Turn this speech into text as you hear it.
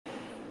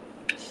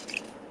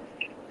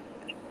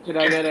Can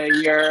I get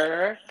a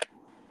year?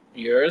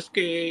 You're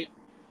ski.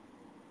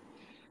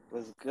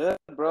 What's good,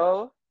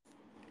 bro?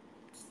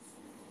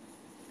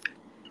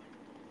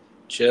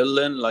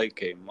 Chilling like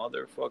a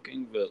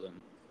motherfucking villain.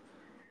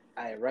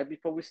 All right, right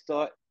before we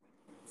start,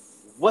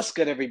 what's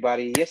good,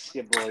 everybody? Yes,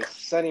 your boy,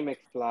 Sonny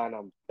McFly, and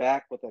I'm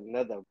back with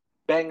another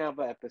bang of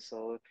an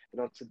episode.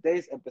 And on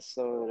today's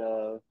episode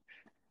of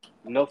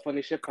No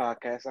Funny Shit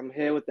Podcast, I'm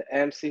here with the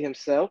MC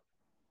himself.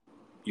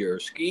 You're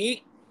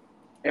ski.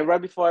 And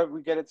right before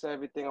we get into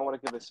everything, I want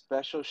to give a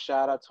special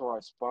shout out to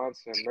our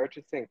sponsor,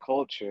 Merchants and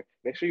Culture.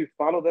 Make sure you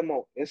follow them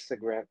on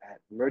Instagram at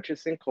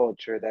Merchants and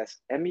Culture. That's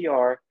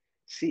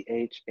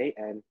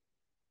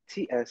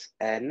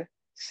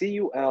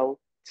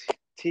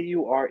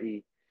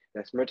MERCHANTSNCULTURE.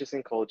 That's Merchants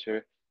and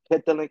Culture.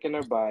 Hit the link in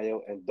our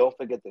bio and don't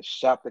forget to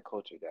shop the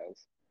culture,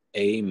 guys.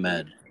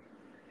 Amen.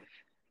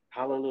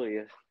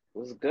 Hallelujah.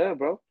 What's good,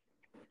 bro?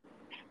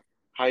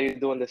 How you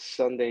doing this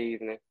Sunday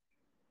evening?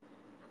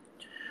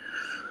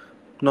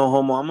 No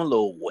homo, I'm a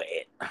little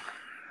wet.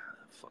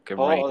 Fucking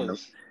rain.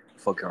 Pause.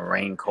 Fucking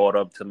rain caught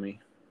up to me.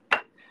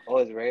 Oh,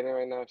 it's raining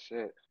right now?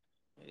 Shit.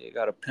 Yeah, you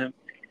gotta pimp.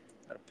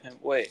 Gotta pimp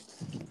wet.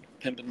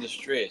 Pimping the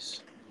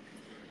stress.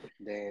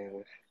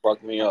 Damn.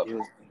 Fucked me up.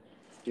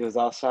 He was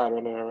outside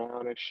running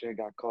around and shit,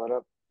 got caught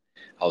up.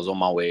 I was on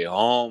my way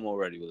home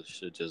already, but the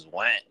shit just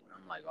went.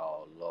 I'm like,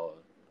 oh lord.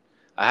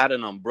 I had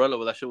an umbrella,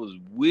 but that shit was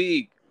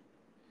weak.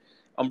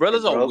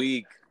 Umbrellas It are broke.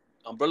 weak.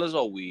 Umbrellas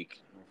are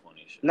weak. No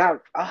funny shit. Now,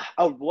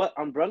 what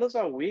umbrellas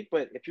are weak,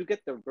 but if you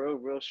get the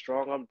real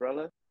strong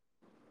umbrella,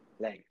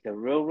 like the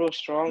real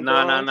strong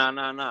Nah, nah, ones, nah,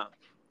 nah, nah.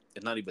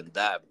 It's not even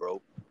that,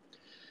 bro.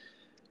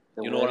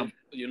 the You know what wind. I'm.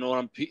 You know what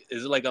I'm.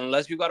 It's like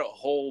unless you got a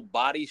whole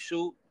body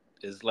suit,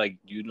 it's like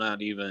you're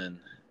not even.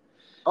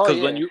 Oh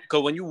yeah,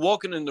 Cause when you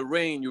walking in the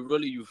rain,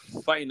 you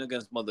fighting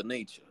against Mother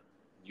Nature.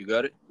 You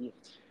got it.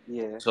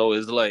 yeah. So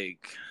it's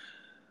like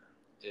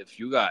if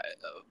you got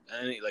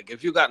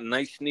if you got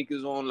nice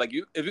sneakers on, like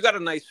you if you got a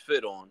nice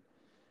fit on,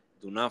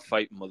 do not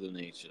fight Mother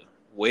Nature.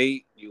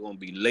 Wait, you're gonna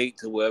be late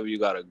to wherever you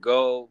gotta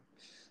go.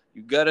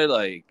 You got it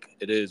like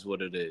it is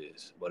what it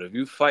is. But if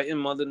you fighting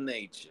Mother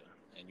Nature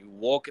and you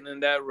walking in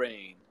that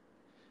rain,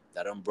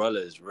 that umbrella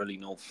is really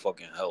no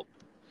fucking help.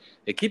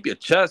 It keep your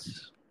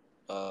chest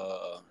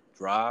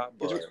dry, It's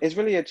but it's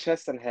really your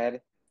chest and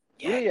head,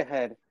 yeah, really your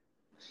head.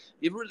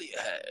 it really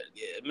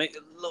make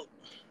it look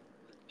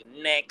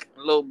your neck a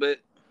little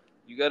bit.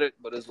 You got it,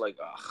 but it's like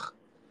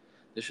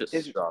this shit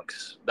It's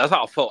sucks. That's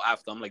how I felt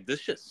after. I'm like, this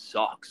shit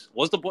sucks.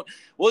 What's the point?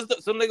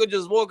 Some nigga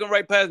just walking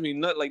right past me,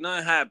 like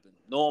nothing happened.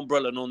 No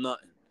umbrella, no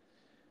nothing.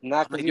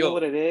 not I'm because like, you know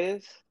what yo, it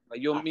is.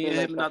 I me feel and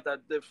like him not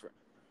that different.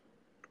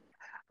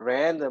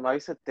 random. I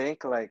used to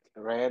think like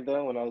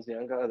random when I was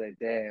younger. I was like,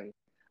 damn,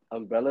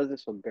 umbrellas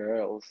is for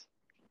girls.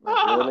 Like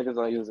real Ah, niggas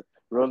don't use it.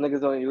 Real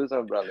niggas don't use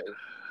umbrellas.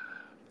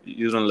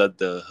 you don't let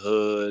the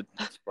hood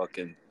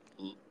fucking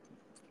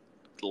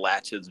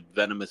latch its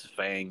venomous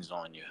fangs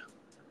on you.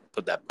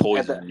 Put that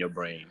At poison the in your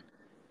brain.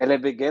 in the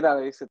beginning,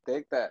 I used to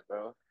think that,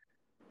 bro.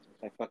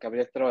 Like, fuck, I'm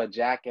just throw a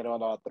jacket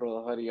on, I'll throw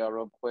a hoodie on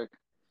real quick,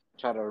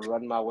 try to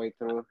run my way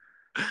through.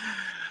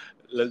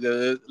 Look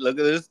at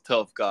this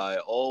tough guy.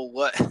 Oh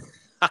what?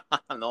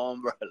 No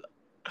umbrella.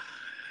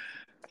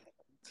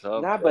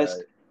 Tough Nah, but guy.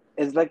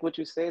 it's like what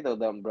you say though.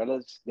 The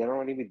umbrellas, they don't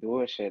really be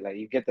doing shit. Like,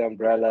 you get the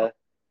umbrella,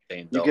 They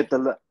you don't. get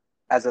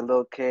as a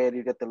little kid,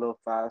 you get the little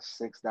 $5,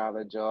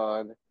 $6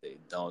 John. They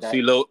don't.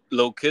 See, That,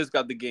 little kids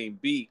got the game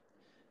beat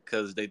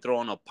because they throw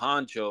on a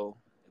poncho.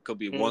 It could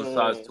be one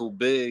size mm, too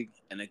big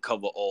and it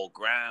cover all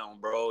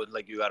ground, bro. It's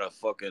like you got a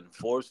fucking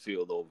force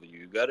field over you.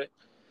 You got it?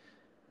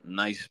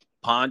 Nice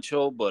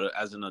poncho, but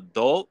as an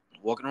adult,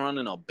 walking around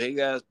in a big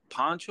ass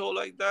poncho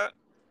like that,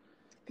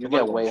 you somebody get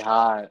gonna way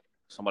hot.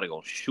 somebody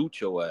gonna shoot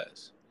your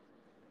ass.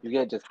 You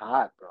get just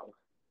hot, bro.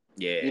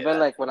 Yeah, Even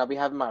like when I be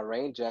having my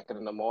rain jacket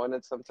in the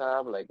morning,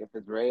 sometime, like if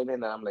it's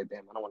raining, I'm like,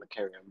 damn, I don't want to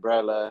carry an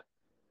umbrella.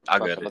 I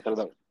Fuck, get I'm it.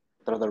 gonna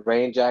throw the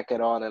rain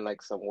jacket on and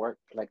like some work.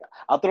 Like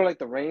I'll throw like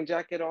the rain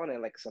jacket on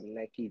and like some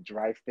Nike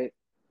dry fit.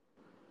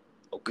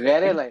 You Okay.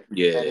 get it? Like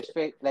that Yeah, is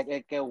fit. Like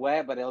it get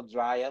wet, but it'll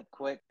dry up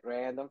quick,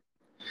 random.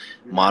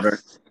 modern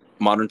Nice.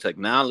 modern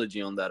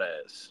technology on that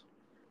ass.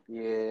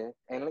 Yeah,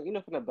 and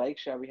like, from the bike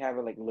shop, we have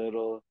like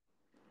little.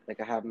 Like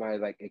I have my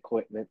like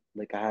equipment.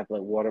 Like I have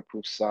like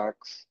waterproof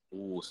socks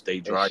Ooh, stay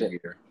and dry shit.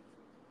 here.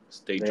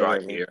 Stay dry Literally,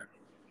 here.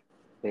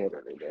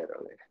 literally.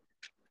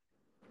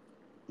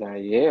 Nah,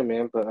 yeah,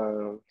 man. But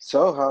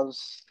so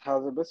how's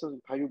the business?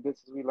 How you been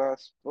since we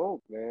last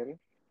spoke, man?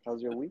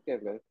 How's your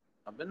weekend, man?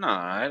 I've been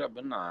alright. I've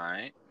been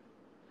alright.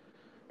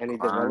 Any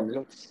Grinding.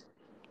 developments?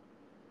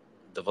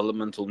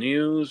 Developmental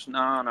news?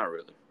 Nah, not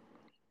really.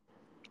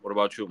 What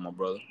about you, my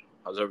brother?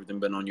 How's everything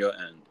been on your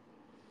end?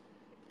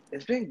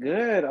 It's been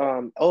good.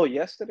 Oh,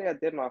 yesterday I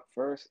did my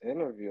first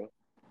interview.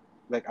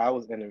 Like I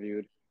was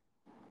interviewed.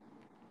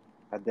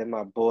 I did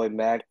my boy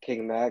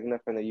King Magna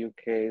from the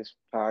UK's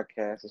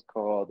podcast. It's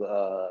called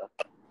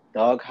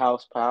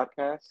Doghouse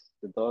Podcast.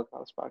 The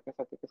Doghouse Podcast,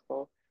 I think it's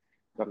called,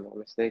 if I'm not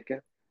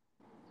mistaken.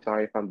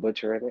 Sorry if I'm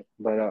butchering it.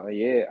 But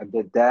yeah, I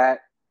did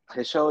that.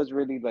 His show is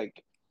really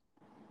like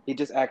he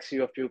just asked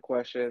you a few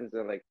questions,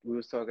 and like we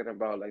was talking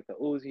about like the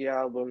Uzi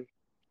album.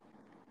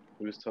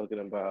 We was talking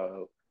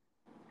about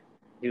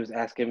he was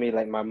asking me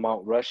like my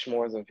Mount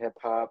Rushmores of hip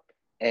hop,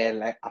 and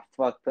like I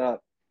fucked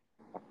up.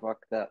 I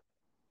fucked up.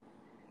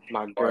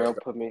 My Right, girl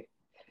put me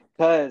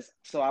because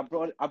so I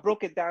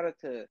broke it down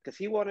into because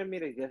he wanted me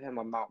to give him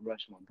a Mount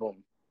Rushmore,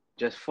 boom,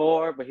 just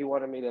four, but he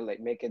wanted me to like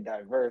make it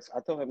diverse. I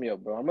told him, yo,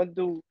 bro, I'm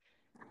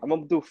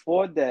gonna do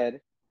four dead,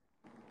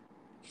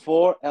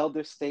 four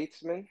elder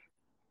statesmen,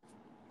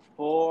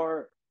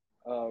 four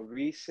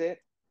recent,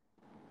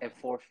 and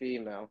four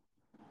female.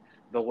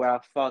 But where I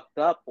fucked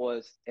up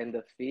was in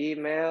the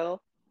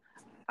female.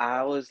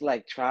 I was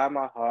like trying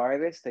my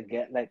hardest to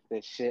get like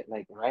the shit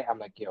like right. I'm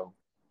like, yo,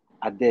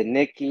 I did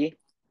Nicki,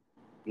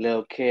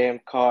 Lil Kim,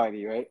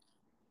 Cardi, right?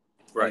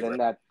 And right, then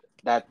right.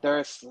 that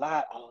third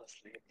slot, I was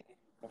like,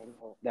 damn, I don't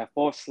know. That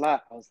fourth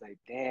slot, I was like,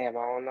 damn,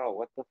 I don't know.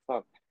 What the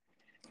fuck?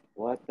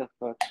 What the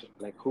fuck?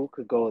 Like, who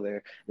could go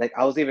there? Like,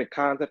 I was even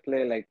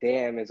contemplating, like,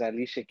 damn, is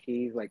Alicia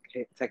Keys like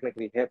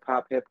technically hip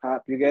hop, hip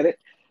hop? You get it?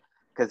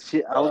 Because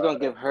I was gonna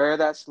give her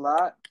that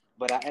slot,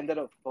 but I ended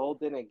up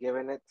folding and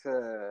giving it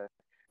to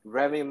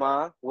Remy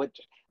Ma, which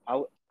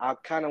I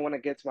kind of want to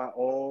get to my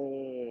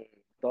own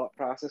thought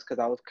process because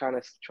I was kind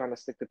of trying to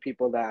stick to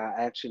people that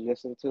I actually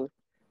listen to,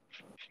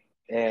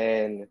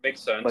 and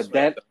Makes sense. but Makes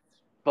then sense.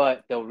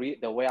 but the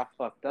way I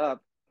fucked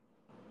up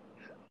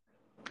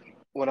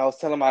when I was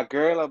telling my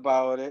girl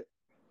about it,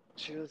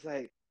 she was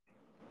like,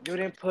 "You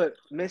didn't put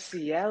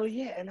Missy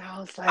Elliott," and I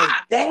was like,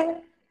 Ah,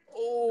 "Damn!"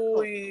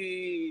 oh,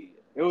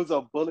 It was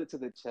a bullet to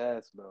the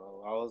chest,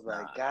 bro. I was like,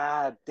 nah.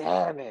 "God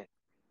damn it,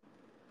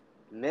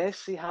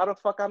 Missy! How the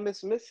fuck I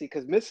miss Missy?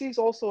 Because Missy's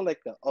also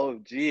like the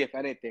OG, if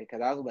anything.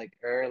 Because I was like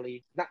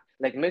early, not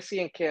like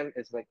Missy and Kim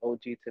is like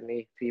OG to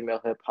me,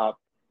 female hip hop.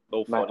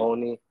 So My funny.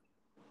 only,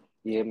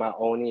 yeah, my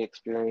only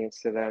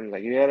experience to them.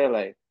 Like you get it,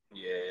 like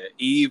Yeah,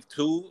 Eve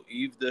too.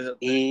 Eve the thing.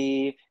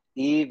 Eve,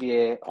 Eve,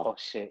 yeah. Oh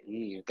shit,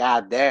 Eve.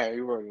 God damn,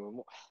 you were even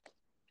more.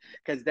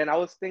 Because then I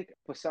was thinking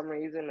for some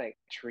reason like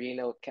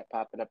Trina kept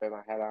popping up in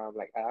my head. I'm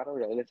like, I don't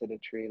really listen to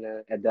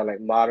Trina, and then like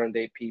modern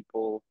day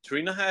people,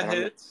 Trina had and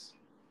I'm like, hits.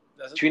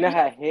 That's Trina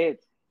had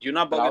hits, you're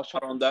not but I bugging was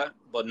trying. out on that,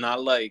 but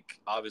not like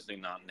obviously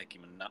not Nicki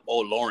Minaj. Oh,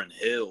 Lauren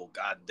Hill.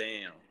 God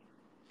damn.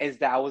 Is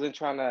that I wasn't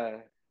trying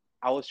to.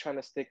 I was trying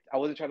to stick. I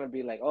wasn't trying to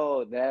be like,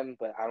 oh, them,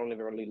 but I don't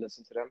even really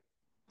listen to them.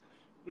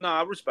 Nah,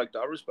 I respect that.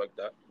 I respect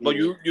that. But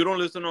Yeah, you don't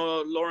listen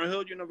to Lauren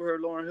Hill. You never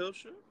heard Lauren Hill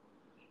shit.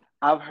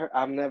 I've heard.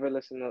 I've never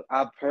listened to.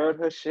 I've heard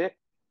her shit,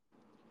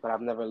 but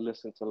I've never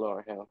listened to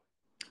Lauryn Hill.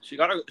 She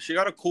got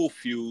a cool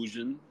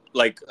fusion,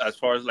 like as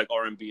far as like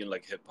R&B and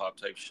like hip hop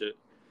type shit.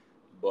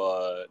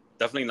 But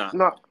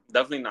No,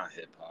 definitely not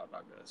hip hop. I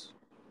guess.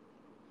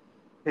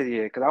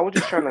 yeah, because I was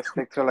just trying to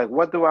stick to like,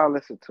 what do I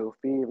listen to?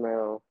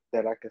 Female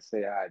that I could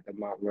say, I the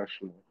Mount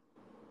Rushmore.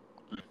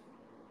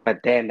 But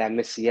then that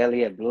Missy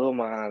Elliott blew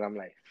my mind. I'm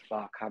like,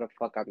 fuck, how the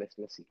fuck I miss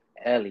Missy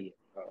Elliott,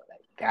 bro?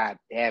 Like, god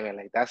damn it,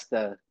 like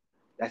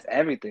that's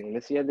everything.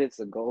 Missy Elliott's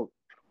a goat.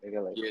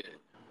 Nigga, like, Yeah,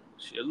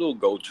 she a little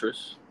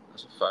goatress.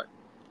 That's a fact.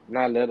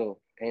 not little,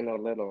 ain't no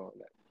little on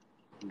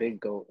that. Big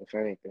goat, if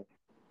anything.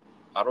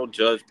 I don't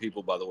judge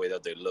people by the way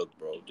that they look,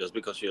 bro. Just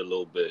because she a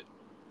little bit,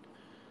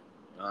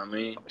 you know what I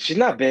mean? She's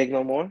not big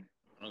no more.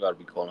 I don't gotta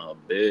be calling her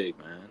big,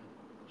 man.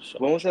 So,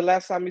 When was the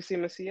last time you see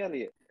Missy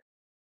Elliott?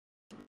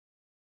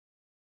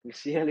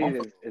 Missy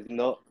Elliott is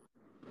no,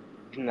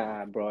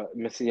 nah, bro.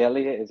 Missy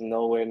Elliott is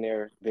nowhere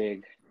near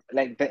big.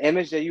 Like the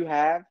image that you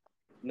have,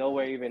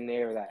 nowhere even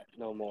near that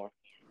no more.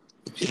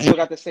 She still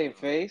got the same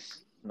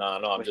face, nah,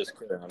 no, I'm but just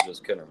kidding. I'm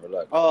just kidding. Relax,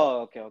 relax.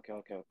 oh, okay, okay,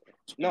 okay, okay.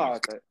 No,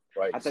 Jeez,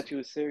 I Christ. thought you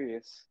was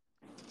serious.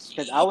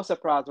 Cause I was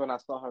surprised when I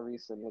saw her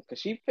recently. Cause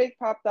she fake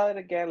popped out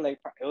again, like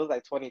it was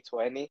like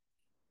 2020.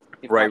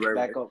 She Right, popped right,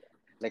 back right. up,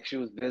 like she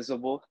was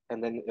visible,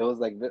 and then it was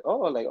like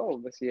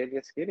Missy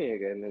Elliott skinny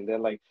again, and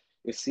then like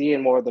you're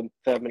seeing more of the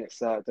feminine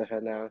side to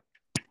her now.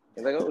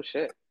 It's like, oh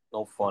shit.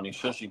 No funny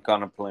shit. She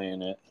kind of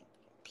playing a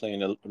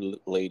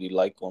lady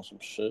like on some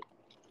shit.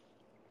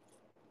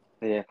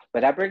 Yeah,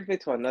 but that brings me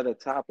to another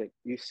topic.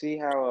 You see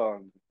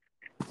how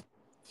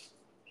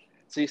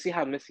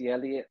Missy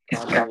Elliott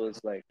kind of was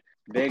like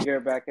bigger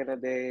back in the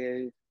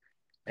days,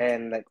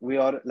 and like we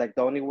all like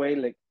the only way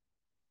like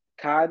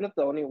kind of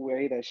the only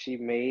way that she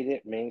made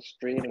it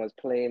mainstream was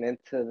playing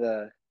into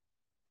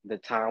the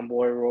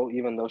tomboy role,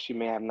 even though she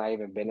may have not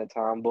even been a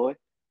tomboy.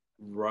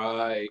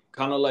 Right.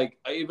 Kind of like,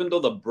 even though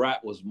the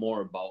brat was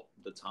more about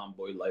the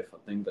tomboy life, I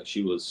think that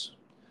she was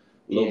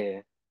a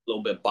Yeah,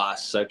 little bit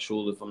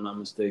bisexual, if I'm not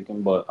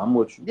mistaken. But I'm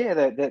with you. yeah.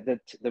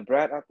 The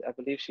brat, I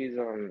believe she's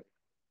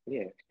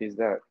yeah, she's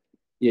that.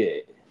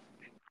 Yeah.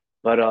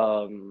 But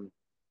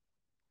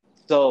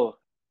so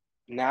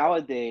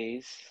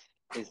nowadays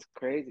it's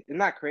crazy. It's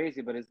not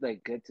crazy, but it's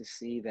like good to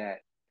see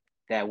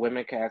that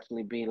women can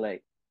actually be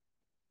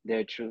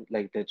their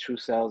true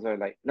selves, or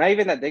like not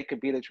even that they could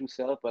be the true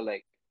self, but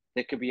like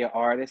there could be an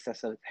artist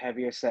that's a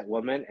heavier set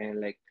woman, and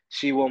like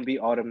she won't be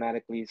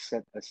automatically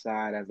set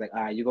aside as like,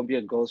 you're gonna be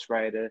a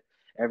ghostwriter.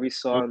 Every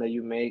song that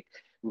you make,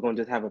 we're gonna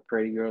just have a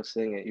pretty girl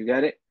sing it. You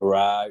get it?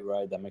 Right,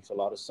 right. That makes a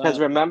lot of Because sense.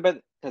 remember,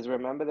 because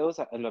remember those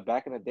in the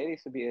back in the day there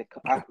used to be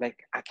like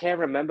I can't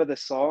remember the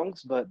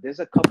songs, but there's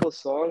a couple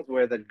songs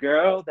where the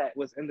girl that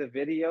was in the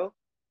video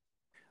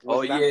Oh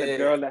was not the yeah,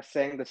 girl that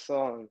sang the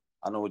song.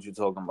 I know what you're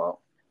talking about.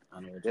 I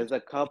know what you're There's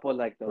talking a couple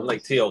like about.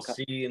 Like those.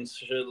 TLC and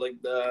shit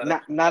like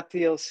that. Not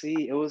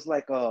TLC. It was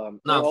like No, it'll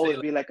I'm saying always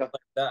be like a like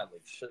that,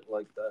 like shit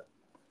like that.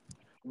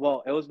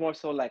 well, it was more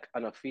so like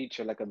on a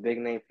feature, like a big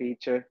name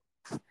feature.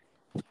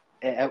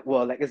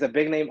 Well, like it's a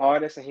big name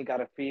artist and he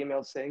got a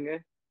female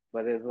singer,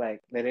 but it's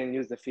like they didn't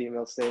use the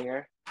female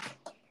singer.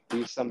 They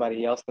used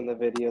somebody else in the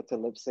video to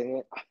lip sing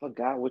it. I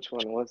forgot which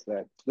one was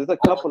that. There's a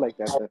couple like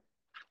that.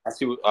 I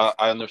see.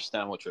 I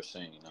understand what you're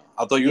saying now.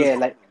 I thought you was Yeah,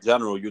 talking like in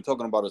general. You're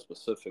talking about a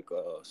specific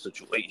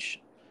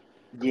situation.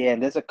 yeah,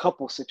 and there's a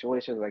couple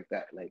situations like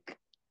that. Like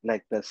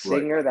the Right.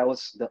 singer that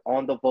was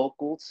on the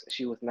vocals,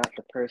 she was not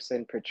the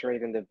person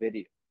portrayed in the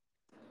video.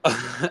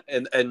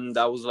 And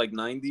that was like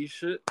 '90s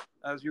shit,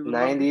 as you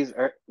remember.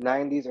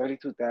 90s, early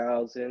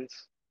 2000s.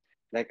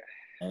 Like,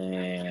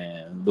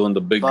 And doing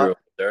the big girl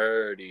but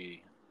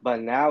dirty.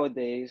 but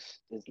nowadays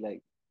it's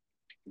like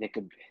they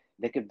could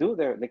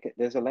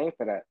there's a lane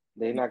for that.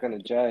 They're not gonna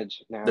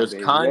judge There's nowadays. You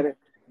get kind it?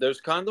 there's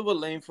kind of a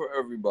lane for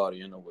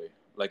everybody in a way.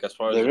 Like as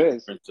far as There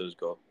is. appearances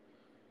go.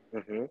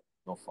 Mm-hmm.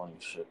 No funny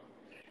shit.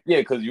 Yeah,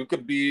 because you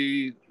could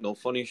be no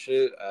funny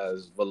shit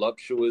as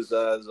voluptuous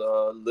as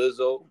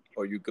Lizzo,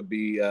 or you could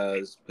be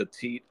as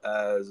petite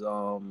as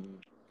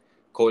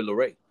Coi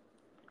Leray.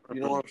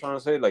 You know Mm-hmm. what I'm trying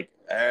to say? Like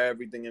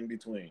everything in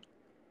between.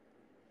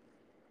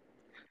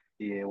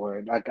 Yeah,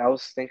 word. Like I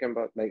was thinking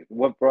about like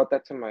what brought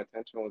that to my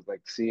attention was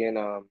like seeing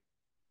I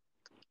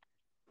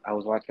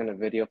was watching a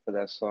video for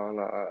that song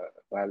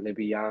by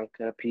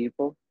Libyanka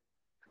People,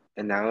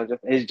 and now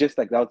it's just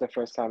like that was the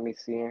first time me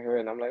seeing her,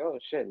 and I'm like, oh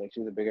shit, like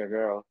she's a bigger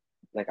girl.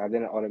 Like I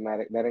didn't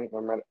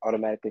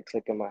automatically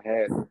click in my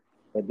head,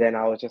 but then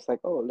I was just like,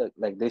 oh look,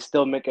 like they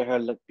still making her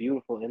look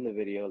beautiful in the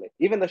video, like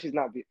even though she's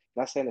not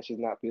saying that she's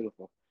not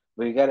beautiful,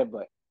 but you get it.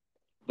 But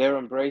they're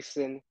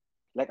embracing,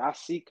 like I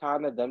see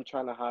kind of them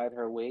trying to hide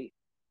her weight.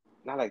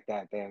 Not like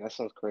that, damn. That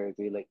sounds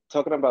crazy. Like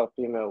talking about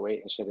female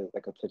weight and shit is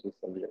like a touchy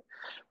subject,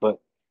 but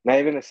not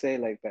even to say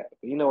like that.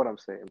 But you know what I'm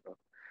saying, bro.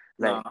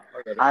 Nah, Like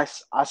I got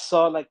it. I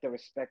saw like the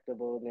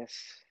respectableness.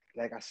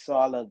 Like I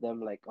saw all of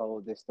them. Like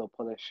oh, they're still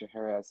punishing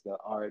her as the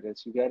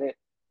artist. You get it?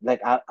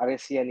 Like I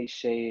didn't see any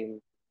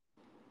shame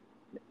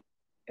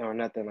or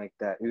nothing like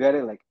that. You get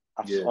it? Like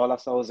Yeah. all I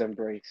saw was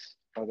embrace.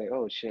 I was like,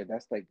 oh shit,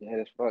 that's like good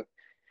as fuck.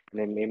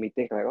 And it made me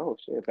think like, oh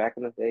shit, back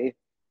in the day,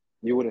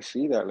 you wouldn't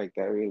see that like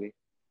that really.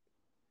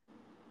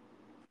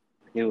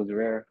 It was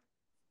rare.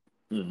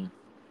 Hmm.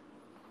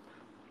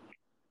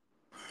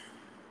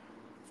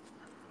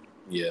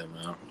 Yeah,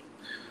 man.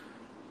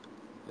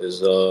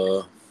 There's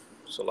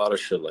it's a lot of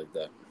shit like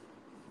that.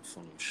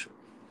 Funny shit.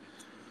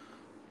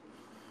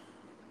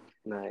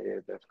 Nah, yeah,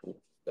 definitely.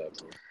 That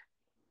bro.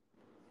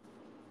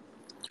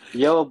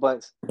 Yo,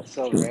 but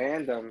so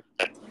random.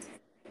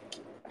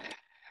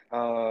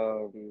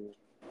 Um,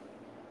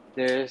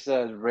 there's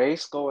a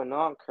race going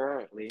on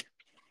currently,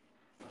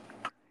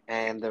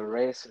 and the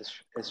race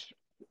is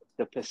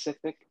the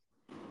Pacific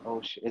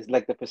Ocean. It's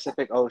like the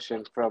Pacific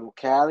Ocean from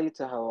Cali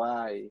to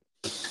Hawaii.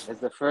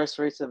 It's the first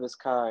race of its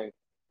kind.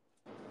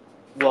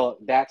 Well,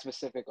 that's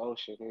Pacific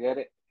Ocean. You get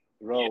it?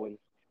 Yeah. Rowing.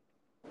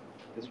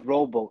 It's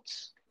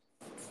rowboats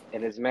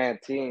and it's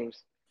mad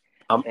teams.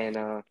 Um,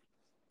 And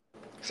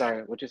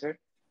sorry, what you say?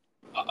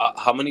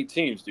 how many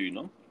teams do you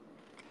know?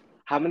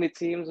 How many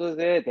teams was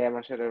there? Damn,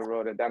 I should have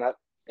wrote it down.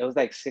 It was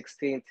like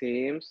 16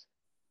 teams.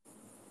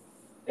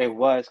 It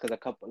was because a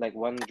couple, like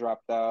one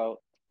dropped out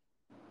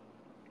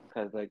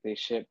because like they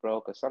shit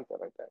broke or something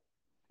like that.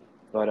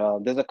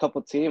 But there's a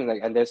couple teams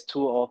like, and there's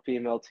two all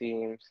female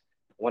teams.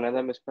 One of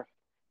them is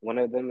one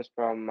of them is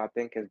from I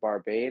think is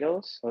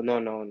Barbados. Oh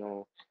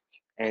no,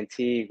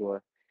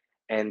 Antigua,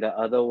 and the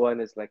other one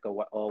is like a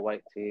all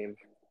white team.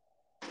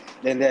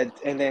 Then the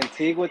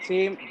Antigua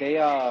team, they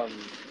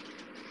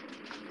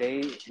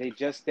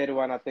just did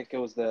one. I think it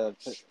was the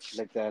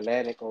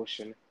Atlantic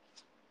Ocean,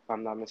 if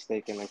I'm not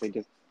mistaken. Like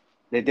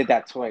they did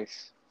that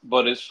twice.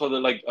 But it's for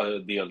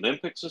the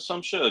Olympics or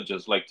some shit, or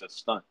just like the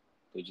stunt.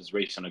 They're just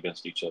racing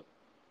against each other.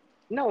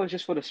 No, it's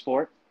just for the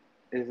sport.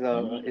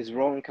 Mm. Is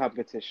rowing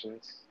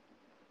competitions.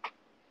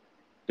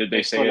 Did they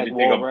It's for say like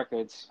anything? world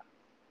records.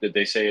 Did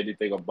they say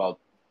anything about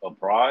a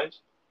prize?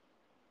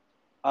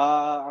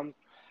 Uh, I'm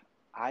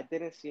I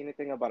didn't see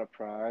anything about a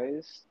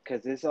prize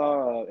because it's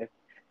if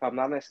I'm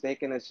not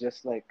mistaken, it's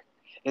just like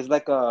it's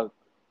like a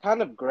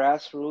kind of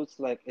grassroots.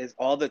 Like is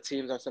all the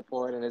teams are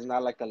supporting. It's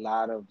not like a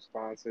lot of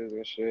sponsors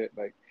and shit.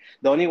 Like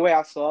the only way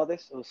I saw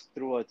this was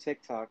through a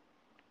TikTok.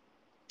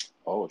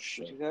 Oh What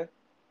shit! you say?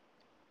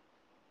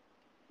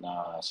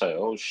 Nah, I say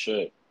oh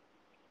shit.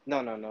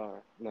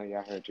 No.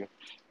 Yeah, I heard you.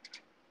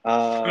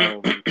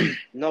 Um,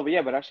 no, but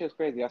yeah, but that shit is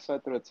crazy. I saw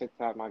it through a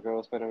TikTok. My girl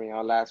was putting me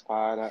on last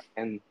pod,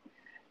 and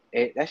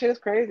that shit is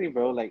crazy,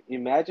 bro. Like,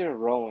 imagine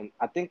rowing.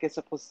 I think it's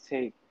supposed to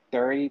take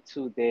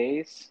 32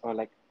 days, or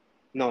like,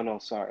 no,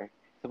 sorry.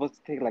 supposed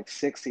to take like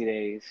 60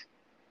 days,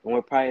 and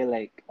we're probably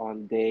like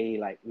on day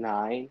like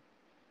 9.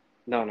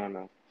 No, no,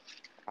 no.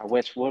 I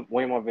wish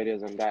way more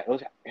videos on that.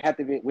 It had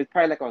to be. We're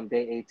probably like on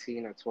day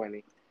 18 or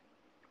 20.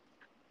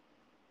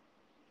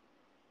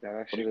 That What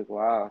are actually you, look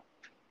wild.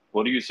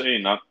 what are you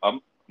saying?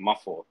 I'm my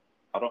fault.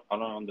 I don't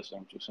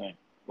understand what you're saying.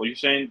 What are you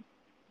saying?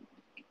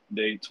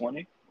 Day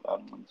 20? I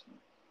don't understand.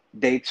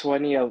 Day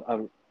 20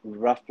 of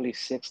roughly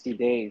 60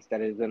 days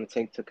that it's gonna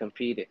take to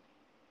compete it.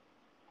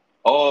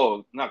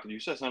 Oh, no, because you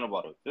said something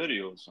about a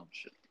video or some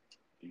shit.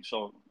 You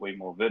saw way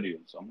more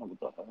videos. I'm like, what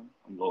the hell?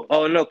 I'm lost.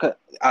 Oh no, 'cause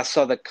I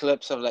saw the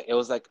clips of like it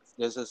was like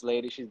there's this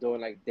lady she's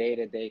doing like day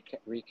to day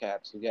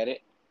recaps. You get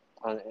it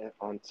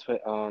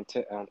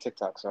on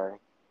TikTok. Sorry.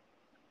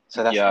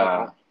 So that's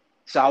Yeah,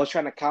 so I was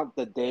trying to count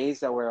the days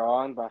that we're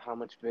on by how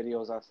much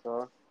videos I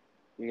saw.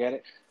 You get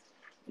it?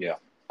 yeah.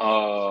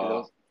 'Cause Uh,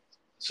 those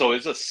so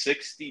it's a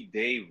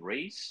 60-day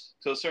race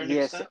to a certain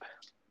yes, extent?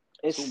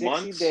 it's Two 60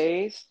 months?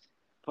 days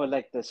for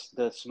like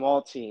the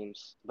small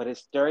teams, but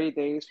it's 30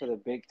 days for the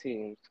big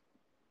teams.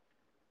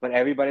 But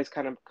everybody's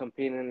kind of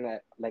competing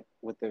at like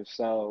with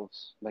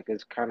themselves, like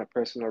it's kind of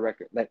personal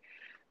record. Like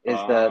is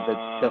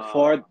the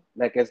four Uh,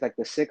 like it's like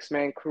the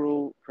 6-man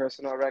crew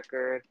personal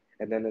record,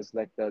 and then it's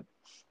like the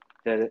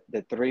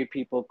 3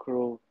 people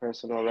crew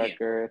personal damn.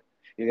 record.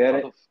 You get How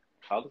it? the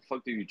how the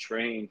fuck do you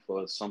train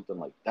for something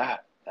like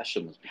that? That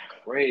shit must be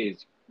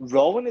crazy.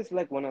 Rowing is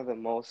like one of the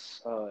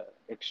most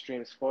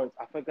extreme sports.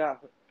 I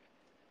forgot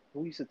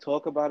who used to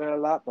talk about it a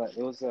lot, but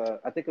it was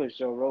I think it was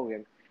Joe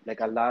Rogan.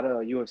 Like a lot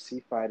of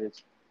UFC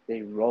fighters,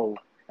 they row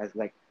as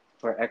like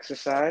for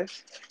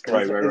exercise because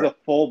Right, right, it's right. a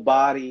full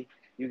body.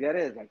 You get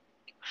it? It's like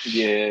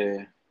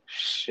Yeah,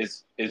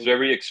 it's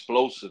very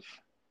explosive.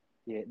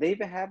 yeah, they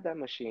even have that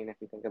machine if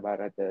you think about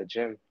it at the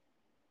gym.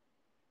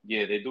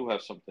 Yeah, they do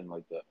have something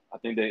like that. I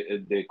think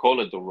they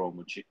call it the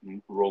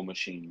row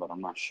machine, but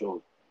I'm not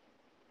sure.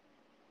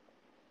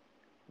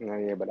 No,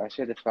 yeah, but that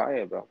shit is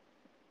fire, bro. That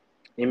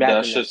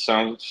Imagine shit that.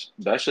 sounds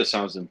that shit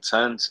sounds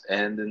intense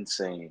and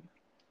insane.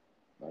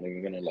 Not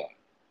even gonna lie.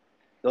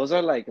 Those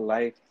are like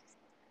life,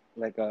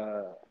 like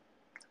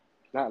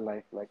not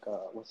life, like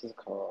what's this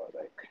called?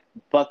 Like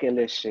bucket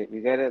list shit.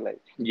 You get it? Like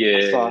I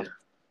saw, Yeah,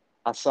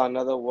 I saw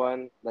another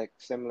one like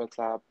similar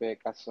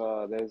topic. I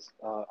saw there's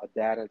a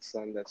dad and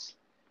son that's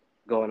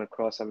going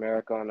across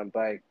America on a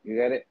bike. You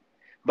get it?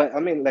 But I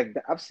mean, like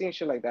I've seen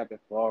shit like that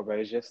before, but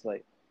it's just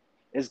like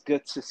it's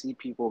good to see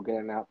people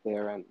getting out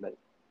there and like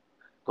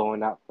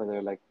going out for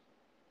their like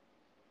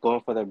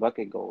going for their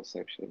bucket goals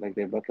type shit, like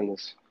their bucket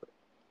list.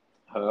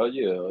 hell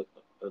yeah.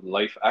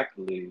 Life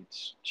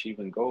accolades,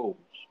 achieving goals.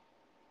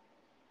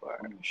 But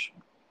Oh, like shit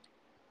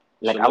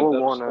like that is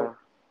dope.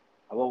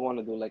 I would want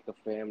to do like a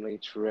family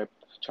trip,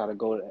 try to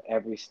go to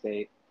every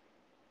state,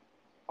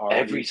 RV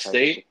Every type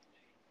state? shit,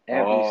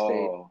 every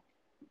state. Oh,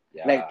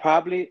 yeah. Like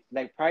probably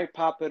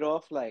pop it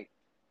off like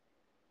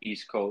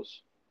East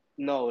Coast.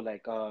 no,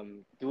 like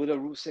do the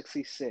Route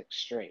 66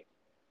 straight.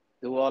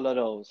 Do all of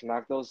those,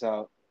 knock those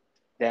out.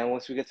 Then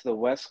once we get to the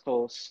West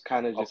Coast,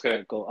 kind of just Okay.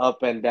 like go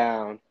up and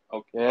down.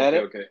 Okay. You get Okay.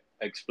 it? Okay.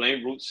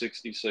 Explain Route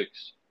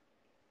 66.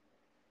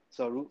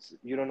 So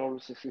you don't know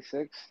Route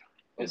 66?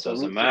 Oh, It so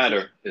doesn't Route 60.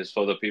 matter. It's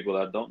for the people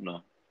that don't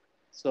know.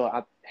 So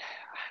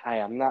I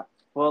am not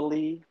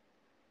fully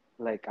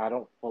like I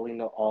don't fully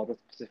know all the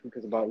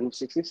specifics about Route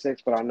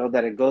 66, but I know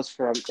that it goes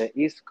from the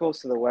East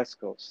Coast to the West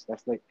Coast.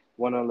 That's like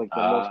one of like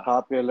the most Ah,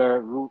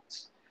 popular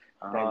routes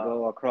that ah.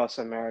 go across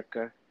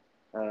America.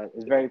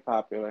 It's very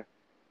popular.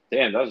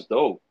 Damn, that's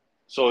dope.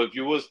 So if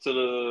you was to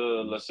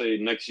let's say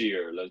next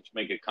year, let's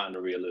make it kind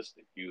of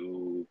realistic.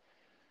 You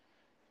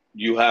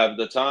have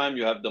the time,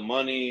 you have the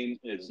money.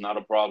 It's not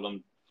a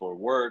problem for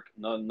work.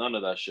 None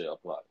of that shit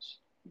applies.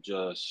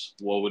 Just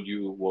what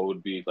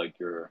would be like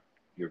your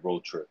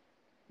road trip?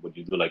 Would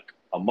you do like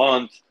a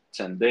month,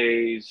 10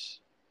 days?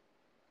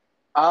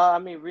 I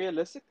mean,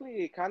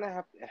 realistically, you kind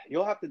of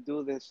you'll have to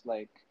do this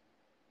like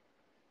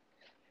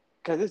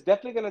because it's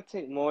definitely gonna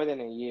take more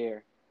than a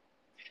year.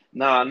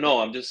 Nah,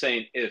 no, I'm just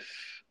saying if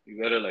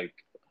you gotta like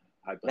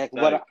Like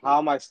what? How hypothetically,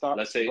 am I start?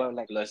 let's say But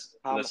like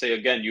how am let's say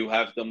again you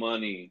have the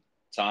money,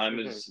 time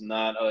mhm. is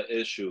not a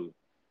issue.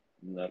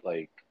 Not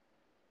like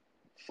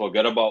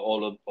forget about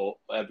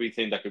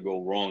everything that could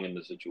go wrong in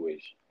the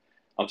situation.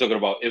 I'm talking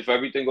about if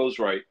everything goes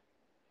right,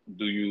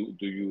 do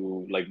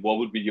you like what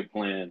would be your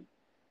plan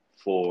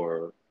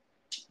for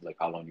like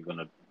how long you're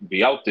gonna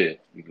be out there?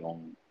 You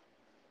going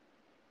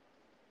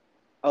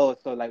Oh,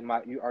 so like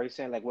are you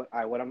saying like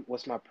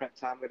what's my prep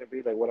time gonna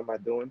be? Like what am I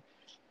doing?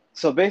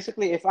 So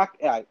basically, if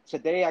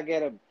today I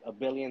get a $1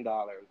 billion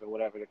or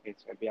whatever the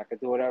case may be, I could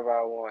do whatever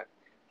I want.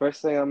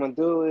 First thing I'm gonna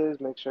do is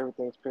make sure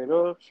everything's paid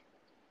off.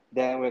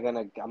 Then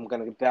I'm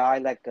gonna buy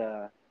like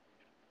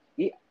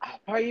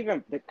probably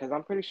even because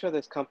I'm pretty sure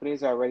there's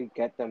companies that already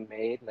get them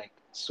made like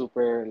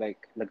super like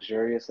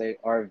luxurious like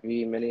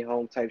RV mini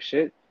home type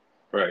shit.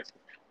 right?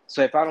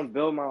 So if I don't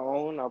build my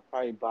own, I'll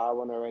probably buy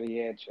one already.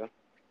 Yeah, Joe.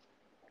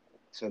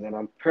 So then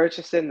I'm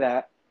purchasing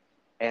that,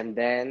 and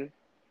then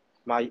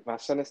my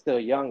son is still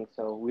young,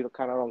 so we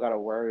kind of don't gotta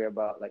worry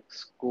about like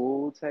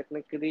school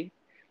technically,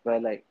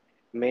 but like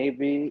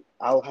maybe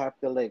I'll have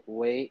to like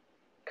wait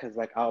because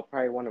like I'll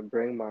probably want to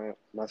bring my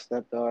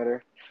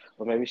stepdaughter,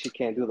 or maybe she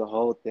can't do the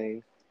whole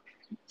thing.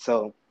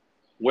 So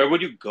Where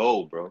would you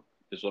go, bro?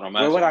 Is what I'm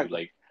where would asking I you. go?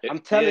 Like, I'm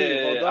telling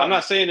you, hold yeah, I'm on.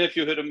 not saying if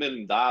you hit $1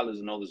 million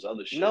and all this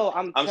other shit. No,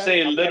 I'm telling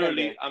you, I'm getting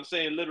there. I'm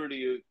saying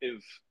literally,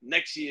 if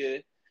next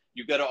year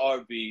you get an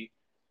RV,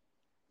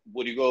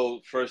 would you go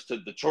first to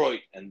Detroit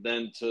and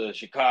then to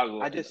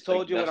Chicago? I And just like,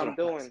 told you what that's what I'm I'm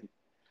doing. asking.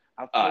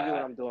 I've All told you what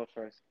right, I'm doing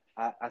first.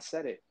 I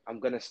said it. I'm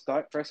gonna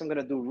start first. I'm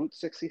gonna do Route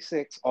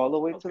 66 all the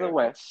way to okay, the okay,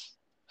 west.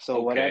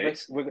 So whatever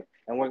okay.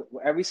 we're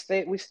every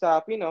state we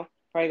stop,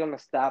 probably gonna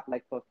stop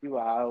like for a few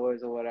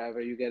hours or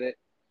whatever. You get it?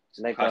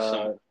 Like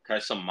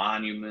Catch some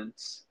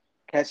monuments.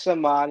 catch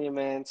some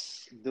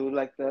monuments, do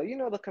like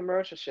the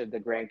commercial shit, the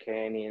Grand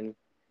Canyon,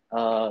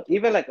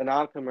 even like the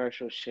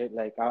non-commercial shit.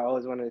 Like I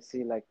always wanted to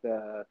see like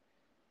the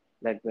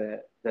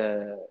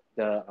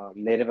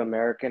Native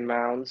American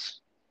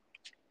mounds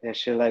and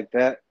shit like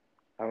that.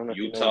 I don't know if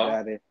you know what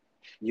Utah. that is.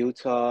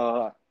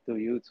 Utah, through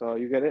Utah,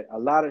 you get it? A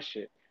lot of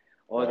shit.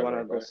 Always Right, want to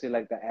right, go right. see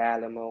like the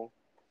Alamo,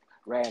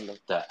 random.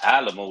 The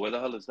Alamo. Where the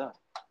hell is that?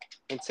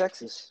 In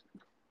Texas.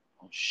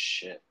 Oh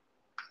shit.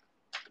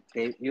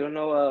 You don't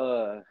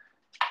know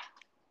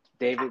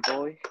David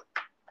Bowie?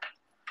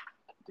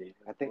 David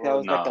I think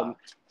Boy? Nah.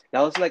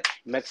 that was like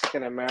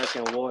Mexican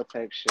American War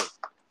type shit.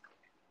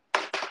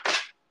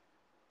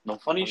 No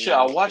funny I'm shit. not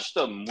I mistaken. watched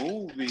a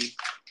movie.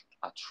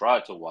 I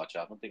tried to watch it.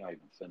 I don't think I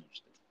even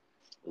finished it.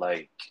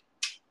 Like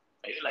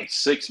maybe like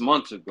 6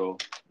 months ago,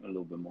 a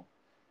little bit more.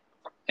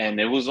 And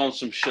it was on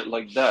some shit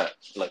like that.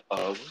 Like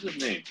what's his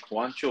name?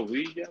 Juancho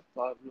Villa,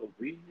 Pablo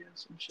Villa,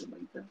 some shit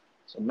like that.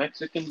 Some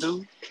Mexican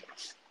dude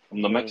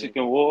from the Mm.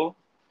 Mexican War.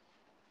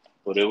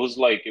 But it was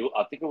like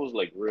I think it was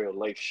like real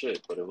life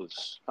shit, but it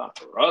was kind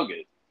of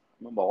rugged. I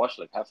remember I watched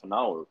like half an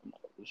hour. I'm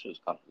like, this shit's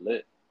kind of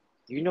lit.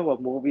 You know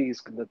what movie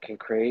is looking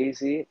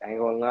crazy? I ain't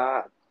gonna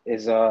lie.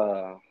 Is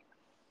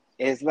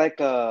it's like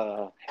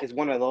it's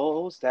one of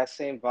those that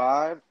same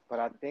vibe, but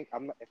I think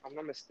if I'm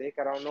not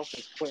mistaken, I don't know if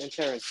it's Quentin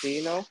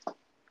Tarantino,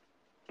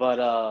 but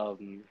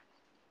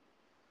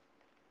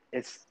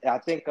it's I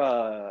think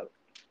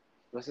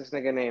what's this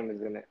nigga name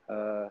is in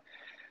it?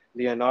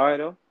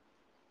 Leonardo.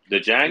 The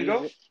He's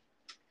Django?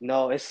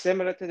 No, it's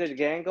similar to the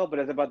Django, but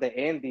it's about the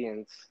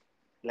Indians,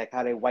 like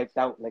how they wiped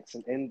out like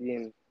some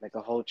Indian, like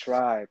a whole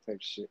tribe type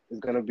shit. It's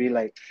gonna be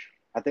like,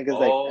 I think it's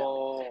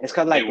Oh,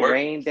 called like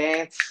Rain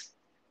Dance.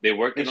 they They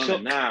working on it show,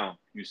 now.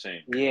 You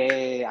saying?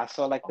 yeah, I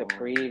saw like the Oh,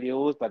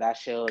 previews, but that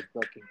shit was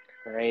looking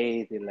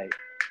crazy, like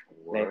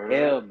word.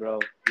 ill, bro.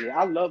 Yeah,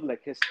 I love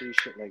like history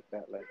shit like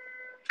that, like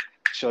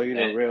show you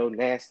the And real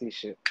nasty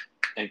shit.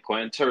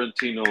 Quentin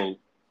Tarantino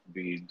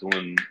be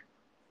doing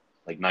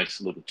like nice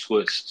little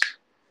twists.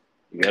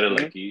 You get it? Hmm.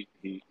 Like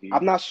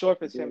I'm not sure if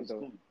he it's did him his though.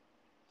 thing.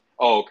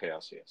 Oh, okay. I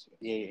see. I see. I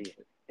Yeah, see. yeah,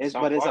 yeah.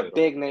 Sound But it's a fire though.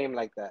 big name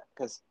like that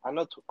because I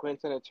know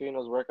Quentin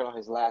Tarantino's working on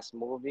his last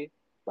movie,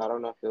 but I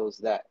don't know if it was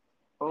that.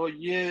 Oh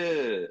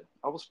yeah,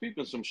 I was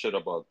speaking some shit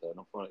about that.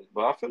 No funny,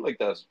 but I feel like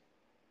that's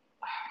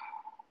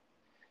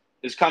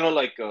it's kind of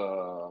like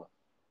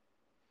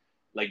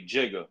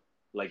Jigga,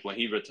 like when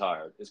he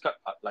retired. It's kind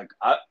like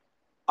I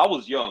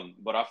was young,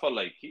 but I felt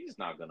like he's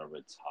not gonna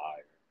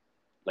retire.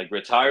 Like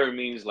retire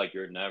means like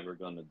you're never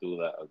gonna do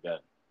that again.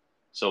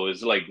 So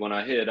it's like when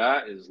I hear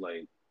that, it's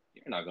like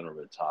you're not gonna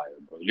retire,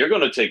 bro. You're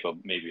gonna take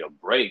maybe a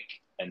break,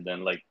 and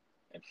then like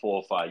in 4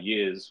 or 5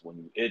 years when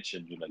you itch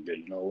and you're like, yeah,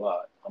 you know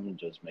what? I'm gonna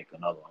just make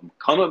another one. I'm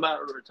coming back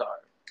to retire.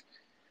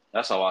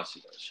 That's how I see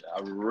that shit. I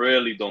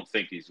really don't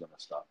think he's gonna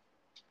stop.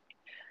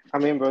 I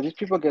mean, bro, these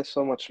people get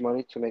so much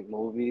money to make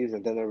movies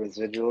and then the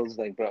residuals.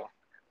 Like, bro,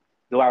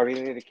 do I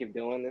really need to keep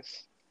doing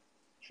this?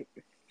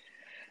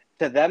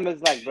 To them,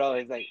 it's like, bro,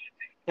 it's like,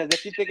 because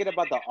if you're thinking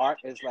about the art,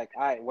 it's like,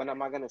 all right, when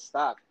am I gonna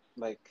stop?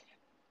 Like,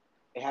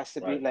 it has to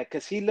be Right. like,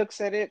 because he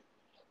looks at it.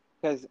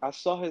 Because I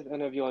saw his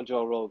interview on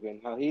Joe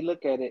Rogan. How he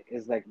look at it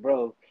is like,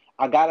 bro,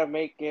 I gotta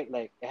make it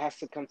like it has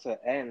to come to an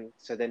end,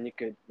 so then you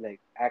could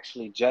like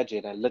actually judge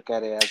it and look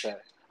at it as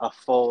a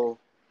full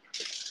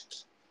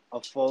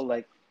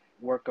like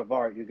work of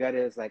art. You got it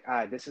as like,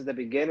 this is the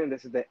beginning,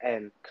 this is the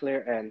end,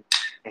 clear end.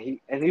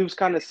 And he was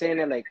kind of saying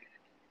it like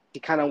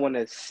he kind of want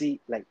to see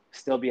like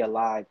still be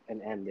alive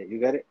and end it. You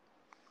got it?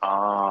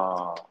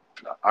 Ah,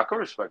 I can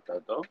respect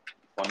that though.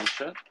 Funny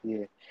shit.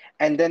 Yeah.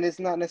 And then it's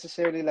not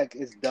necessarily like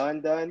it's done,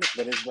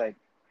 but it's like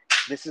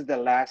this is the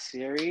last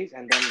series,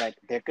 and then like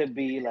there could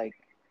be like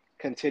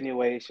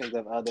continuations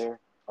of other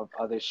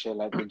shit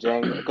like the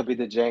Django. It could be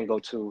the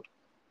Django too.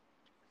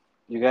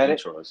 You got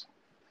it? Interesting.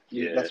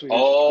 Yeah, Yeah. that's what he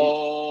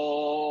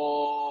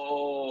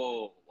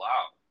Oh,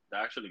 wow.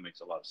 That actually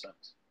makes a lot of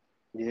sense.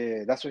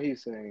 yeah, that's what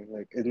he's saying.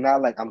 Like it's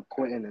not like I'm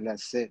quitting and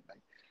that's it.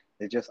 Like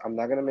it's just I'm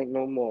not gonna make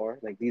no more.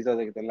 Like these are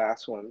like the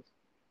last ones.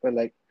 But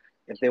like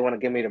if they want to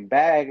give me the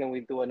bag and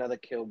we do another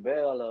Kill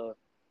Bill or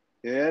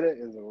yeah, it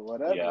is or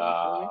whatever. You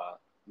feel me? Yeah.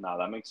 Nah,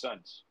 that makes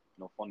sense.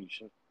 No funny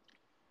shit.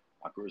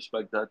 I can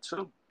respect that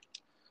too.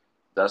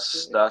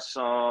 That's Yeah. that's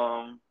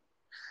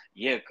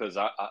Yeah, because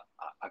I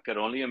could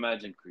only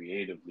imagine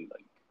creatively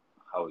like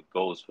how it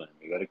goes for him.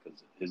 You got it,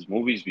 because his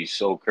movies be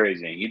so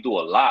crazy and he do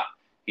a lot.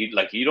 He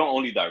don't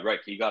only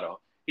direct. He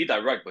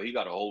direct, but he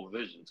got a whole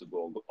vision to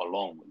go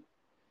along with it.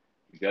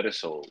 You got it.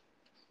 So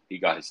he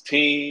got his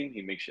team.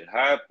 He makes shit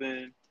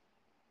happen.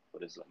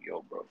 But it's like,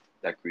 yo, bro,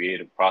 that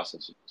creative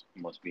process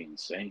must be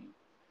insane.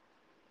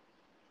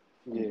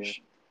 Oh, Yeah,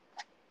 shit.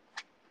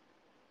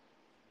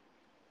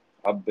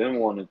 I've been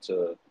wanting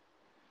to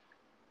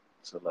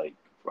like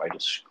write a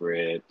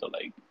script or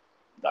like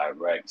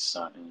direct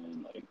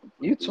something, like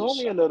you produce told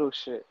me a something. little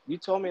shit. You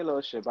told me a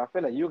little shit, but I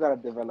feel like you gotta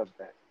develop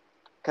that.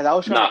 Cause I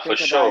was trying to Nah, for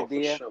think of the sure, for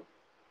idea. sure.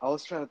 I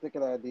was trying to think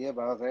of the idea,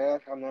 but I was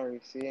like, I'm not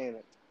really seeing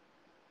it.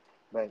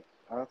 But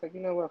I was like,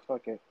 you know what,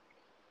 fuck it.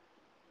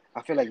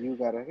 I feel like you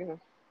gotta,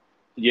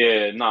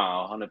 Yeah,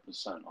 nah, 100%,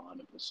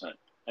 100%.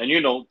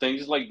 And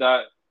things like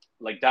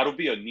that'll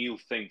be a new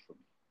thing for me.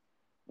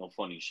 No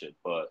funny shit,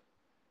 but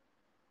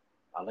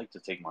I like to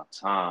take my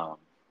time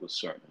with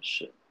certain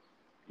shit.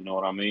 You know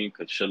what I mean?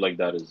 Cause shit like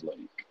that is like,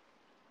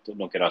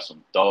 no queda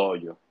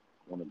asunto, yo. I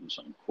want to do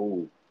something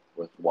cool,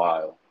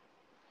 worthwhile.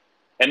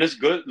 And it's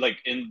good, like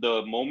in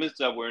the moments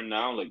that we're in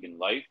now, like in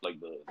life, like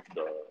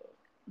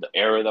the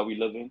era that we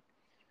live in,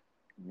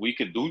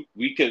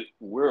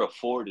 we're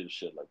afforded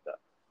shit like that.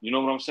 You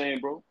know what I'm saying,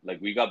 bro?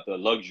 Like we got the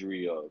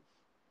luxury of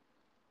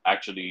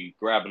actually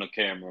grabbing a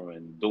camera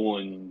and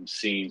doing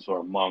scenes for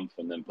a month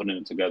and then putting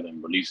it together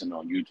and releasing it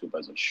on YouTube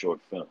as a short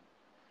film.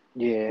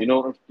 yeah, You know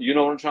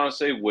what I'm trying to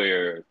say?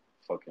 Where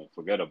fucking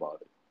forget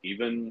about it.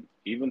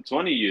 Even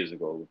 20 years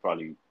ago, it was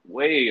probably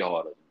way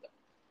harder than that.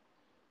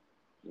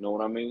 You know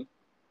what I mean?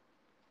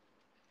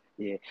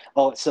 yeah.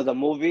 Oh, so the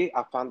movie,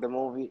 I found the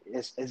movie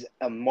is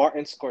a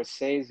Martin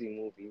Scorsese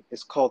movie.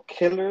 It's called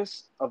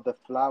Killers of the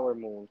Flower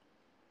Moon.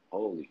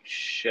 Holy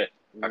shit!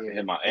 I can Yeah,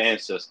 hear my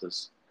it's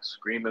ancestors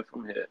screaming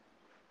from here.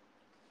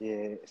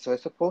 yeah. So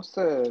it's supposed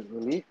to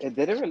release. It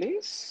did it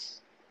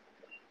release?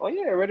 Oh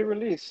yeah, it already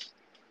released.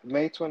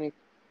 May 20,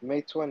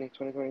 May 20,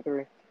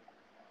 2023.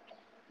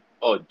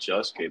 Oh, it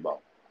just came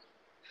out.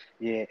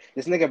 Yeah,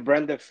 this nigga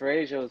Brenda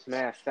Fraser was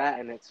mad fat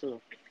in it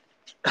too.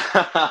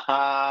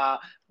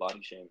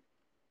 Body shame.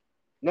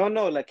 No,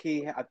 no, like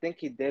I think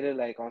he did it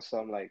like on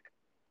some like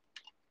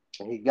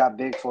he got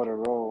big for the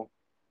role.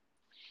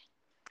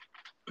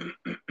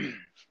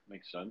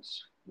 Makes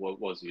sense. What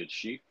was he? A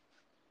chief?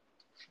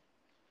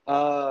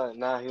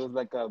 Nah, he was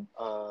like a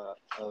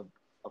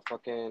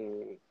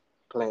fucking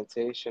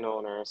plantation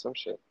owner or some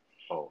shit.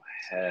 Oh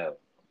hell.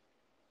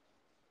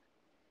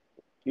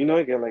 You know,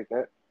 you get like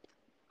that.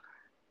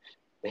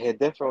 They hit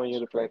different when you're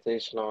That's the crazy.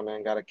 plantation owner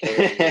and gotta carry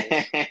them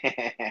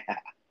niggas.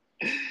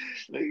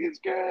 Look, it's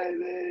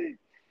crazy.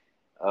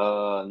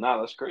 Nah,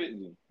 that's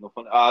crazy. No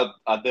fun. I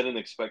didn't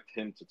expect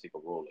him to take a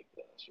role like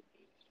that. That's what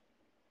it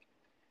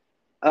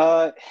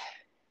Uh,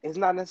 it's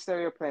not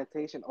necessarily a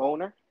plantation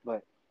owner,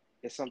 but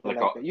it's is. something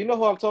like that. You know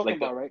who I'm talking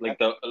about, right?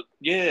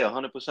 Yeah,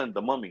 100%,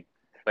 the mummy,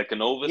 like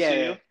an Yeah,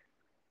 overseer,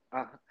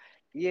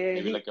 yeah.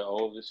 maybe like an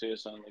overseer,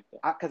 something like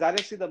that. Cause I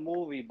didn't see the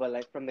movie, but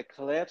like from the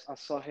clips, I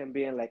saw him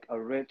being like a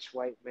rich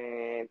white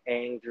man,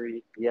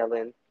 angry,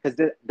 yelling. Cause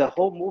the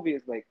whole movie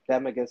is like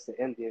them against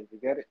the Indians. You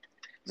get it?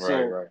 Right,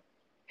 So right.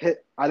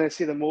 I didn't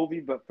see the movie,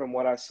 but from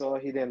what I saw,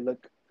 he didn't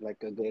look like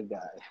a good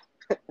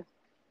guy.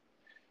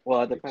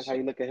 Well, it Makes depends how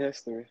you sense. look at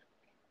history.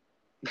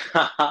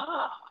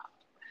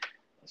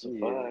 That's a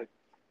Yeah, fact.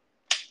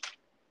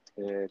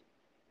 yeah.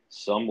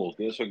 Some will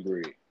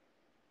disagree.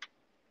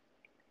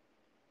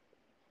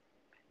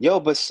 Yo,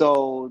 but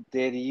so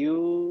did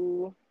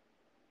you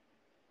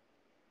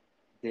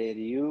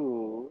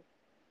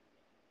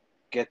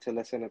get to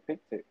listen to Pink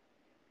Tape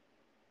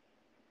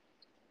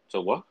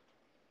So what?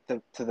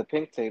 to the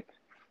Pink Tape?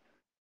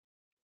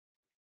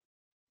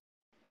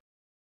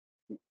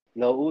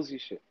 No Uzi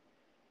shit.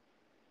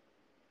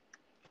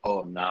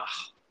 Oh nah,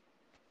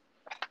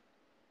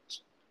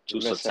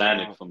 You're too missing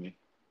satanic out. for me.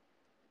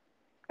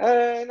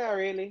 Not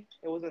really.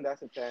 It wasn't that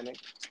satanic.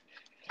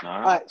 All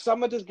Nah. right, so I'm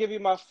gonna just give you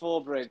my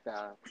full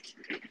breakdown.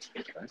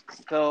 Okay.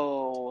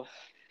 So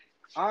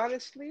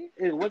honestly,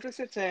 it wasn't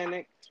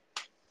satanic.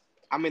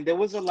 I mean, there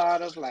was a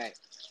lot of like,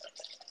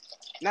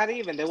 not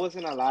even there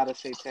wasn't a lot of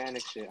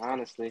satanic shit.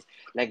 Honestly,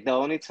 like the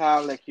only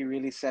time like he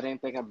really said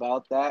anything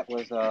about that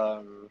was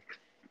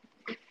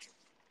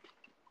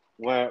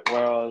where I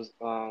was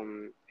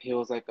he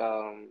was like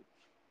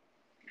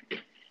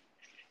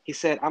he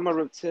said I'm a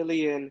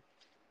reptilian.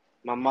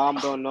 My mom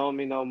don't love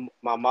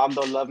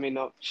me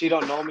no. She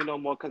don't know me no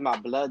more because my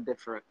blood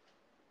different.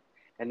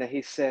 And then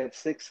he said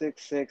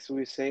 666.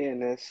 We saying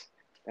this.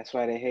 That's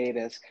why they hate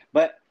us.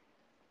 But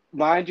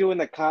mind you, in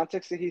the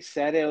context that he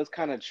said it, it was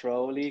kind of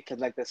trolly because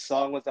like the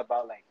song was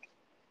about like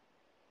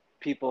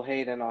people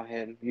hating on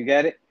him. You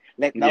get it?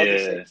 Like that was the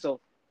same. Yeah.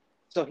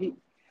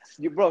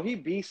 So he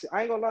beats.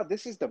 I ain't gonna lie.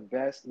 This is the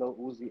best Lil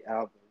Uzi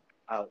album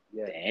out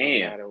yet. No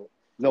Damn. matter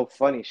no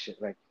funny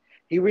shit. Like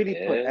he really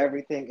put Yeah.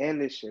 everything in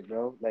this shit,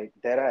 bro. Like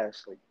dead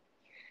ass. Like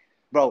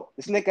bro,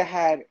 this nigga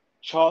had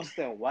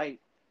Charleston White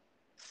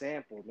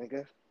sample,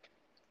 nigga.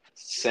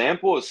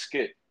 Sample or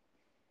skit?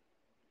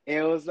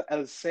 It was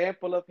a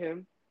sample of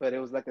him, but it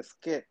was like a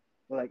skit.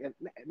 Like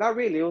not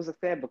really, it was a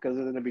sample because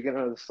it was in the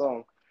beginning of the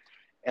song.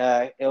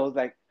 It was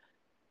like,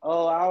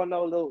 oh, I don't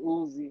know, Lil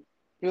Uzi.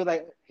 He was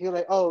like,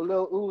 oh,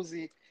 Lil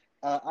Uzi.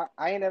 I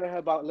ain't never heard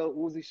about Lil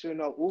Uzi shooting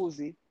no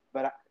Uzi,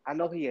 but I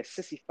know he a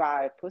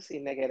sissy-fied pussy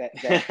nigga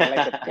that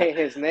like to paint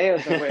his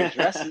nails and wear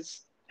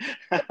dresses.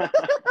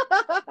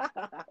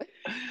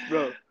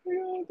 Bro,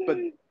 but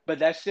but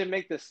that shit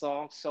make the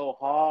song so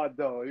hard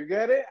though. You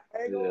get it?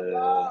 I ain't gonna Yeah,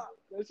 lie.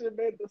 That shit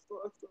made the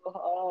song so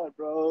hard,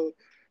 bro.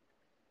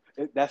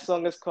 That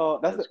song is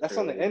called that's that's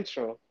on the crazy.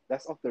 intro.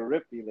 That's off the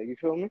Rippy. Like you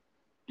feel me?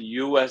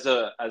 You as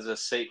a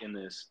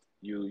Satanist,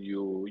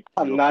 you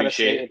I'm not a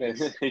appreciate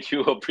Satanist.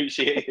 you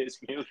appreciate his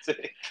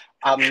music.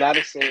 I'm not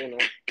a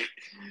Satanist.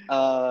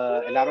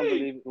 And I don't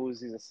believe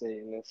Uzi's a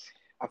Satanist.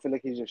 I feel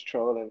like he's just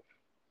trolling.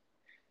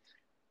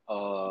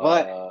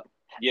 But Uh,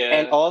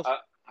 and yeah, also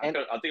and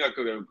I think I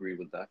could agree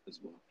with that as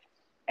well.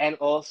 and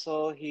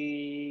also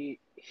he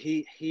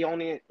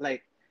only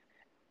like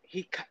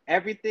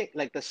everything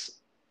like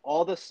this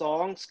all the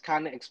songs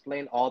kind of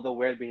explain all the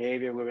weird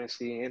behavior we've been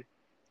seeing,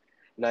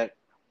 like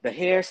the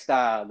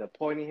hairstyle, the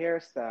pointy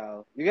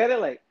hairstyle. You get it?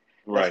 Like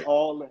that's Right.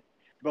 all,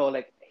 bro.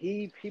 Like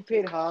he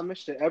paid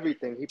homage to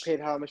everything. He paid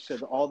homage to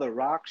all the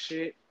rock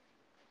shit,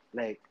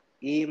 like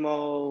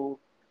emo,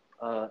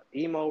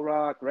 emo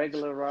rock,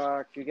 regular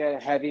rock. You get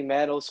it? Heavy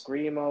metal,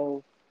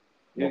 screamo.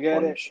 You No get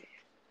funny it? shit.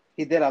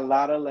 He did a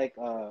lot of like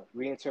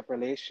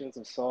reinterpretations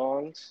of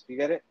songs. You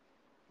get it?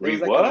 There Re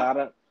was like a what? lot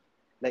of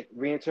like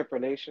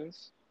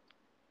reinterpretations.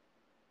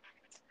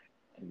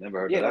 I never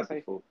heard of Yeah, that that's like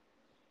before.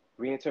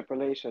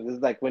 reinterpolation. This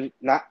is like when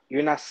not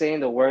you're not saying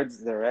the words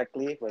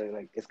directly, but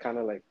like it's kind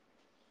of like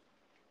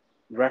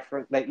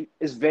reference, like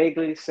it's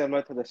vaguely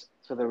similar to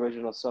the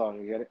original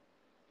song. You get it?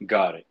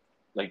 Got it.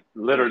 Like Yeah.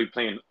 literally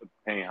paying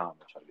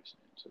homage, I guess.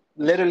 To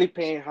Literally songs.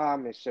 paying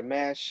homage to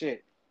man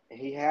shit. And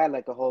he had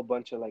like a whole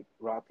bunch of like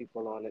rock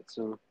people on it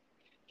too.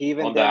 He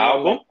even On the did one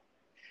album? with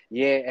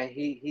yeah, and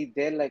he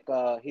did like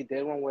he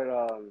did one with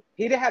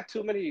he didn't have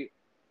too many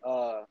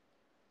uh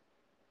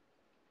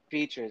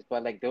features,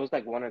 but like there was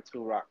like one or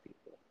two rock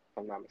people, if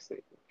I'm not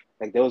mistaken.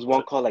 Like there was one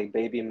Tra- called like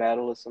Baby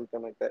Metal or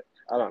something like that.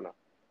 I don't know.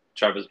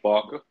 Travis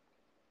Barker?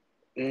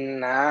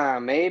 Nah,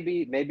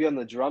 maybe on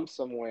the drum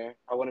somewhere.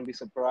 I wouldn't be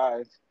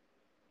surprised.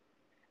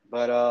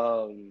 But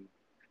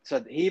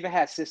so he even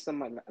had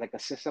like a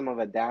System of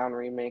a Down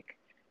remake.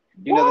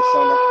 You know the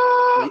song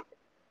that What?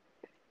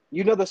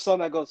 you know the song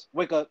that goes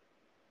 "Wake Up."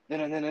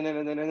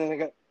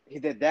 He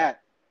did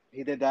that.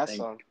 He did that Thank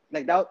song.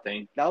 Like that.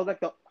 thank That was like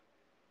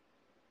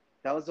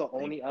that was the thank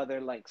only other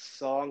like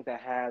song that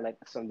had like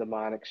some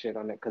demonic shit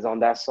on it. Because on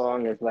that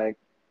song it's like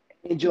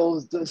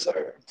angels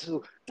deserve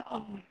to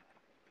die.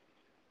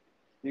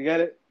 You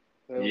get it?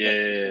 So it was like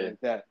some shit Yeah, like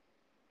that.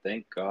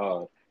 thank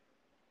God.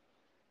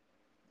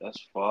 That's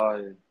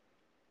fire.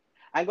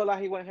 I ain't gonna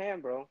lie, he went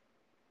ham, bro.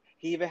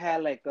 He even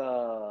had like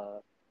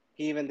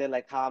he even did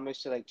like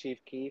homage to like Chief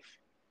Keef.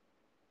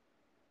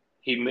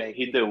 Like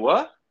He did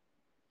what?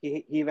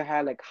 he even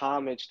had like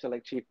homage to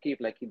like Chief Keef.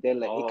 Like he did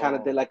like he kind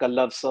of did Oh, like a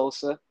Love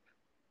Sosa.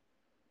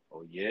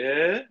 oh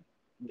yeah.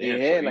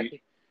 Damn, so Yeah, like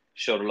he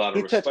showed a lot of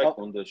he touched respect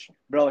all, on this one.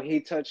 bro. He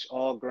touched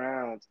all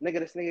grounds. Nigga,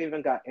 this nigga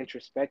even got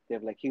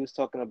introspective. Like he was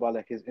talking about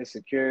like his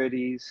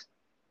insecurities.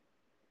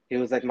 He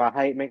was like, my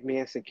height make me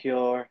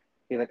insecure.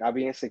 He like, I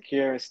be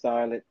insecure in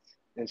starlets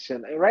and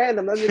shit. Like,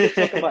 random. That nigga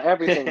talking about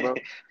everything, bro.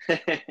 That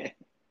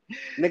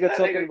Nigga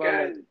talking nigga about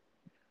like, can.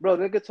 bro.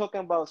 Nigga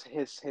talking about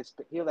his.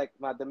 He like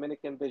my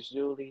Dominican bitch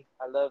Julie.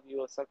 I love you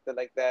or something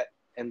like that.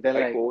 And then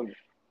Ay, like, coño.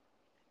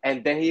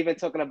 and then he even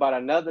talking about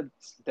another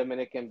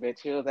Dominican bitch.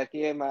 He was like,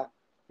 yeah, my.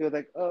 He was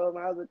like, oh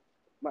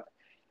my,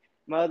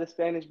 my other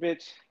Spanish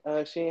bitch.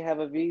 She ain't have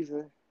a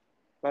visa,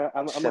 but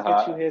I'm gonna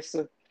get you here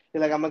soon. He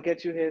like, I'm gonna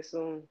get you here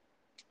soon.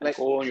 Ay, Like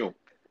coño.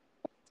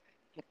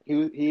 he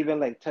even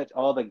like touched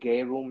all the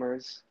gay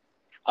rumors.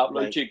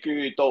 Hablo Like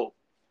chiquito.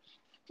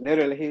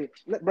 literally,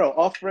 bro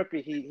off rip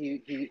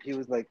he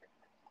was like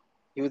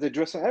he was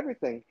addressing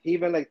everything. He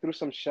even like threw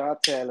some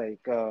shots at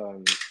like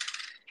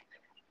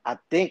I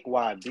think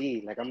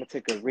YB. Like I'm gonna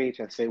take a reach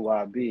and say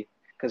YB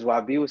because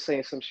YB was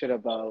saying some shit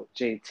about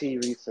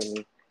JT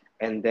recently,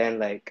 and then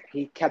like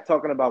he kept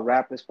talking about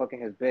rappers fucking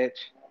his bitch.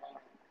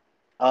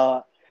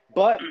 Uh,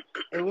 but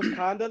it was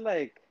kind of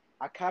like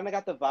I kind of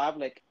got the vibe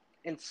like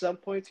in some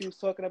points he was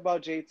talking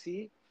about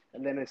JT,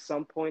 and then in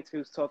some points he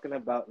was talking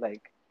about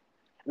like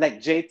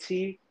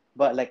JT,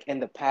 but like in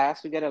the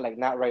past, we get it, like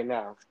not right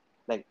now,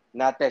 like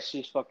not that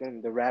she's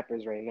fucking the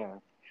rappers right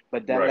now,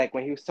 but then Right. like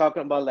when he was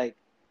talking about like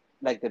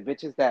the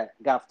bitches that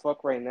got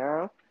fucked right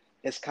now,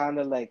 it's kind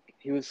of like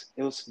it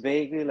was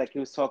vaguely like he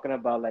was talking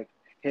about like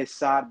his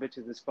side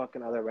bitches is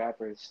fucking other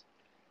rappers.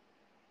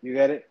 You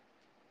get it?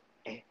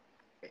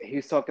 He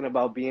was talking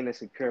about being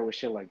insecure with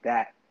shit like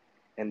that,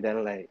 and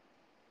then like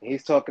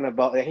he's talking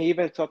about, and he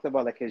even talked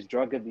about like his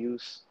drug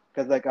abuse,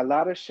 because like a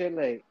lot of shit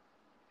like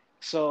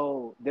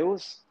so there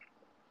was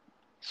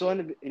So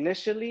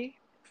initially,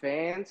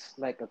 fans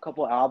like a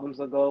couple albums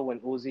ago when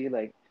Uzi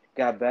like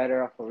got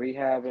better off of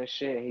rehab and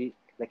shit,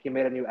 Like he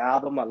made a new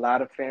album. A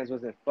lot of fans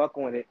wasn't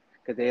fucking with it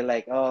because they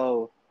like,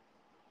 oh,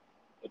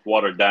 It's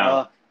watered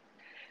down.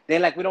 they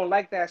like we don't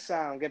like that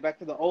sound. Get back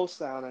to the old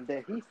sound. And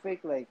then he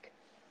fake like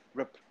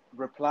rep-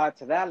 replied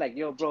to that like,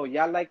 yo, bro,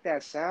 y'all like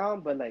that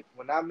sound, but like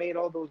when I made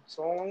all those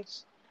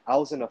songs, I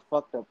was in a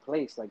fucked up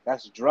place. Like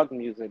that's drug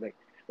music.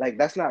 Like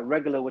that's not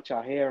regular what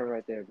y'all hearing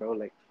right there, bro.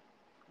 Like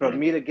for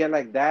me to get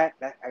like that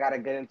I gotta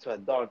get into a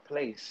dark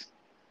place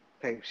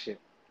type shit.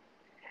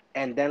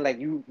 And then like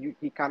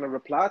he kind of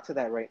replied to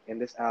that right in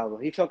this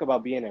album. He talked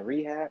about being in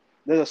rehab.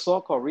 There's a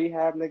song called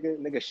Rehab, nigga.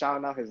 Nigga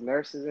shouting out his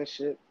nurses and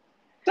shit.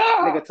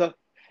 Ah! Nigga talk,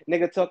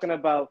 nigga talking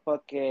about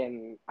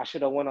fucking. I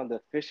should have went on the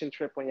fishing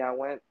trip when y'all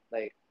went.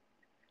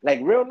 Like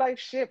real life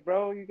shit,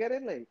 bro. You get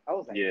it? Like I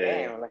was like, Yeah,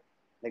 damn.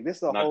 Like this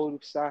is a not whole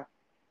style.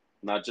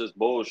 not just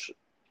bullshit.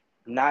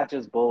 Not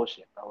just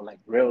bullshit, bro. Like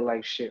real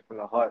life shit from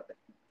the heart.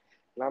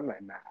 And I'm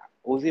like, nah.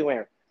 Uzi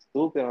went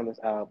stupid on this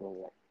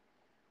album. Like,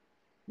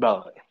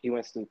 bro, he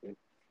went stupid.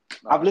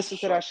 I've Nah, for listened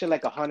to sure. that shit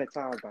like 100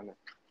 times by now.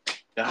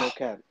 No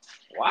cap.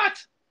 What?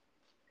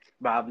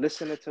 But I've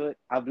listened to it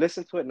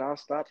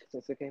nonstop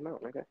since it came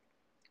out. Okay.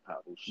 I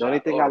was The only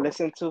shot. thing I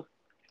listened to,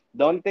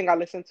 the only thing I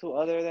listened to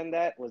other than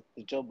that was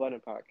the Joe Budden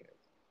podcast.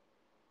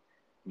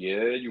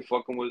 Yeah, you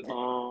fucking with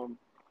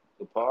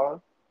the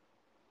pod?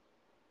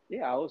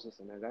 Yeah, I was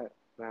listening to that.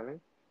 You know what I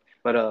mean?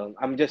 But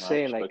I'm just I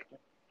saying, respect like it.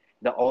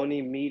 the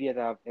only media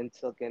that I've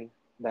intaken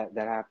that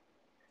I've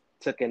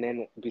taken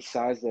in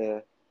besides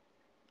the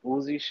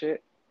Uzi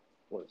shit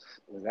was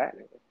that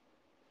nigga.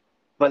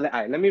 But all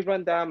right, let me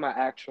run down my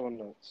actual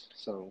notes.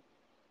 So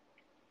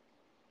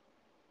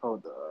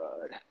hold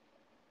on.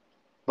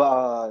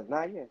 But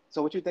not yet.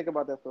 So what you think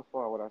about that so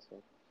far? What I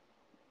said?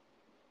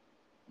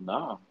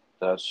 Nah,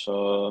 that's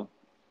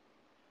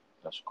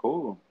that's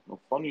cool. No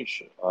funny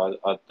shit.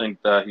 I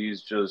think that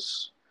he's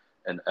just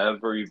an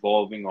ever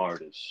evolving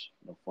artist.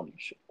 No funny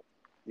shit.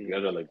 You Yeah,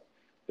 gotta like.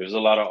 There's a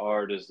lot of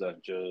artists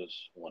that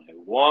just one hit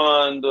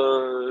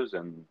wonders,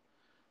 and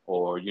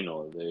or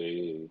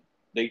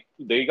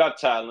they got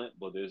talent,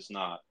 but it's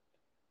not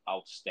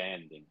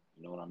outstanding.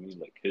 You know what I mean?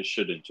 Like his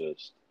shit is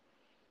just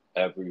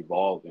ever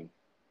evolving.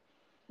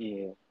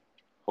 yeah,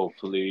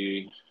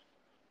 Hopefully,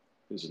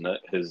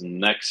 his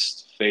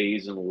next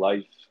phase in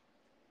life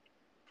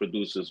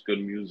produces good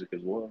music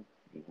as well.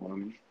 You know what I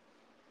mean?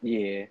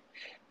 yeah.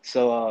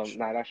 So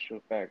nah, that's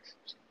true facts.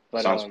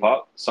 But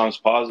Sounds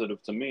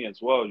positive to me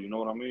as well. You know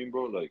what I mean,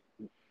 bro? Like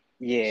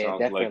yeah,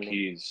 sounds like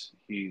definitely.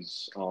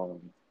 he's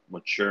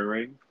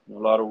maturing in a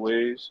lot of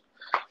ways,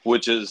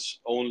 which is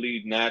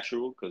only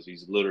natural because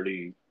he's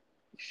literally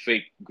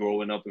fake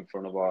growing up in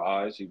front of our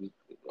eyes. He was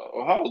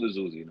how old is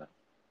Uzi now?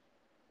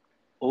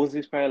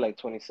 Uzi's probably like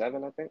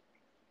 27, I think.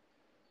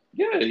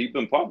 Yeah, he's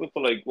been popping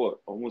for like what,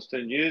 almost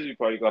 10 years. He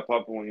probably got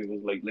popping when he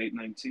was like late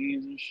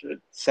 19s and shit.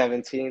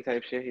 17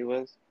 type shit he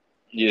was.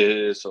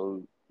 Yeah,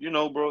 so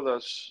bro,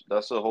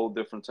 that's a whole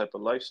different type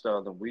of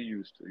lifestyle than we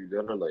used to. You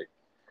gotta like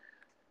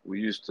we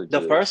used to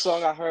The first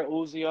song just I heard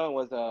Uzi on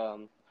was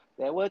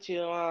that what you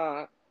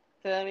want,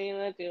 tell me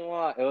what you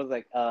want. It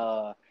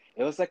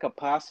was like a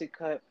posse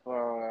cut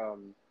for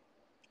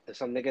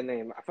some nigga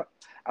name.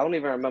 I don't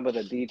even remember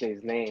the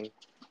DJ's name,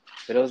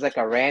 but it was like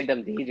a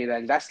random DJ.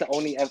 Like that's the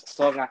only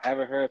song I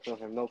ever heard from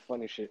him. No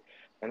funny shit.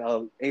 And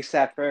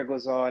ASAP Ferg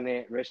was on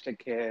it, Rich the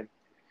Kid,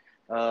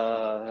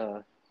 uh,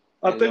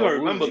 I and think I Lil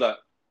remember Uzi. that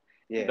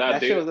Yeah, that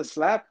that shit they was a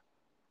slap.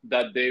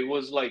 that they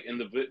was like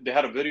they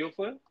had a video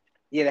for it.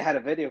 Yeah, they had a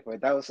video for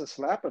it. That was a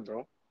slapper,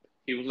 bro.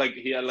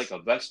 He had like a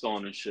vest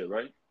on and shit,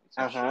 right?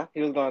 Some shit.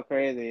 He was going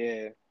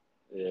crazy.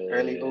 Yeah,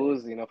 early Yeah,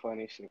 Uzi, no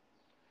funny shit.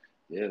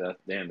 yeah.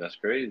 That's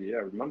crazy. Yeah,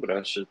 I remember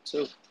that shit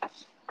too.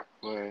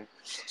 Word.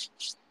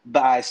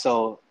 Bye.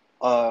 So,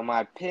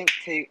 my pink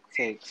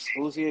takes.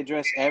 Uzi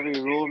addressed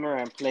every rumor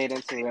and played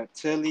into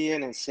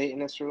reptilian and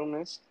Satanist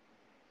rumors.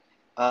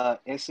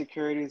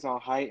 Insecurities on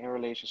height and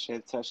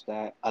relationship touched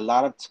that. A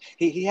lot of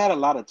he had a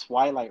lot of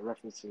Twilight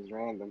references,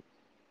 random,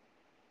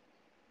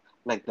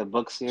 like the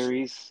book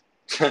series.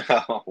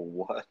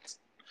 What?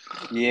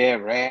 Yeah,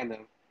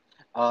 random.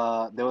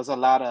 There was a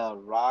lot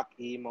of rock,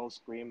 emo,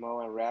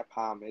 screamo, and rap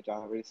homage. I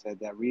already said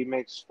that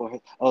remix for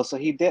his. Oh, so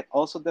he did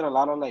also did a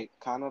lot of like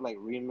kind of like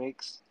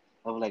remix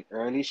of like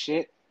early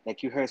shit.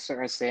 Like you heard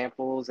certain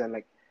samples and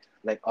like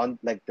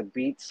the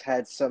beats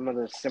had some of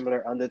the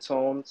similar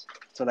undertones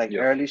to like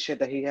Yeah. early shit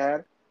that he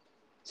had.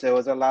 So it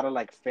was a lot of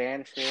like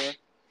fanfare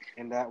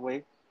in that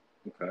way.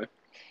 Okay.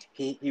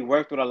 He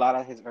worked with a lot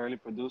of his early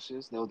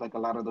producers. There was like a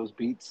lot of those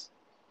beats.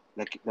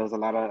 Like there was a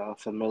lot of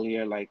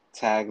familiar like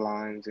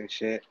taglines and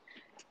shit.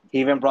 He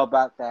even brought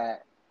back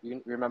that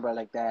you remember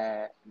like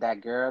that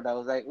girl that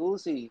was like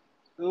Uzi,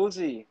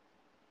 Uzi,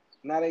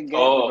 not again. He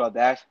Oh, brought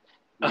that.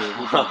 Yeah,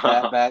 he brought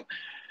that back.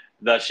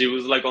 that she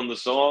was like on the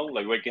song,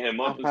 like waking him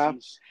Uh up and huh. some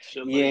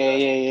shit like Yeah, that.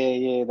 yeah, yeah,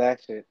 yeah. That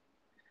shit.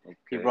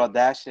 He Okay. brought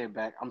that shit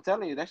back. I'm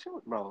telling you, that shit,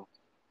 bro.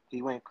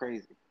 He went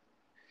crazy.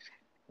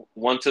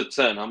 1 to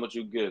 10, how much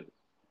you give?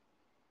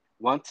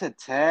 1 to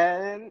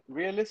 10,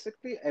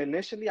 realistically,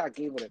 initially I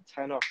gave it a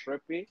 10 off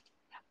Frippy.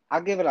 I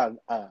give it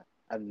a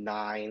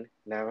 9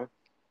 now.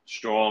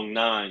 Strong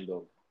 9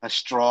 though. A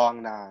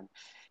strong 9.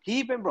 He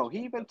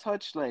even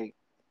touched like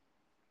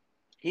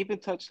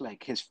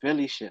his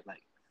Philly shit,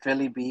 like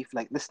Philly beef.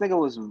 Like this nigga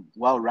was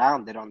well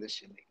rounded on this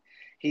shit. Like,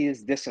 he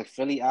is dissing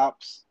Philly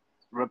ops,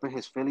 ripping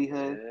his Philly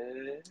hood.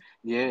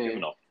 Yeah. Yeah.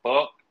 Giving a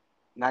fuck.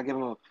 Not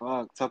giving a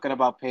fuck. Talking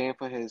about paying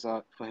for his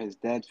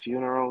dead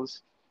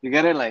funerals. You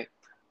get it? Like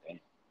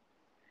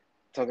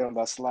talking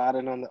about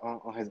sliding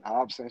on his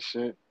ops and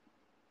shit.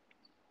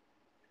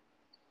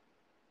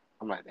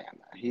 I'm like, damn,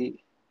 nah,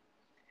 he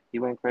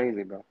went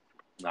crazy, bro.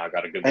 Nah, I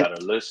gotta give that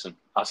a listen.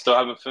 I still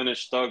haven't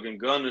finished Thug and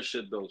Gunner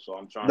shit though, so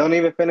I'm trying. Don't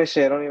even finish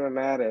it. Don't even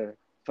matter.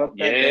 Fuck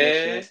that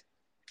Gunner shit.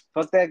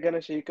 Fuck that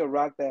Gunner shit. You could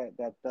rock that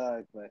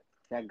Thug, but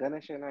that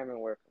Gunner shit not even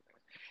working.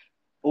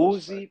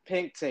 Uzi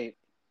Pink Tape.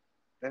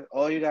 That's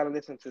all you gotta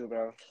listen to,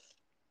 bro.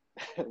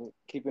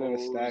 Keeping it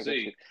a stack.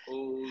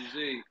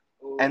 Uzi.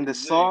 And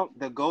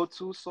the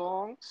go-to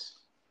songs,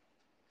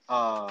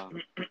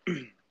 the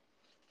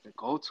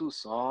go-to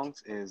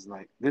songs is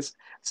like this.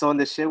 So in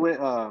the shit with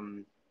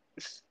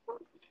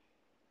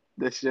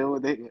the shit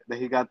with that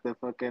he got the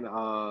fucking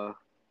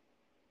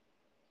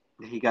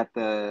he got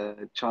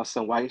the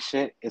Charleston White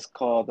shit. It's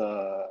called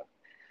I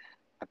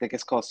think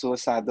it's called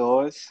Suicide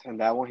Doors, and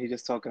that one he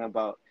just talking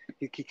about.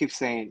 He keeps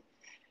saying,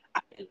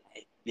 "I feel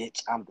like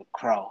bitch, I'm the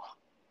crow."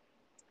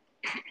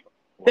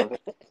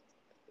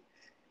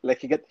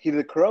 Like he's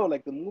the crow,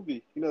 like the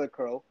movie. You know the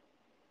crow.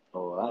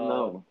 Oh, I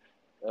know.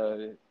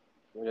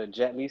 The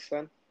Jet Li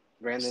son,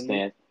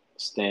 Brandon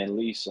Stan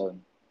Lee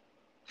son.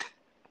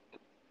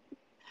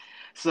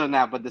 So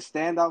now, but the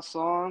standout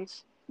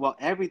songs, well,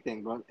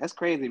 everything, bro. That's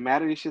crazy.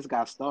 Mad at these shits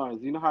got stars.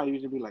 You know how it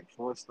usually be like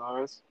 4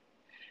 stars?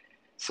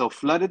 So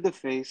Flooded the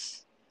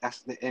Face,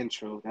 that's the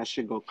intro. That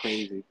should go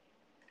crazy.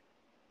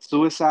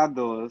 Suicide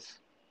Doors,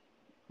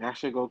 that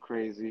should go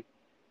crazy.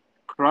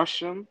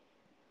 Crush 'em,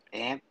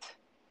 Amped,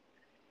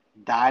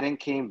 Died and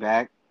Came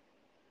Back.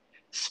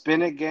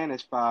 Spin Again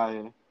is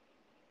fire.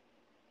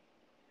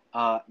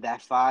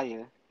 That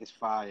Fire is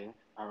fire,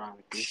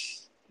 ironically.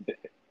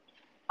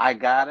 I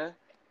Gotta.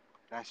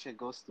 That shit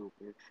goes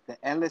stupid. The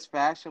Endless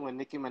Fashion with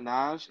Nicki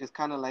Minaj is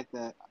kind of like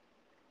the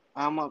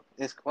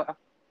it's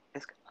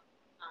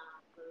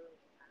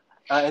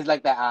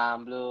like the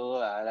I'm blue.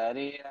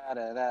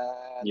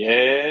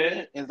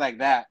 Yeah. It's like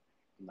that.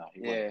 No,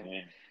 he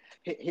wasn't.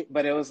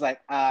 But it was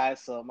like I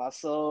sold my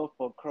soul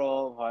for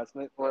Chrome Hearts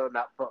mixed. Well,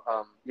 not for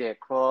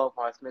Chrome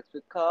Hearts mixed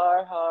with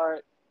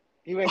Carhartt.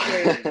 He went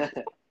crazy.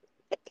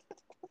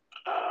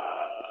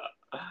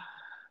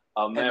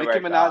 America.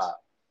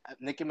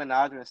 Nicki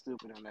Minaj went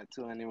stupid on that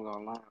too. I ain't even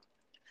gonna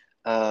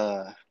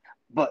lie.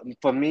 But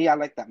for me, I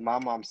like that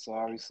Mama I'm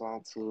Sorry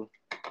song too.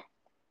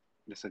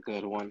 It's a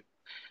good one.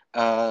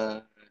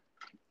 Damn,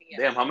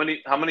 how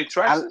many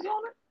tracks is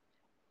on it?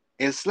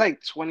 It's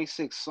like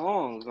 26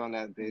 songs on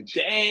that bitch.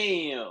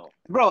 Damn.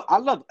 Bro, I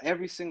love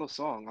every single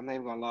song. I'm not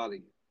even gonna lie to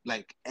you.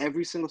 Like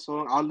every single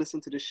song, I'll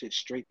listen to this shit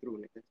straight through,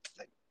 nigga.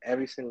 Like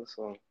every single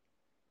song.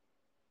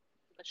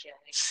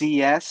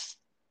 CS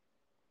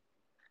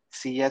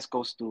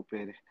goes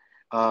stupid.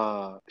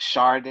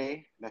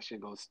 Sade, that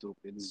shit goes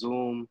stupid.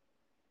 Zoom.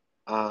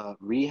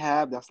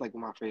 Rehab, that's like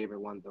my favorite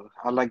one though.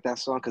 I like that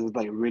song because it's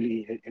like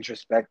really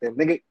introspective.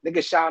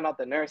 Nigga shouting out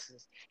the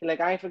nurses. He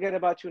like, I ain't forget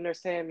about you,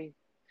 Nurse Tammy.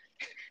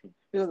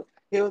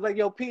 He was like,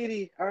 yo,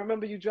 Petey, I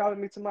remember you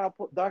driving me to my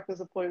doctor's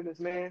appointments,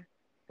 man.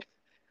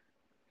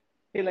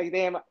 He like,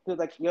 damn. He was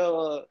like,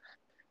 yo,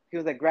 he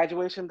was like,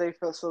 graduation day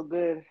felt so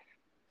good.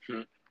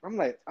 I'm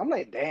like,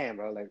 damn,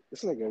 bro. Like,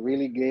 this nigga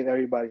really gave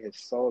everybody his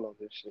soul on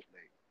this shit.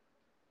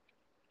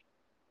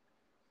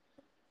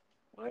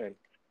 Like,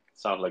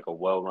 sounds like a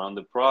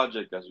well-rounded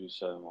project, as you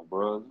said, my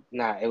brother.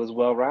 Nah, it was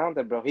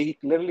well-rounded, bro. He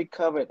literally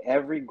covered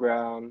every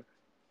ground.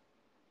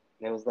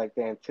 And it was like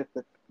the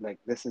antithesis. Like,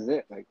 this is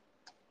it. Like,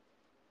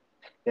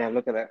 damn,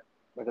 look at that.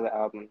 Look at the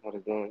album, what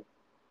it's doing.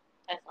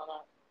 I saw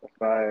that. It's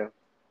fire.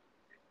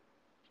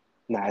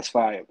 Nah, it's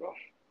fire, bro.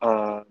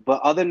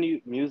 But other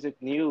new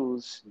music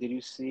news, did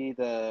you see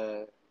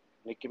the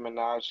Nicki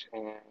Minaj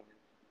and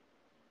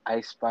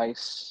Ice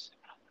Spice?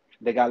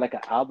 They got like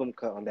an album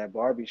cut on that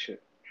Barbie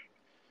shit.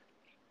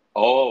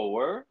 Oh,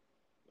 word?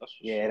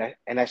 Yeah,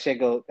 that shit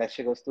go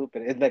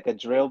stupid. It's like a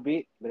drill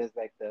beat, but it's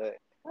like the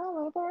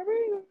hello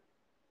Barbie.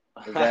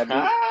 Is that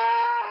beat?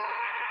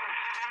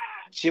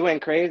 She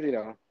went crazy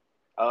though.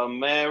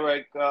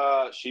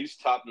 America, she's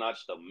top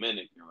notch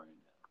Dominican right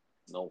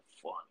now. No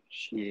funny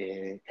shit.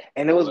 Yeah,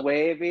 and it was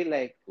wavy.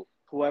 Like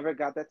whoever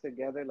got that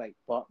together, like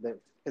bought the.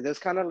 Because it's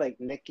kind of like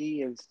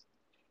Nicki is,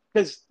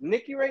 because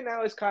Nicki right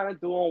now is kind of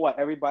doing what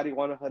everybody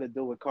wanted her to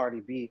do with Cardi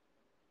B,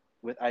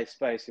 with Ice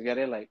Spice. You get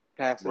it, like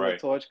passing the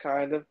torch,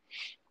 kind of,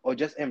 or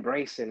just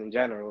embracing in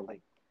general.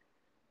 Like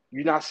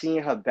you're not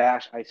seeing her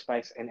bash Ice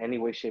Spice in any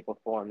way, shape, or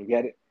form. You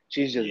get it?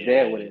 She's just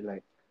there with it.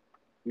 Like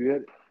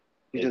you're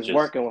just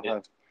working with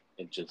her.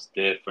 It's just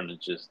different.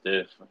 It's just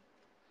different.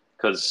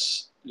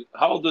 Because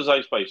how old is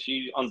Ice Spice?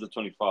 She under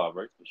 25,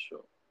 right? For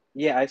sure.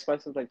 Yeah, Ice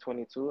Spice is like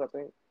 22, I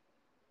think.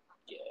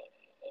 Yeah.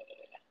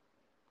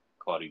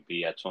 Cardi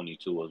B at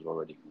 22 was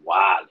already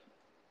wild.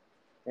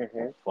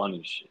 Mm-hmm.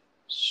 Funny shit.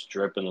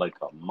 Stripping like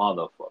a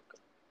motherfucker.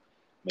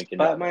 Making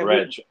But that my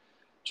bread.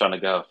 Trying to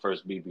get her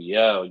first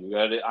BBL. You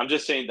got it? I'm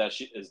just saying that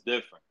shit is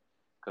different.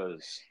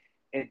 Because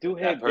it do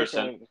that hit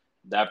person, different.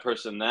 that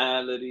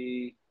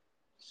personality,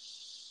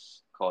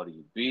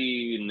 Cardi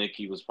B,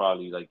 Nicki was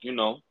probably like,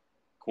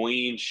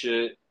 queen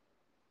shit.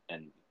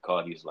 And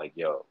Cardi's like,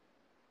 yo,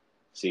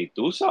 si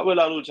tú sabes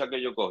la lucha que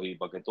yo cogí,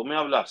 para que tú me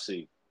hablas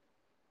así,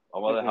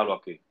 vamos a Mm-hmm. dejarlo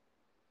aquí.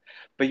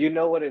 But you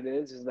know what it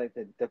is? Is like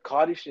the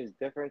Cardi shit is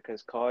different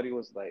because Cardi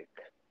was like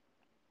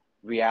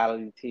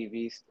reality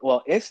TV.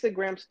 Well,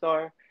 Instagram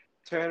star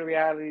turned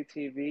reality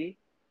TV,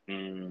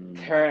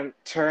 Mm,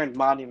 turned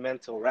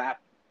monumental rap.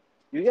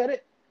 You get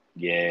it?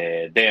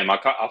 yeah, damn,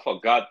 I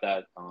forgot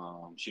that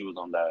she was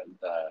on that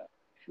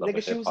Love Nigga,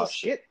 and she Hip was a Hop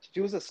shit. skit.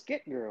 She was a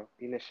skit girl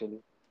initially.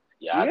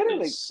 You Yeah, get it?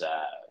 that's Like,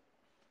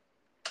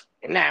 sad.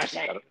 and now she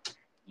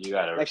You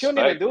gotta like she don't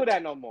even respect do it.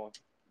 that no more.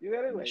 You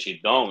get it? Like She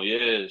don't,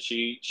 yeah.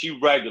 She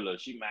regular.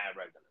 She mad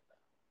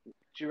regular.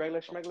 she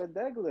regular schmegler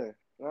degler.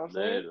 You know what I'm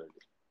saying? Literally.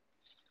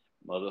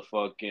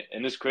 Motherfucking,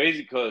 and it's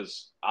crazy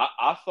because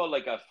I felt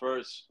like at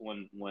first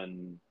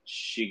when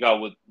she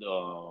got with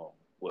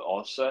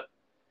Offset,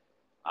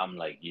 I'm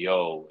like,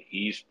 yo,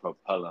 he's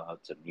propelling her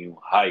to new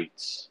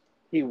heights.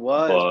 He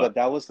was, But but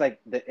that was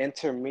like the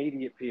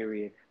intermediate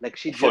period. Like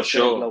she for just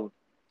didn't sure, blow.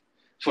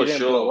 She for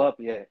didn't blow sure, up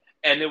yet.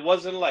 and it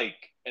wasn't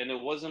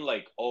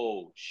like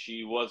oh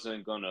she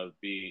wasn't gonna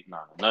be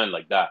nothing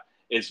like that.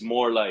 It's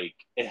more like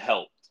it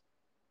helped.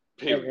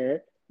 Period.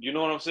 Mm-hmm. You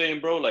know what I'm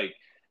saying, bro? Like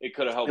it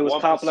could have It helped was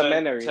 1%,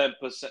 complimentary.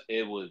 10%.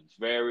 It was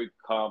very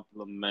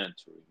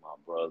complimentary, my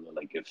brother.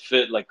 Like it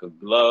fit like a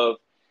glove.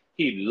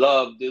 He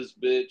loved this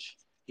bitch.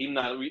 He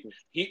not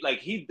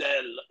he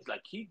dead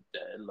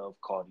love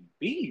Cardi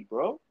B,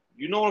 bro.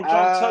 You know what I'm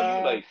trying to tell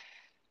you? Uh Like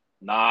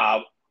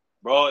nah,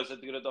 bro. It's a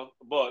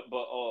but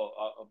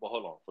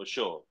hold on for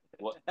sure.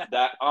 What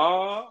that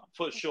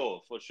for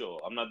sure.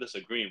 I'm not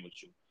disagreeing with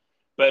you,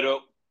 but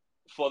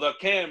for the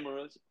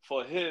cameras,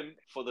 for him,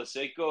 for the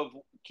sake of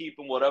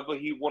keeping whatever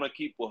he want to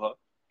keep with her,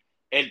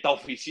 él está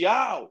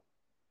oficial.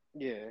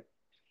 yeah.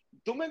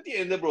 ¿Tú me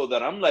entiendes, bro?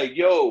 That I'm like,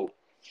 yo,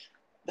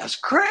 that's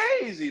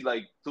crazy.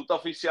 Like, tú estás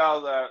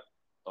oficial that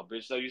a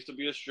bitch that used to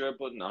be a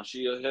stripper, now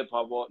she a hip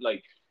hop,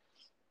 like,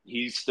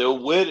 he's still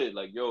with it.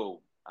 Like,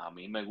 yo, a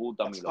mí me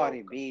gusta That's mi Cardi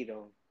loca. B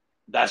though.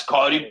 That's That's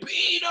Cardi Cardi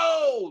B,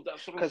 though.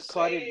 That's what I'm because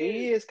Cardi saying.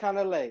 B is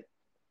kinda like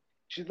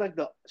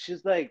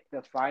she's like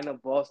the final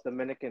boss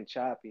Dominican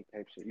Choppy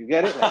type shit. You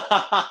get it? Like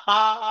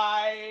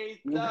Ay,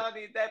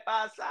 Tony, te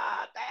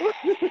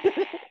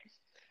pasaste.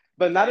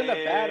 but not in a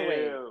bad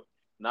way. Damn.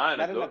 Nah, in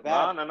a Not in a good,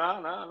 nah, bad. nah, nah,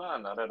 nah, nah,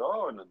 not at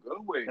all. In a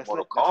good way. That's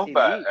Mortal like that's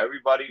Kombat. elite.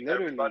 Everybody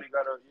Literally.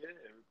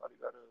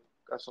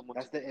 got someone to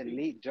That's the defeat.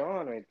 elite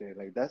John right there.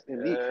 Like that's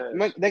elite.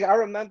 Yes. Like I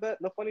remember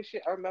the funny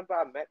shit. I remember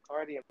I met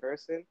Cardi in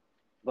person,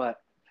 but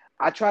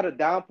I try to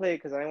downplay it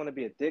because I didn't want to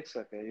be a dick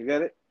sucker. You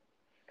get it?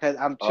 Because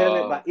I'm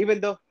chilling. Uh, But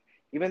even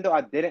though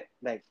I didn't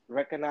like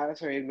recognize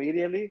her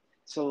immediately.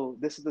 So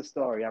this is the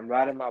story. I'm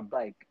riding my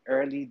bike.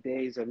 Early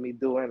days of me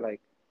doing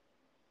like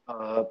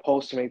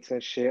Postmates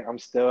and shit. I'm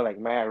still like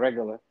mad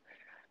regular.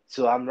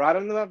 So I'm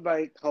riding my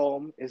bike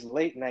home. It's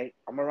late night.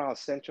 I'm around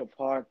Central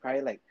Park,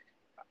 probably like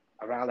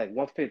around like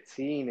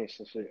 115 ish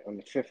and shit on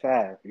the Fifth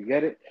Ave. You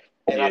get it?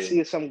 And I yeah.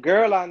 see some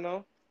girl I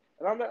know,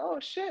 and I'm like, oh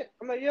shit.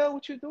 I'm like, yo,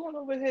 what you doing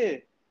over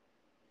here?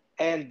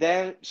 And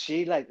then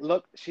she like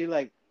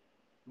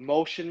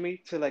motioned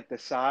me to like the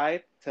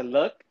side to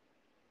look,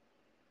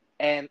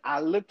 and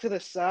I look to the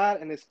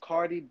side, and it's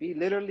Cardi B,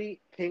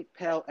 literally Pink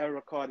Pale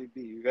era Cardi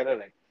B. You get it?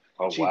 Like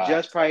Oh, she wow.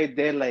 just probably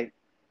did like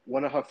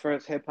one of her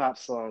first hip hop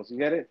songs. You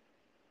get it?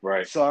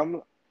 Right. So I'm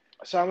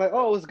like,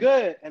 oh, it was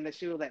good. And then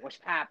she was like, what's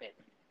popping?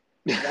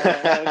 And I'm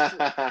like, oh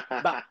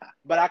shit.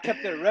 But I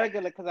kept it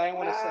regular because I didn't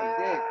want to suck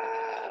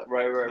dick.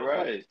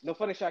 Right. No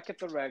funny shit. I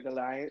kept it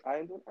regular.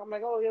 I'm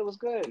like, oh yeah, it was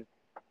good.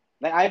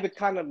 Like I even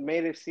kind of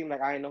made it seem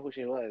like I didn't know who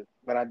she was,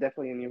 but I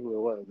definitely knew who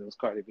it was. It was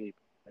Cardi B.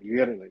 Like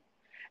literally.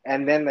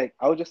 And then like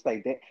I was just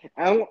like,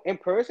 damn. In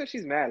person,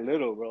 she's mad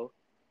little, bro.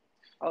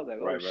 I was like,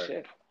 oh Right.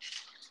 shit.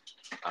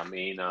 I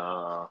mean,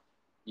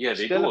 yeah,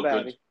 Still a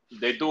baddie.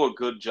 they do a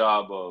good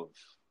job of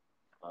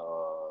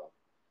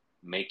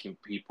making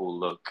people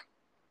look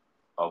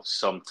of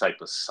some type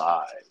of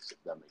size, if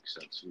that makes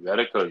sense. You got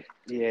it? Because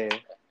Yeah.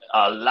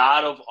 a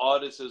lot of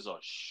artists are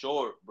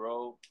short,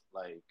 bro.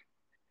 Like,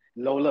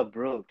 Lola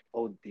Brooke,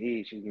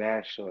 OD, she's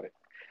mad short.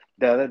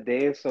 The other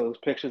day, so those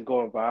pictures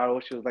going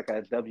viral. She was like at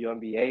a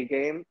WNBA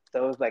game.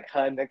 So it was like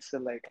her next to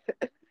like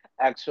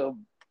actual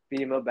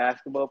female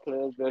basketball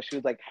players. Girl, she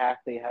was like half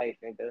their height,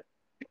 nigga.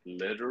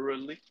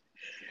 literally.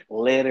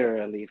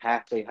 Literally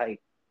half their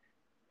height.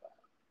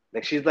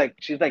 Like she's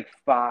like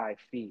 5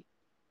 feet,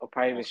 or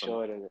probably On even some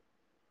shorter.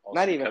 on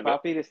Not some even Kevin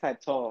 5 feet is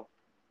type tall.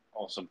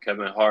 on some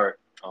Kevin Hart,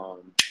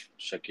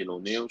 Shaquille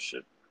O'Neal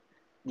shit.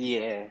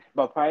 Yeah,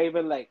 but probably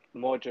even like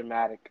more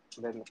dramatic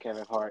than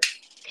Kevin Hart.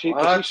 Cause she's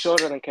What?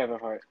 shorter than Kevin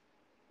Hart.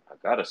 I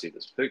gotta see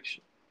this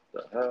picture.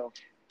 The hell?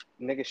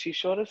 Nigga, she's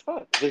short as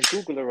fuck. Just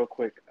Google it real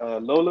quick.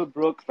 Lola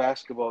Brooke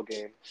basketball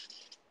game.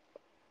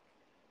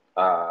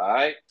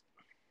 Alright.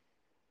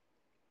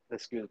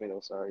 Excuse me, no,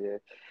 sorry, yeah.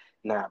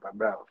 Nah, but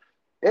bro,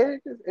 I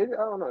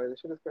don't know, this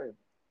shit is crazy.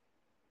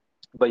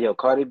 But yo,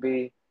 Cardi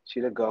B,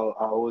 she the go.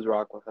 I always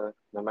rock with her,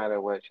 no matter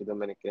what. She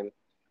Dominican.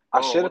 I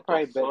Oh, should have what the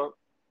probably bet. fuck?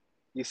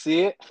 You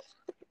see it?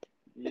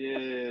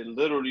 Yeah,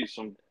 literally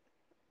some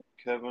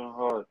Kevin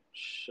Hart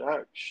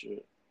Shaq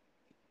shit.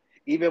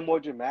 Even more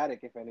dramatic,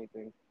 if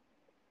anything.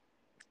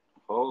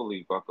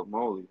 Holy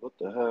guacamole, what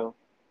the hell?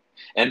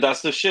 And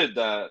that's the shit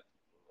that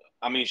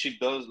I mean, she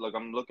does like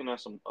I'm looking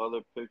at some other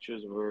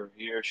pictures of her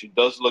here. She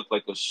does look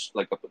like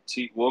like a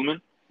petite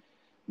woman,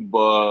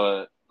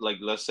 but like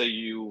let's say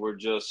you were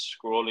just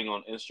scrolling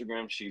on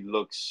Instagram, she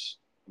looks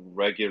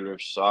regular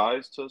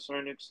size to a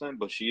certain extent,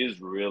 but she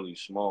is really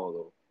small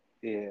though.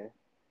 Yeah,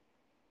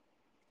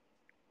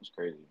 It's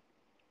crazy.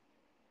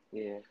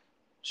 yeah.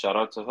 Shout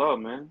out to her,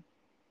 man.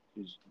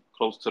 She's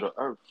close to the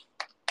earth.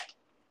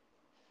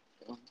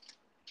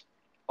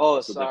 Oh,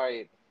 That's a different,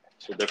 sorry.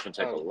 it's a different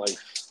type of Um,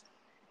 life.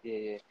 yeah,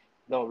 yeah.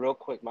 No, real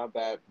quick, my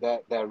bad.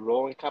 That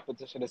rowing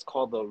competition is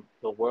called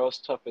the world's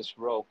toughest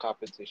row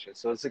competition.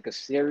 So it's like a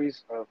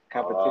series of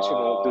competition and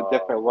they'll do Uh,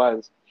 different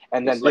ones.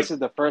 And it's then like this is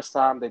the first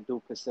time they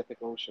do Pacific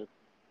Ocean.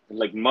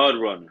 mud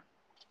runner.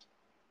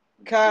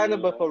 You Kind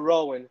of, familiar with but that? for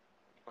rowing.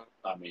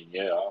 I mean,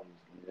 yeah,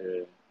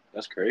 yeah,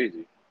 that's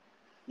crazy.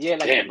 Yeah,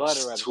 like the Damn,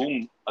 butter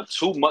runner.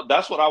 2 months.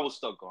 That's what I was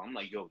stuck on. I'm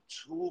like, yo,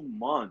 2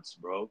 months,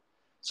 bro.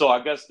 So I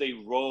guess they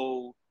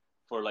roll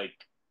for like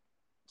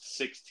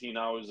 16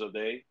 hours a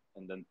day,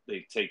 and then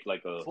they take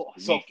like a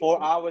So week.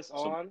 4 hours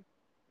Some. on.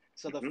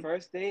 So the Mhm.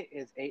 first day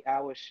is 8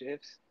 hour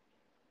shifts.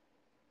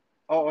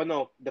 Oh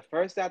no, the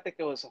first day I think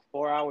it was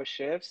 4 hour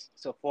shifts.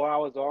 So 4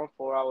 hours on,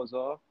 4 hours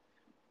off,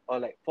 or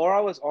like 4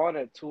 hours on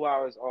and 2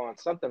 hours on,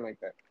 something like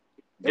that.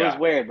 It was Got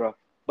it. weird, bro.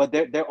 But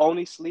they're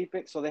only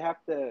sleeping, so they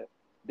have to.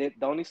 The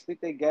only sleep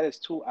they get is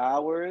 2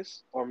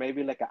 hours, or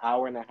maybe like an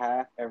hour and a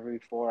half every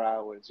 4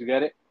 hours. You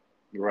get it?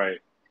 Right.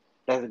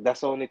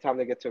 That's the only time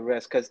they get to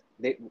rest. Cause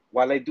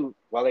while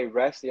they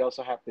rest, they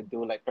also have to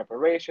do like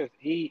preparations,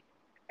 eat,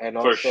 and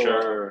For also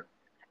sure.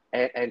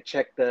 and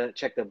check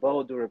the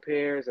boat, do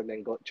repairs, and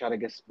then go try to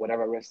get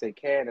whatever rest they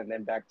can, and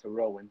then back to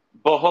rowing.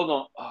 But hold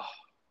on.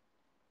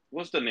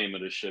 What's the name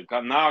of this shit?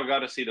 Now I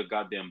gotta see the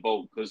goddamn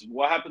boat. Cause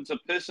what happened to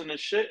pissing and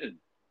shitting?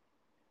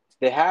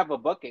 They have a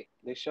bucket.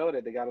 They showed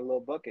it. They got a little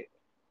bucket.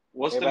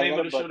 What's the Everybody name got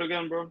of a the shit bucket.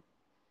 again, bro?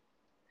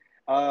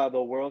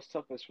 The world's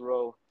toughest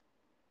row.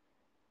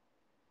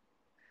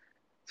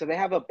 So they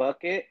have a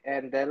bucket,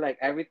 and then like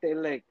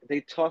everything, like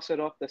they toss it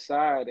off the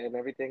side, and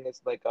everything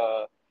is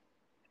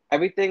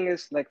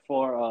like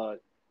for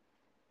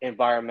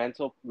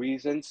environmental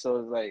reasons. So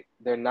it's like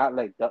they're not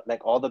like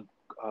like all the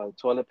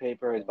toilet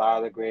paper is Oh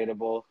my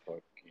biodegradable.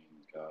 fucking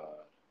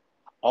god.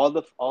 All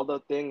the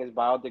thing is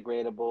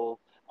biodegradable.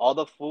 All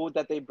the food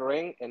that they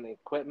bring and the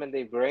equipment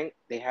they bring,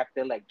 they have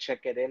to like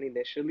check it in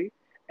initially,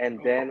 and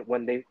then Oh,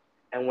 when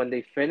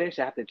they finish,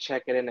 they have to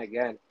check it in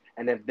again.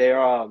 And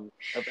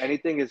if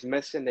anything is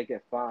missing, they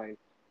get fined.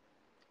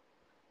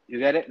 You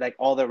get it? Like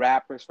all the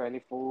wrappers for any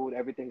food,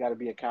 everything got to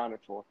be accounted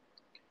for.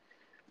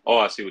 oh,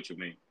 I see what you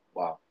mean.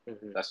 Wow,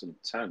 Hmm. that's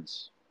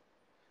intense.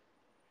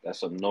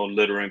 That's a no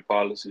littering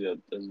policy that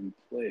doesn't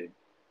play. Yeah,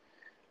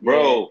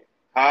 Bro,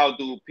 how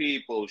do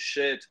people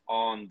shit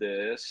on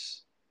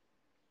this?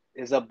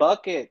 it's a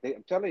bucket.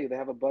 I'm telling you, they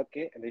have a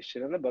bucket and they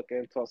shit in the bucket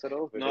and toss it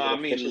over. No, They I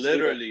the mean fishes eat it.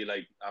 literally.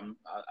 Like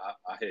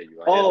I hear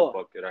you. I hear the Oh,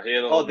 bucket. I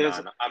hear the oh, whole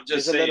nine. I'm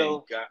there's just a saying.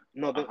 little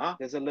no, Uh huh.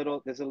 there's a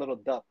little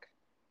duck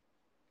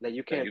that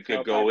you That can't you tell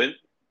could go probably. in.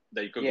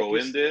 That you could Yeah, if go you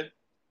in there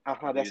and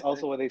do that's your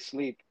also thing. where they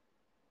sleep.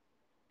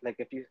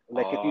 If you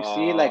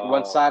see like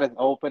one Uh, side is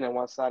open and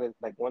one side is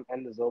like one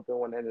end is open,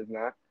 one end is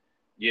not.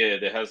 yeah.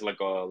 There has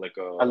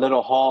A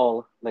little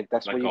hall, like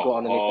that's where like you a go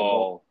underneath the boat.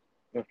 hall.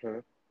 Hmm.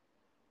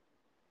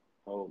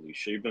 Holy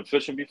shit! You been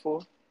fishing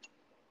before?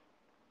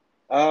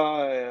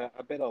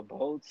 I've been on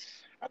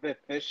boats. I've been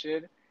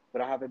fishing,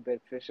 but I haven't been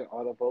fishing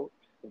on a boat.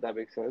 If that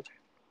makes sense.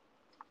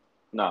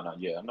 No, no.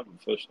 Yeah, I never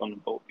fished on the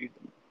boat either.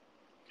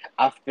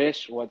 I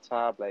fished one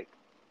time. Like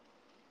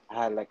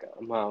I had like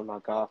my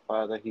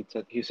godfather. He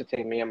used to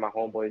take me and my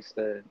homeboys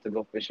to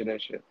go fishing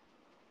and shit.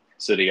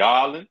 City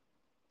Island.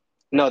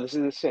 No, this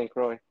is the St.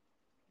 Croix.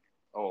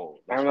 Oh,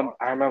 that's hard.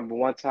 I remember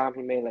one time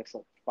he made like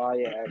some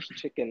fire ass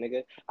chicken,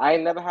 nigga. I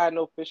ain't never had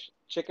no fish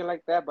chicken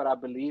like that, but I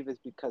believe it's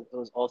because it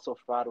was also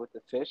fried with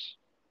the fish.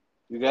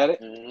 You got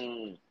it?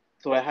 Mm,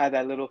 So it had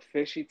that little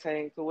fishy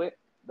tang to it.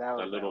 That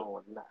that was like, little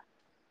oh nah.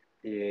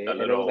 Yeah, that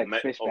and it was little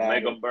like fish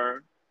omega batter.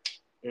 burn.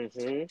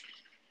 Mm-hmm.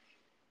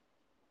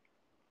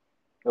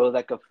 It was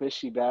like a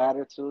fishy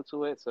batter too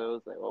to it, so it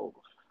was like, oh,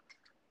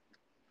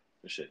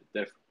 This shit is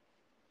different.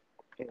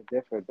 hit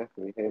different,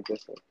 definitely hit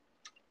different.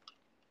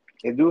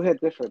 It do hit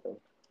different though.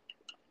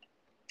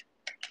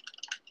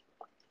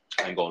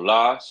 I ain't gonna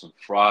lie, some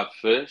fried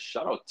fish.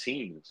 Shout out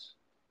Tina's.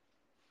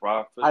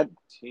 Fried fish I with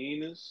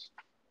Tina's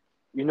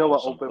You know on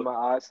what opened my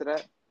eyes to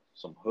that?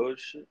 some hood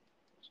shit.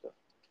 Stuff.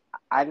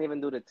 I didn't even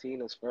do the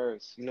Tina's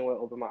first. You know what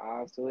opened my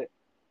eyes to it?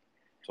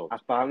 Talk I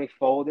to finally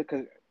folded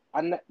because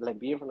like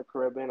being from the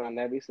Caribbean, I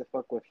never used to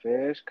fuck with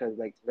fish because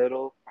like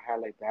little, I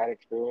had like bad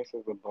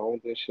experiences with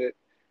bones and shit.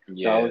 So I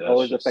Yeah, was that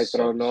always shit just like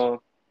thrown sucks. off.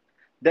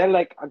 Then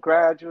like I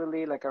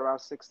gradually, like around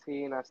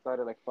 16, I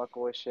started like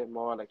fucking with shit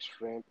more, like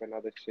shrimp and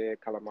other shit,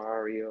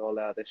 calamari, all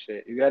that other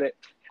shit. You get it?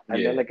 And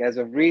then Yeah. like as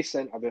of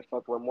recent, I've been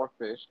fucking with more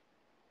fish.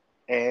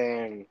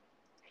 And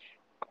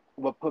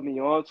what put me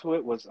onto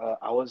it was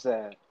I was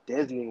at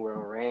Disney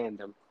World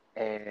random,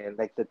 and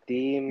like the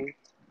theme,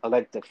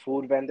 like the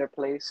food vendor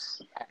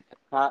place at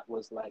Epcot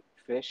was like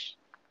fish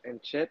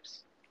and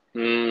chips,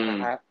 and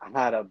Mm. I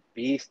had a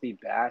beastly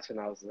batch, and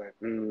I was like,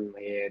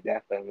 yeah,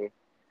 definitely.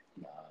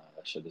 Nah,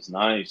 that shit is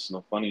nice.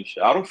 No funny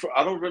shit. I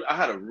don't really. I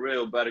had a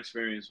real bad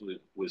experience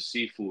with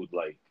seafood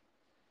like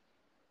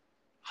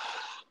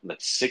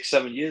 6,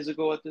 7 years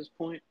ago at this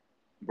point.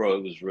 Bro,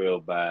 it was real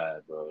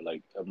bad, bro.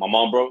 Like my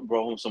mom brought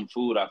home some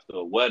food after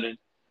a wedding.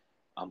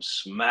 I'm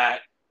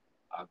smacked.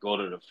 I go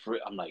to the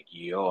fridge. I'm like,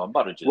 yo, I'm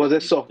about to just eat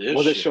this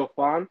Was it shit. so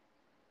fun?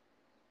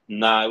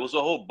 Nah, it was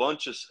a whole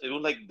bunch of. It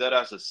was like that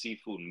as a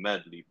seafood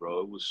medley, bro.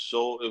 It was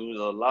so. It was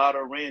a lot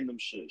of random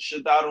shit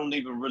that I don't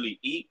even really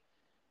eat,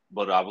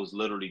 but I was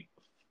literally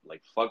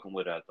like fucking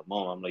with it at the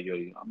moment. I'm like, yo,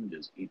 I'm gonna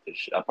just eat this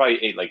shit. I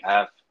probably ate like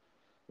half,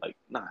 like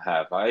not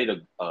half. I ate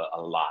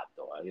a lot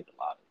though. I ate a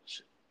lot of this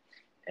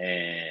shit,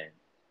 and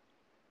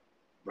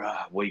bro,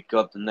 I wake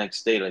up the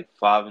next day like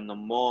 5 in the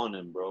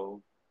morning,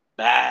 bro.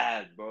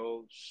 Bad,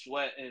 bro.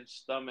 Sweating,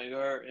 stomach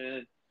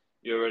hurting.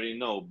 You already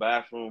know.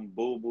 Bathroom,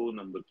 boo boo,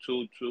 number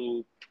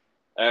two,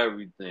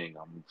 everything.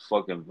 I'm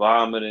fucking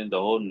vomiting the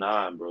whole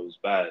nine, bro. It's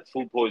bad.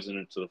 Food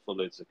poisoning to the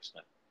fullest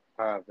extent.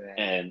 Oh man,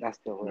 And that's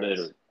the worst.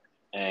 literally,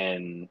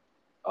 and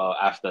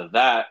after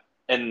that,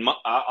 and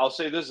I'll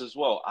say this as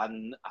well.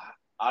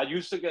 I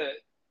used to get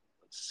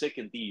sick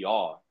in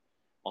DR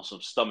on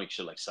some stomach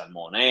shit like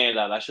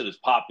salmonella. That shit is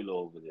popular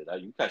over there.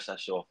 You catch that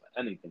shit off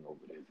of anything over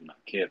there if you're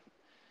not careful.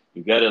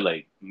 You get it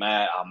like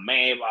mad,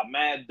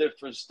 mad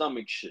different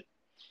stomach shit.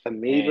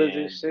 Amoebas and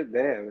And shit,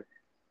 damn.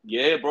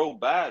 yeah, bro,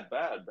 bad,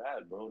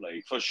 bro.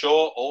 Like for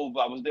sure, over.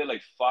 I was there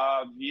like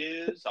 5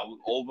 years. I was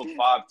over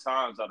 5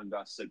 times. I done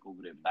got sick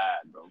over there,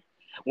 bad, bro.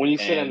 When you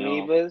said And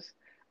amoebas,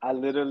 I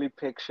literally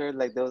pictured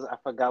like there was, I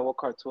forgot what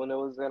cartoon it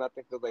was in. I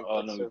think it was like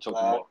oh no, you're Dexter's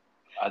talking Lab, about.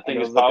 I and think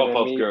it it's was like an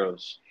Powerpuff amoeba.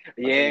 Girls. I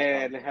think it's Yeah,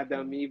 and they Powerpuff. had the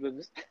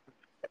amoebas.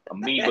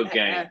 Amoeba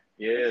Gang.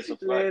 Yeah, it's a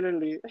fact.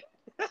 Literally.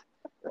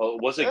 Or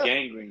was it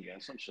Gangrene Gang?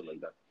 Some shit like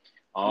that.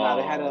 Nah,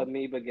 they had an Um,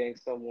 amoeba gang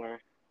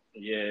somewhere.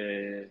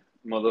 yeah,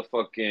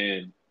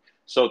 motherfucking.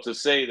 So to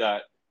say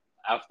that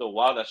after a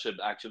while, that shit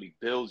actually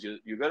builds your.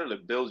 You gotta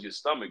like builds your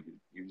stomach.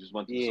 You just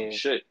went through some Yeah,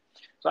 shit.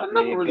 So I yeah,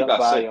 never your really gut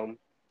got sick. biome.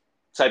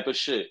 Type of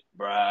shit,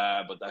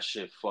 bruh. But that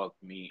shit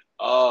fucked me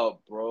up,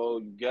 bro.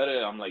 You get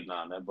it? I'm like,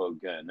 nah, never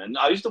again. And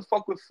I used to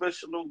fuck with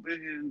fish a little bit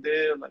here and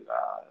there, like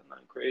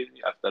not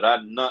crazy. After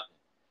that, nothing.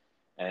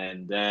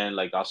 And then,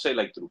 like I'll say,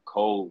 like through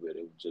COVID,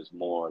 it was just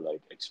more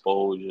like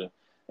exposure.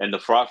 And the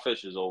fried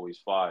fish is always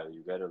fire.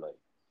 You get it? Like,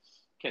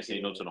 can't say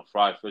no Yeah, to no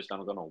fried fish. I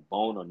don't got no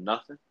bone or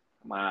nothing.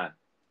 Come on.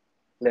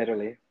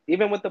 literally.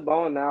 Even with the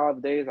bone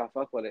nowadays, I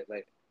fuck with it.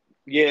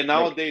 Yeah, Like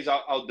nowadays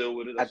I'll deal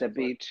with it. at That's the a fact.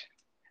 beach,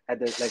 at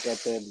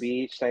the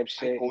beach type Ay,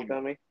 shit. You coño.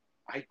 feel me?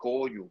 Ay,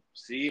 coño.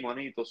 Sí,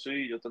 manito,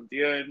 sí, yo te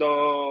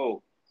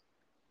entiendo.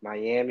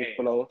 Miami Damn.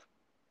 flow,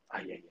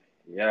 Ay, ay,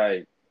 ay,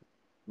 ay.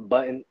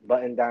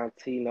 button down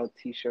tee, no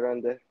t-shirt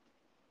under.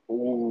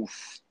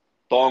 Oof.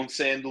 Thong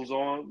sandals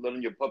on,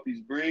 letting your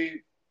puppies breathe.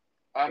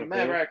 Hmm.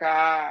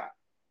 America.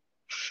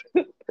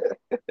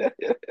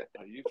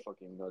 Are you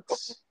fucking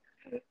nuts?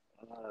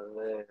 Oh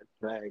man,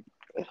 like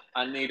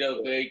I need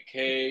a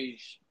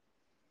vacation.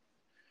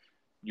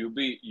 You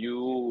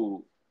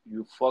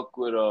fuck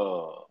with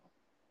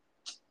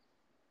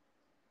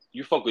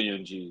you fuck with Young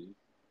Jeezy.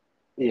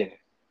 yeah,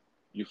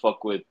 You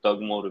fuck with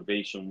Thug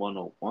Motivation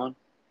 101.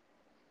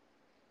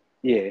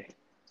 yeah.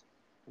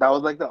 That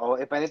was like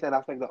if anything,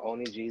 that's like the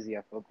only Jeezy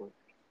I fuck with.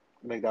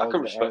 Like that I was could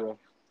the respect era.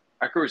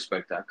 I could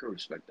respect that. I could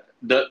respect that.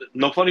 The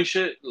no funny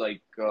shit,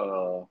 like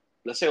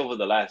let's say over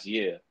the last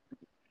year,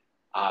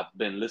 I've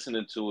been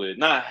listening to it.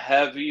 Not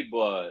heavy,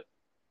 but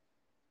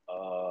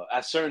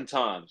at certain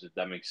times, if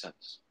that makes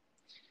sense.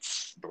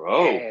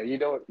 Bro,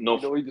 Damn,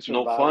 no, you just no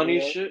revived funny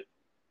me of? shit.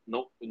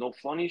 No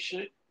funny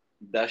shit.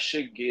 That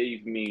shit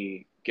gave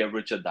me Get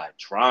Rich or Die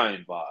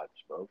Trying vibes,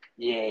 bro.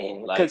 Yeah,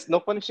 Like, because no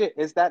funny shit.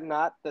 Is that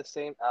not the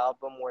same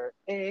album where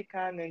 "Hey,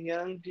 kind of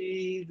young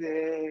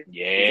Jeezy"? Is that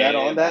yeah,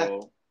 on that?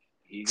 bro.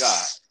 He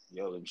got,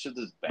 yo, them shit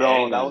is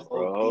Bro, that bangers, was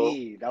bro.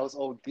 OD. That was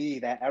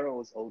OD. That era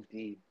was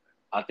OD.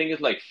 I think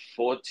it's like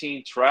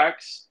 14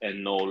 tracks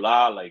and no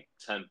lie, like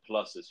 10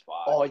 plus is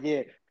fire. Oh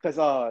yeah, because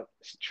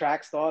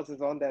Track Stars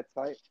is on that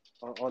site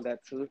on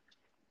that too.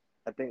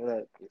 I think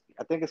that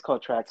I think it's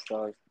called Track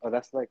Stars. Oh,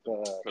 that's like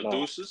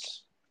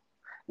Producers.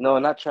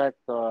 not Track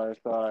Stars.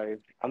 Sorry,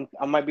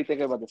 I might be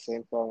thinking about the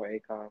same song with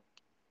Akon.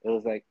 It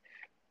was like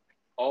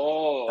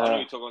Oh, I know uh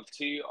you're talking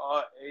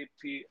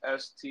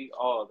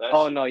TRAPSTR. That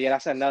oh shit no, yeah, is,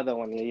 that's another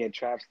one. Yeah,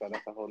 Trap Star.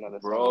 That's a whole nother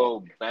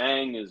song.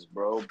 Yeah,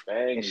 bro, and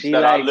bangers she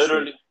that I likes it.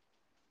 literally,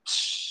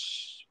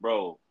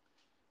 bro.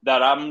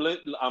 that I'm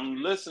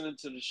listening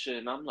to the shit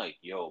and I'm like,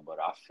 yo, but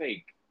I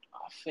fake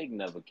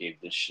never gave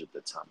this shit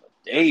the time of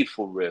day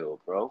for real,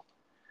 bro.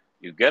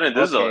 You get it?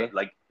 Okay.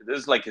 This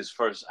is like his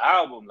first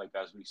album, like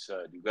as we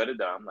said. You get it?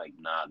 That I'm like,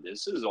 nah,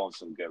 this is on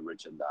some Get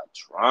Rich and Die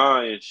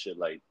Trying shit.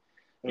 Like,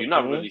 you're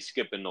not Mm-hmm. really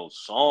skipping those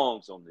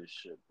songs on this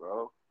shit,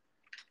 bro.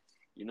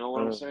 You know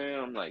what I'm Mm. saying?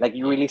 I'm like, Like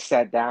you really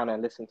sat down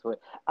and listened to it.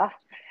 I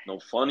no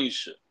funny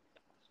shit.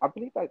 I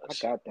believe I That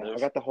shit got that. I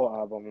different. got the whole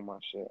album on my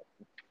shit.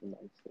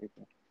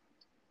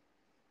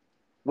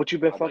 What you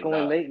been I'm like, fucking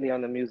with nah. lately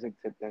on the music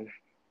tip then?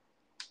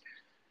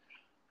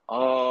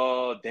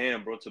 Oh,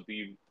 damn, bro. To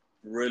be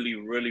really,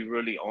 really,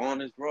 really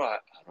honest, bro, I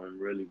don't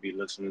really be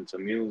listening to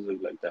music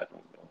like that no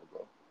more,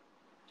 bro.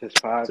 Just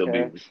To be,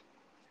 podcasts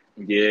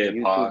yeah, and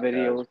YouTube podcast,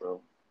 videos.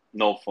 bro.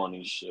 No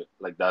funny shit.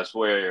 Like that's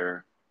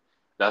where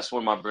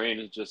my brain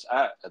is just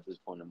at this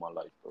point in my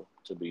life, bro.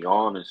 To be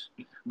honest.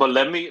 But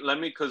let me,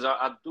 cause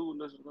I do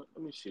listen.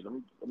 Let me see.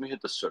 Let me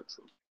hit the search.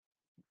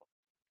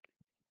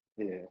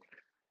 Yeah.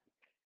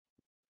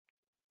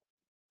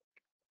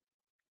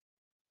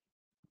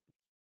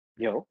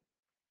 Yo,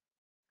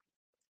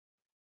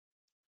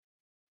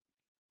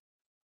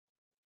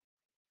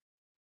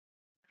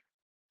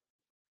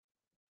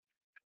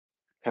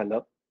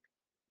 hello.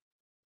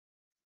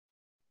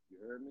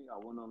 You heard me? I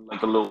went on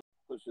like a little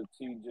Pusha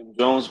T Jim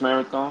Jones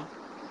marathon.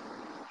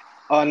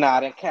 Oh no, I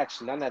didn't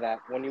catch none of that.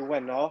 When you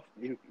went off,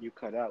 you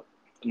cut out.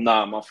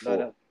 Nah, my No, fault.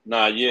 no.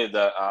 Nah, yeah,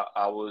 that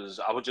I was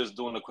just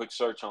doing a quick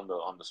search on the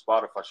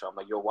Spotify show. I'm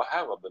like, yo, what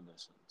have I been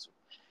listening to?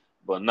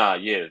 But nah,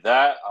 yeah,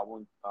 that I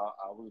was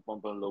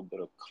bumping a little bit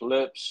of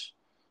clips,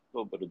 a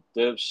little bit of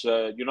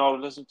Dipset. You know, I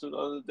was listening to the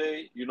other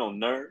day.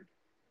 Nerd.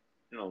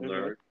 Mm-hmm.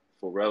 Nerd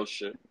for real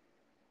shit.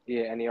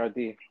 Yeah,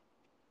 NERD.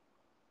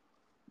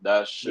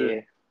 That shit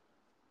Yeah.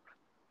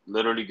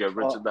 literally get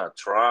rich of Oh, that.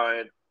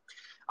 Tried.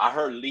 I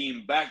heard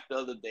Lean Back the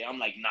other day. I'm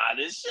like, nah,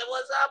 this shit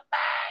was a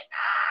bang.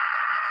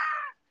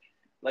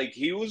 Like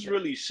he was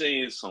really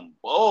saying some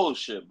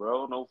bullshit,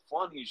 bro. No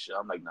funny shit.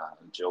 I'm like, nah,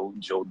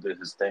 Joe did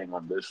his thing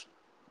on this.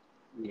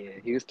 yeah.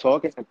 He was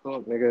talking and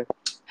talk, nigga.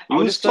 He I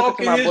was was just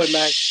talking to talking my his boy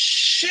Mac.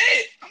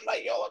 shit. I'm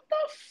like, yo, what the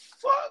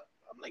fuck?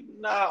 I'm like,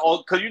 nah.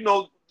 Cause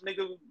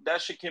nigga,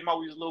 that shit came out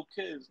when we was little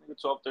kids. Nigga,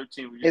 12,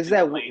 13. We used Is to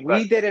hear that Lean Back.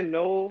 we didn't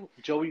know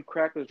Joey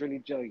Crack was really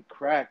Joey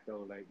Crack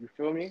though? Like you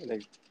feel me?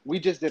 Like we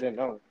just didn't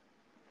know.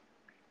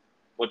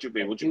 What you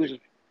be? Like What you he was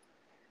be?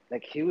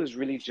 like he was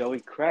really Joey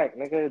Crack,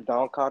 nigga.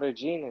 Don Carter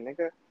Jr.,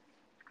 nigga.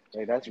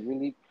 Like that's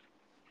really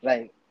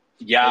like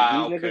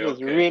Yeah, these okay, niggas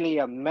was okay. really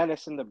a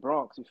menace in the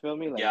Bronx. You feel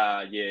me? Like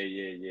Yeah,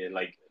 yeah.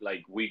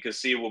 Like we could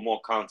see it with more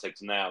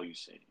context now. You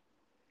see,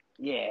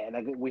 yeah,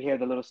 like we hear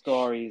the little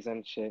stories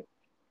and shit.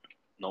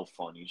 no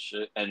funny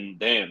shit. And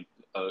damn,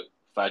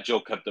 Fat Joe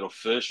kept it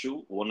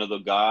official. One of the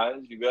guys,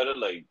 you got it.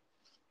 Like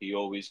he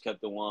always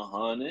kept the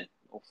 100.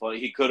 No funny.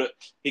 He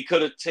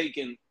could have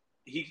taken.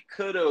 He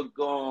could have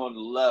gone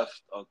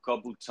left a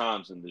couple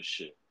times in this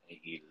shit, and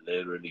he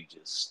literally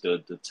just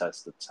stood the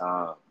test of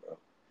time, bro.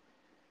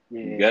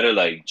 You Yeah, get it?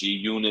 Like G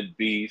Unit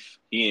beef.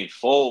 He ain't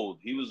fold.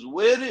 He was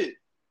with it.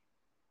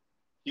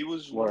 He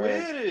was word.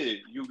 with it.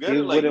 You He get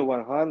it? was with Like it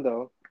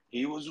 100.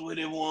 he was with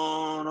it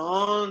one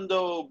on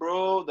though,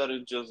 bro. That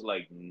is just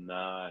like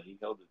nah. He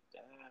held it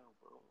down,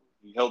 bro.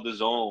 He held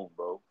his own,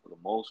 bro, for the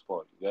most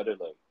part. You get it?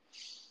 Like,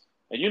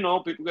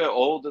 and people get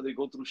older. They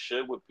go through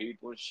shit with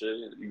people and shit.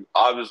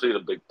 Obviously, the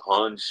big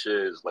pun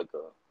shit is like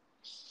a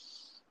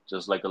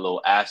just like a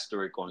little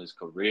asterisk on his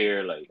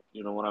career. Like,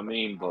 you know what I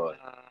mean? But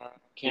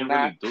can't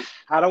Nah, really do.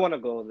 I don't want to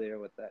go there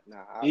with that.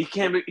 Nah, He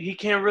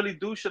can't really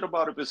do shit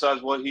about it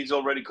besides what he's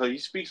already because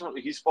he's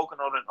spoken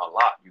on it a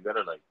lot. You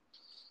gotta like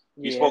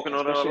he's yeah, spoken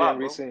on it a especially in lot,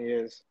 bro. recent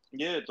years.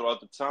 Yeah,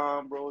 throughout the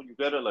time, bro. You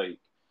gotta like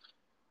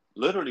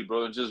literally,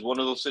 bro. It's just one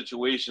of those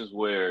situations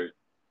where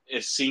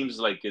it seems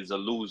like it's a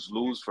lose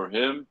lose for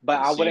him. But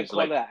It I wouldn't seems call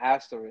like it an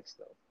asterisk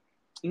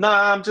though.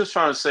 nah. I'm just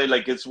trying to say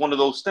like it's one of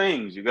those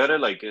things. You gotta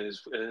like in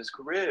his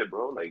career,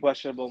 bro. A Like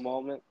questionable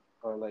moment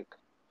or like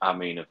I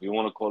mean, if you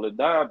want to call it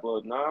that,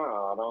 but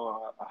nah, I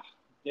don't.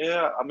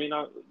 Yeah, I mean,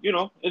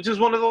 it's just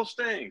one of those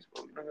things,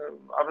 bro.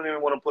 I don't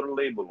even want to put a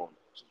label on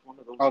it. It's just one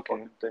of those okay.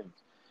 fucking things.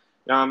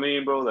 You know what I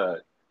mean, bro?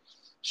 That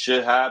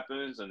shit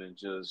happens, and it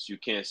just you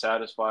can't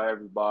satisfy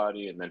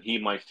everybody, and then he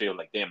might feel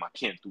like, damn, I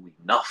can't do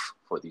enough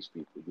for these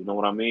people. You know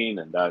what I mean?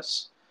 And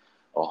that's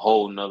a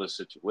whole nother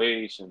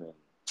situation,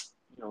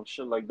 and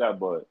shit like that.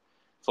 But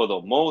for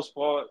the most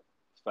part,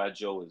 Fat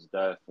Joe is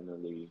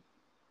definitely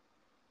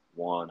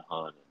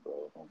 100, bro.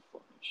 Don't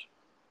fucking shit.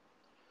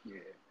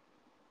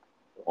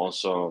 Yeah. On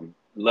some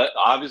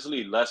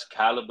obviously less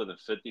caliber than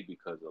 50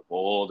 because of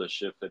all the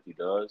shit 50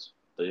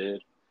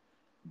 did,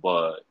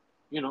 but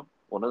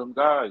one of them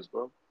guys,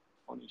 bro.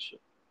 Funny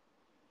shit.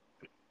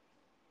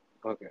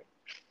 Okay.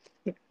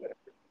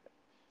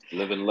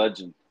 Living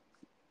legend.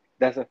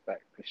 That's a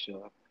fact for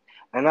sure.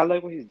 And I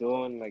like what he's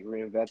doing, like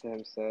reinventing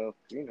himself,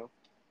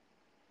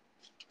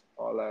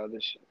 all that other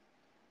shit.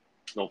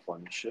 No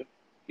funny shit.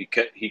 He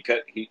kept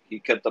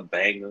the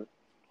banger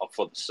up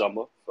for the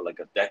summer for like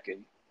a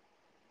decade.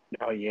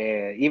 Oh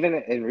yeah, even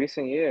in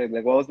recent years,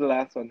 like what was the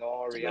last one?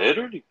 No, Rihanna.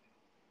 Literally.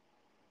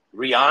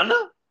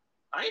 Rihanna?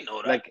 I ain't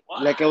know that.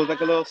 What? Like it was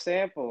like a little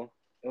sample.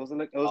 It was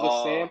a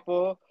Oh,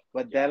 sample,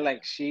 but yeah, then yeah.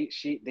 like she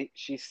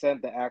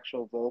sent the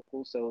actual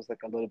vocal, so it was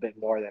like a little bit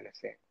more than a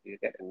sample. You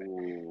get it?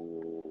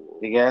 Ooh.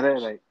 You get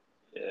it? Like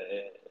Yeah.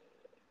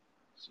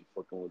 She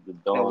fucking with the the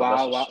Dawn.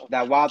 That's what's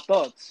up. wild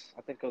thoughts.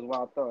 I think it was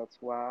wild thoughts.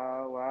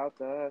 Wild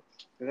thoughts.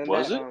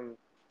 Was it? Damn,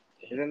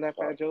 Isn't that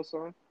fuck. Fat Joe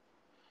song?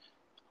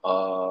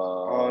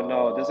 Oh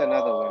no, there's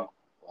another one.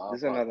 Wild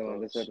There's Wild another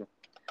one. Thoughts.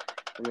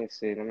 Let me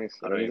see. Let me see.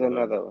 I don't There's even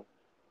remember. another one.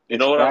 You It's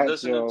know what I'm Fat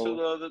listening to Joe.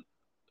 the other?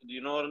 Do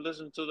you know what I'm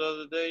listening to the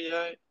other day,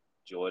 yeah?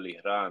 Joel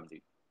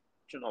Grandi.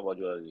 What you know about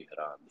Joel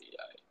Grandi,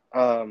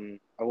 yeah?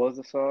 What was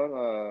the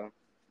song?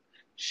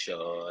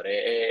 Shore,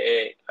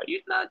 are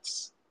you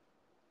nuts?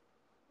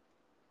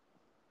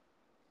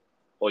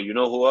 Oh, you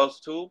know who else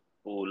too?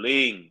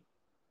 Bullying.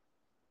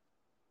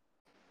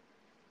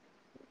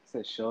 It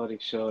said Shorty,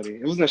 Shorty.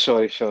 It wasn't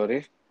Shorty,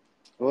 Shorty.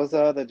 What was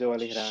the other Joel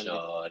Grande?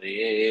 Shore.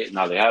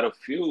 Now they had a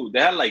few.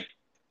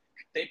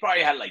 They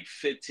probably had like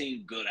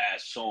 15 good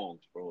ass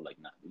songs, bro. Like,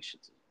 nah, these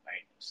shits is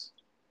bangers.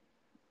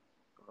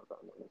 Hold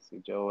on, let me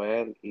see. Joel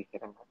Grande.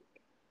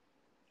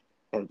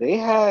 And they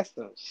had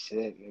some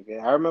shit,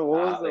 nigga. I remember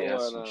what was Nah, the they had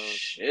one? some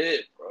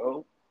shit,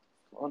 bro.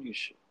 Funny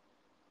shit.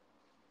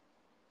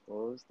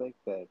 What was like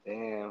that?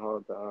 Damn,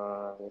 hold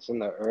on. It's in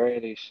the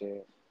early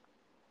shit.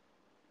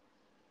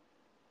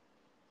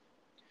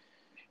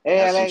 They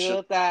had Ella some le shit.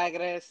 gusta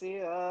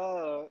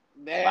agresivo.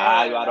 Damn,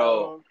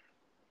 Bárbaro.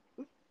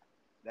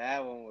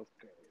 that one was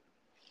crazy.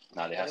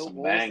 Nah, they had What some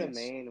was the bangers.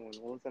 main one?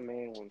 What was the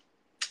main one?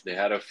 They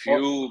had a Oh,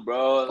 few,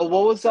 bro.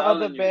 oh, I'm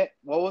telling you.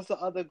 what was the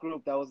other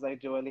group that was like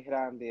Joel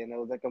Grande and it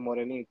was like a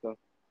morenito?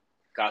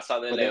 Casa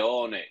de But they,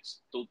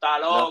 Leones. Tú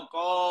estás no,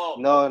 loco.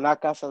 no, not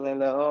Casa de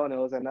León. It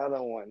was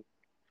another one.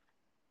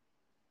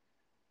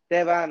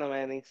 Te va, no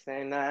me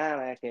dice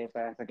nada, ¿qué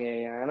pasa?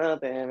 Que ya no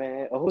te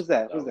ve. Oh, who's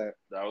that? Who's that?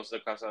 That was the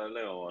Casa de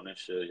Leones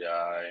shit.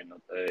 Ya, no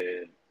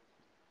te.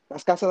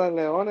 That's Casa de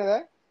León,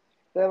 eh?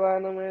 Te va,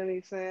 no me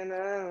dice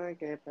nada,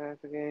 ¿qué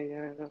pasa? Que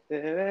ya no te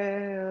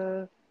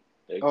veo.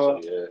 So, Oh,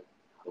 yeah.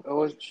 it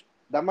was,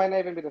 that might not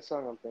even be the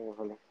song I'm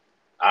thinking of.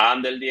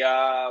 Anda el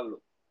diablo.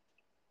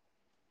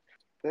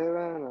 Te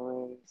va, no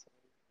me dice,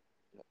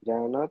 ya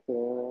no te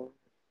veo.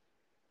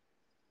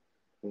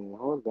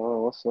 Hold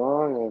on, what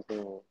song is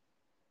it?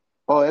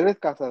 Oh, it is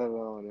Casa de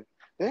León.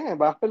 Damn,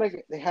 but I feel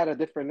like they had a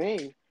different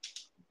name.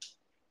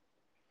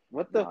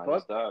 What the Nah,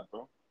 it's fuck? that,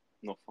 bro.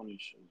 No funny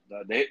shit.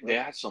 They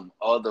What? had some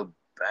other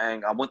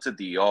bang. I went to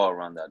DR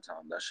around that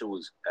time. That shit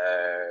was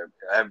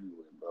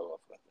everywhere, bro. I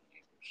forgot the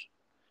name of shit.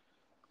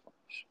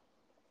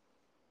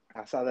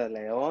 Casa de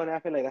León. I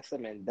feel like that's the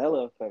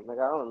Mandela effect. Like,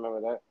 I don't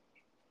remember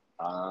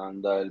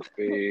Anda el that.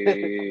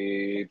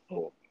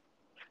 Pepo.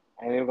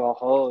 I ain't even gonna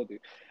hold you.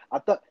 I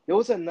thought there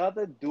was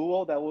another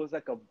duo that was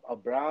like a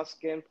brown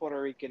skinned Puerto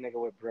Rican nigga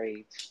with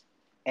braids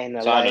and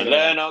a Simon lighter one.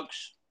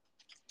 Lennox.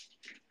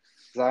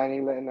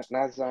 Ziny Land,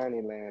 not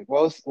Ziny Land.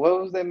 What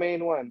was the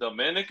main one?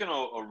 Dominican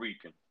or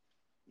Rican?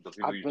 The I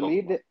people you talking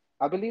believe about. that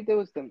I believe there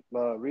was the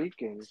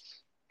Ricans.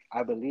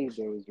 I believe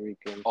there was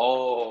Ricans,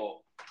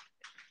 Oh,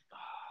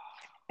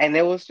 and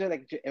it was just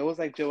like it was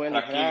like Joel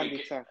Hakimi,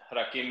 Grande time.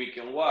 Hakimi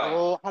Kenway.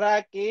 Oh,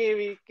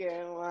 Harakiri,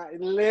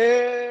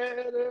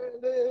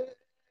 literally.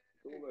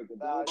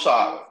 Nah,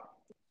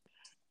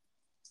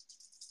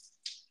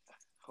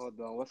 hold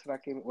on, what's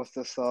Harakiri? What's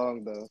the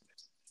song though?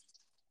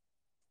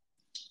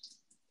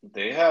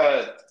 They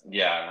had,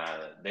 yeah,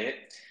 nah,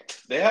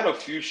 they had a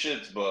few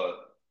shits,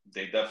 but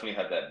they definitely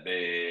had that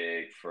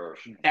big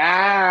first.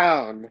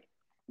 Down.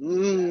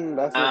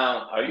 That's it.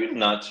 Are you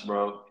nuts,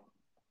 bro?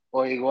 O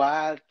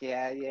igual que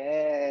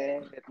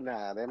ayer.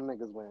 Nah, them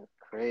niggas went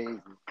crazy.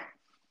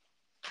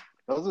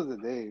 Those were the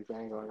days.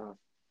 I ain't gonna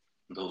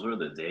Those were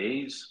the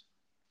days.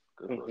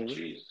 Good lie. Lord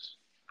Jesus.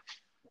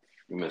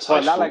 You miss high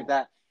Well, not like school?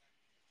 that.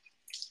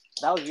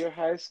 That was your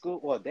high school.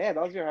 Well, damn,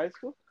 that was your high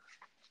school.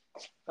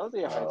 Those are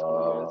your high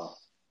school Uh, years.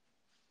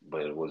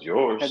 but it was Cause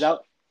yours. that,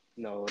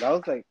 no, that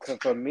was like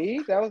for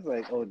me. That was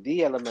like OD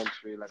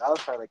elementary. Like I was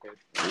probably like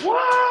a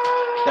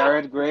What?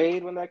 third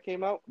grade when that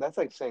came out. That's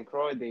like St.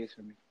 Croix days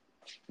for me.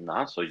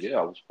 Nah, so yeah,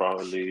 I was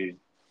probably.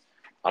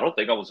 I don't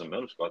think I was in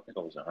middle school. I think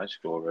I was in high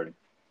school already.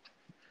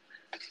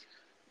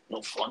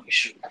 No funny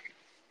shit.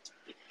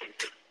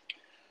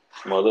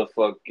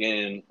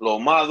 Motherfucking Lo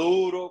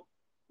Maduro.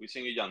 We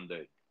sing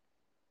Yandel.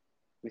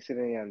 We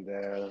sitting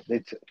on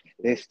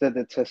they stood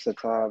the test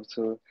of time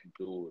too.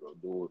 Duro,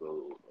 duro,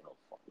 duro. No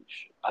funny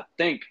shit. I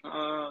think.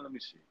 Let me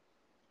see.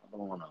 I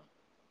don't wanna.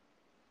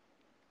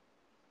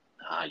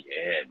 Ah,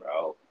 yeah,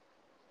 bro.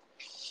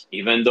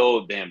 Even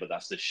though, damn, but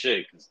that's the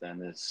shit. Because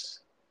then it's.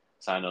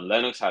 Simon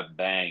Lennox had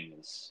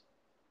bangs,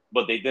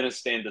 but they didn't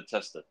stand the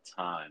test of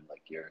time,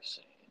 like you're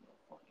saying. No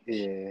funny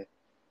shit. Yeah,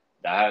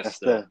 That's that's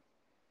the. the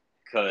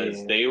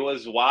Because yeah they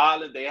was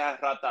wild and they had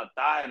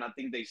Ratata, and I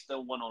think they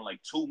still went on like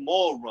two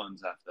more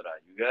runs after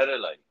that. You get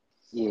it? Like,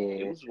 it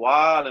yeah. was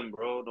wild and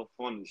bro, no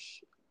funny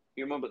shit.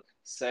 You remember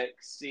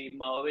Sexy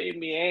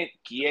Movimiento?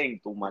 ¿Quién,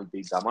 tu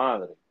maldita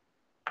madre?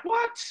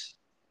 What?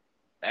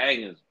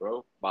 Bangers,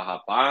 bro.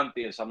 Baja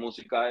Panty, esa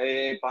música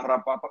es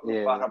para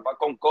Yeah. rapar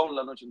con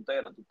la noche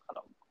entera. Tú estás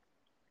loco.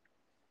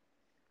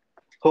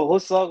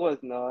 Whose song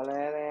was No le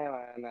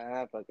deba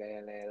nada porque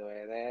le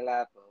duele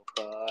la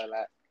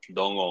popola?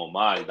 Don't go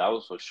mind. That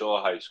was for sure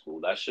high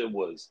school. That shit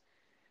was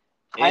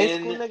High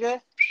school,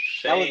 nigga?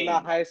 That was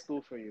not insane. high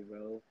school for you,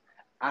 bro.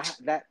 I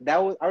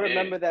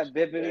remember that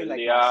vividly, El like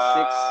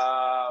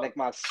diablo.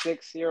 my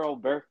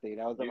 6-year-old birthday.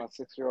 That was at You, my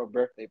 6-year-old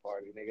birthday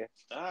party, nigga.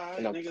 all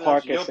In right, a nigga,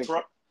 park at six.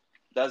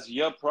 that's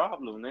your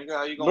problem, nigga.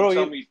 How you gonna Bro,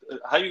 tell you me?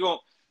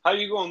 How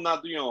you gonna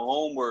not do your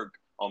homework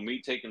on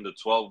me taking the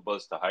 12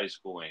 bus to high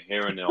school and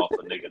hearing it off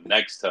a nigga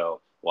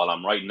Nextel while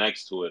I'm right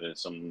next to it and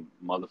some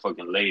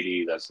motherfucking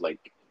lady that's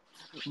like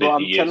bro,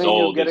 50 years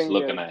old is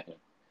looking at him.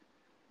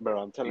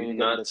 I'm telling You you, getting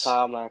the nuts,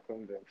 timeline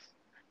from this.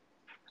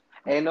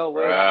 Ain't no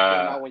way that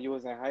came bruh. out when you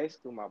was in high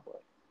school, my boy.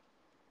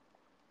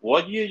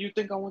 What year you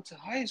think I went to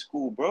high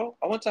school, bro?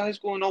 I went to high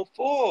school in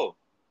 04.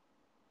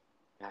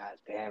 God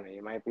damn it,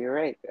 you might be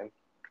right then.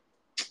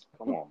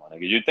 Come on, my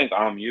nigga. You think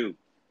I'm you?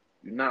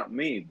 You're not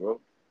me, bro.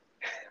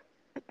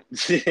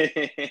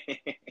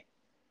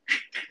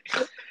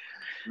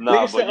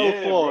 Nah, Nigga but said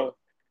yeah, bro. 04.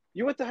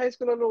 You went to high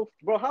school in 04.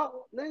 Bro,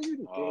 how? Man, you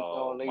did. Oh,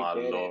 Oh no,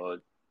 you did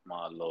it.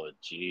 my Lord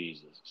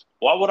Jesus.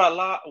 Why would I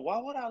lie?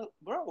 Why would I,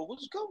 bro?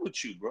 What's good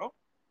with you, bro?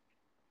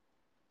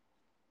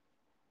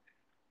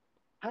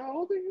 How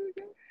old are you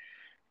again?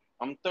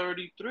 I'm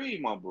 33,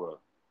 my bro.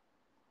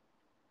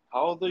 How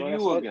old are Bro,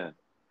 you again?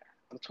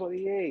 I'm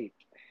 28.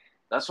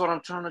 That's what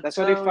I'm trying to That's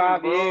only tell you,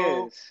 5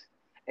 years.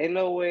 bro. Ain't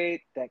no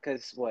way that,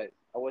 cause what?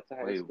 I went to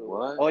high Wait, school.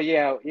 what? Oh,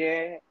 yeah.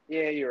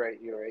 You're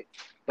right.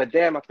 But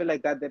damn, I feel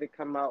like that didn't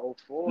come out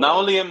Not 04.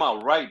 only am I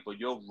right, but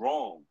you're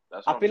wrong.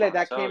 That's I what I'm feel like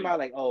trying to that tell came you. out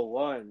like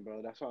 01,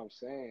 bro. That's what I'm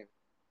saying.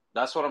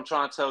 That's what I'm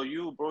trying to tell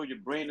you, bro. Your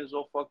brain is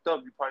all fucked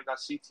up. You probably got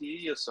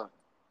CTE or something.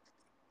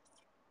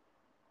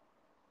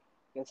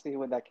 Let's see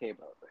when that came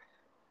out.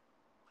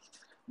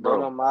 Bro, Bro,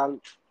 normal.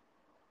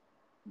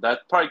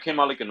 that probably came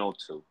out like in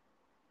 02.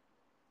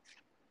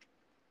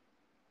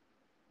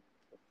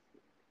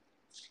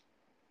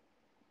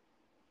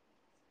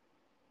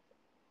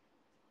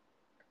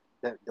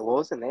 What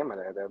was the name of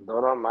that? The Do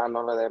normal,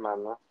 no le de mal,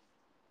 no?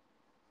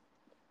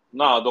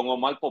 No, Don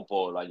Omar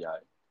Popola ya.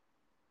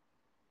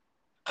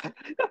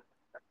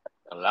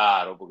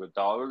 Claro, porque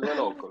estaba de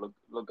loco.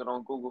 Looking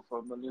on Google for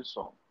a million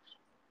songs.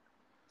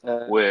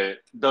 Where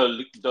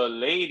the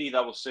lady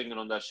that was singing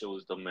on that show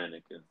was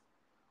Dominican.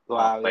 Una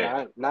Wow, perra.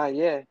 yeah, not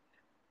yet.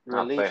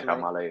 Una Released perra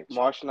mal hecha.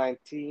 March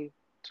 19,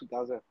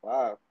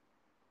 2005.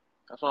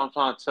 That's what I'm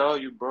trying to tell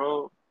you,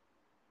 bro.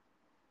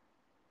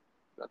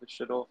 Got this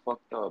shit all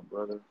fucked up,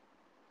 brother.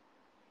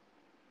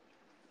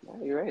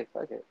 Yeah, you're right.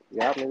 Fuck it. You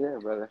got me there,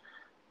 brother.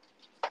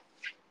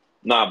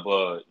 Nah,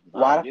 but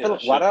yeah, that Why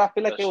shit. did I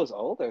feel like That it shit. was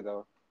older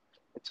though?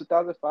 In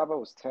 2005, I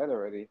was 10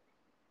 already.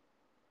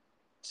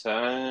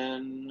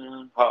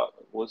 10. How?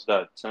 What's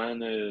that?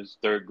 10 is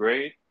third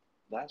grade.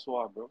 That's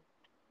why, bro.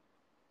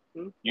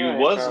 All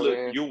right,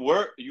 probably.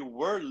 You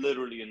were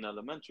literally in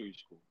elementary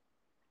school.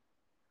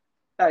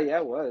 Yeah,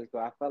 I was, but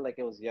I felt like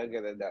it was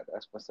younger than that.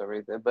 That's what's the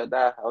reason. But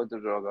nah, I was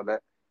just wrong on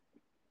that.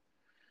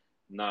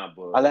 Nah,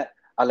 but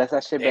Unless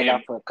that shit been damn.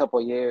 out for a couple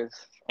years.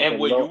 I've And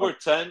been when you low.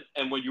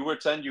 were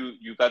 10,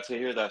 you got to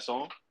hear that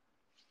song.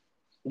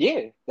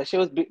 Yeah, that shit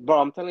was. Bro,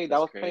 I'm telling you, that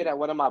That's was played crazy. at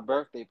one of my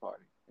birthday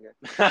parties. Yeah.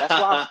 That's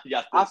why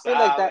Ya te I feel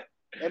like sabe. that.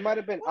 It might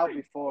have been out Right.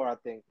 before. I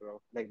think,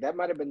 bro. Like that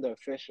might have been the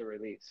official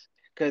release.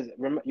 Cause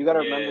you gotta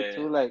remember Yeah,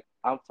 too. Like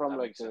I'm from that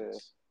like makes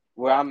sense.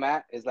 where I'm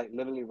at is like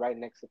literally right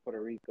next to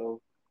Puerto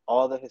Rico.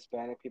 All the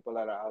Hispanic people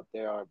that are out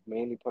there are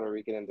mainly Puerto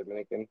Rican and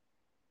Dominican,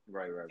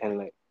 Right. and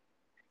like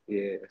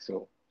yeah.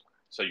 So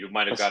So you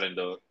might have but, gotten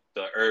the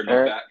early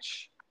er,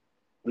 batch.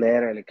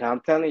 literally, 'cause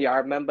I'm telling you, I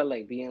remember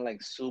like being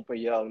like super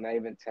young, not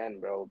even 10,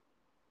 bro.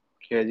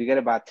 Cause you get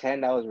about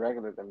 10, that was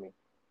regular to me.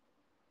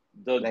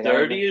 Like I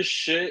remember,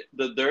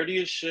 The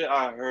dirtiest shit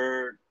I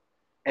heard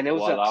and it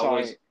was while a I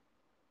was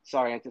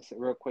sorry, I just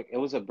real quick. It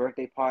was a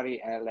birthday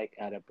party at like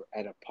at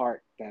a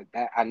park that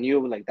I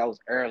knew like that was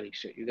early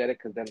shit. You get it?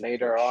 Because then for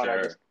later on, I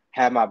just sure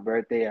had my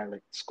birthday at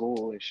like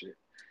school and shit.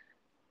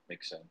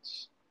 makes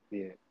sense.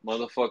 Yeah.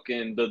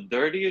 Motherfucking the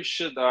dirtiest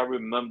shit that I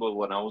remember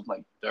when I was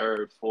like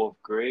third,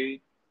 fourth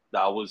grade,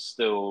 that I was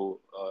still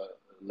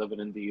living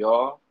in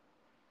DR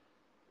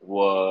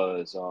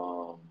was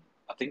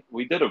I think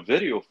we did a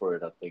video for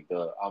it. I think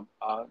el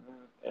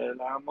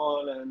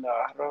amor en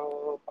la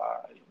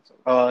ropa.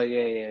 Oh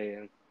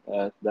yeah.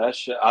 That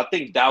shit. I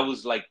think that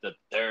was like the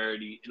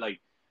 30, like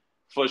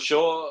for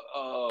sure.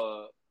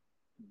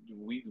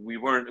 We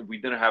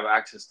didn't have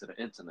access to the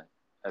internet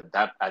at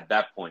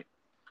that point,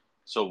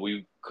 so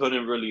we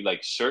couldn't really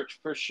like search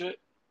for shit,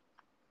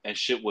 and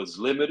shit was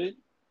limited.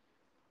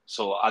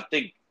 So I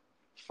think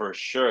for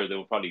sure they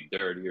were probably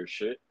dirtier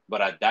shit,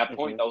 but at that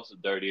point Mm-hmm. that was the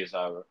dirtiest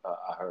I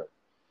heard.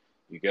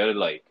 You get it?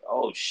 Like,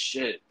 oh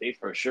shit, they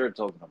for sure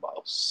talking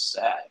about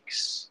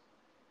sex.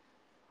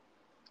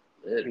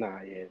 Lit. Nah,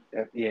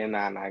 yeah,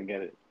 nah, I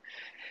get it.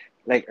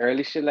 Like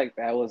early shit like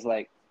that was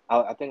like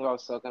I think I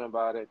was talking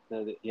about it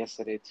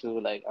yesterday too.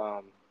 Like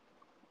on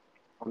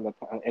the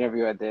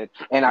interview I did,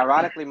 and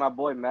ironically, my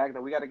boy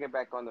Magna, we got to get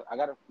back on the.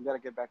 We gotta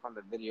get back on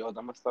the videos. I'm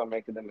gonna start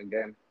making them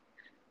again.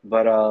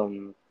 But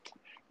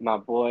my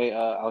boy,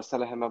 I was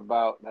telling him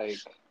about like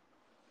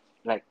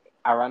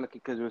ironically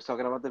because we were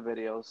talking about the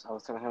videos. I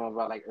was telling him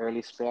about like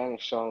early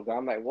Spanish songs.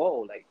 I'm like,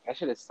 whoa, like that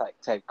shit is like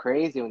type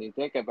crazy when you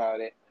think about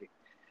it.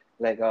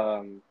 Like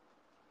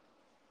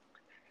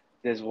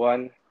there's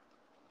one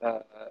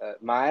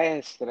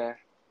maestra.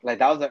 Like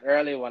that was the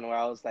early one where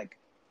I was like,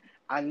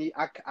 I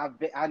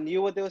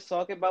knew what they was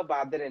talking about, but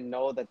I didn't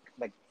know the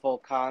like full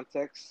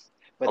context.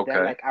 But then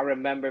Okay. like I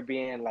remember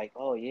being like,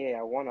 oh yeah,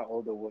 I want an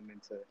older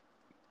woman to.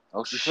 Oh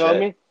You feel shit.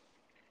 me?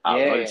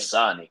 Aloy Yeah,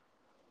 Sani.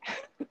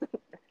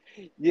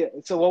 yeah.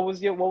 So what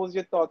was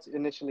your thoughts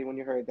initially when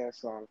you heard that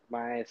song,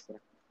 Maestra?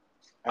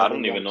 I As a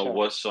don't young even know child,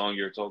 what song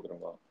you're talking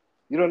about.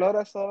 you don't know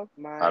that song,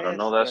 I don't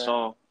know that Maestra.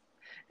 song.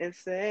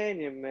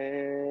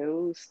 Enséñame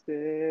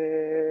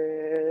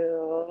usted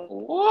oh,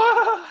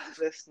 What?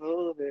 las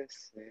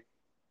nubes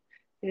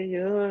que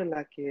yo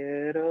la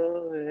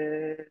quiero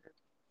ver.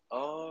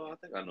 Oh, I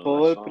think I know that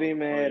Por song.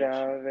 Funny shit.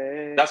 primera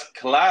vez. That's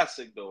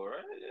classic though,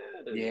 right?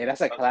 Yeah. Yeah,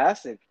 that's a That's,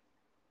 classic.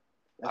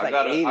 That's I like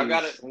gotta, I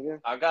gotta, 80s. Nigga.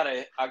 I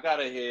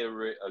gotta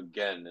hear it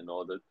again in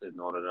order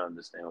to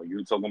understand what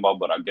you're talking about.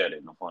 But I get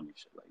it. No funny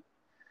shit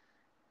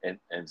like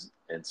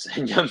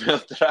enséñame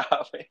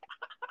otra vez.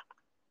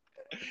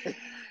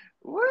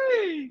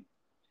 Wait,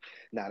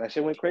 Nah, that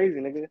shit went crazy,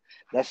 nigga.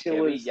 That shit que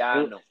was it,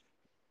 villano.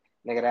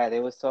 nigga. That they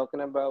was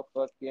talking about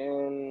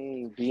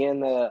fucking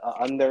being a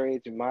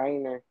underage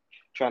minor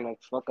trying to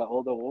fuck an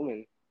older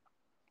woman.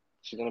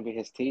 She's gonna be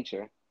his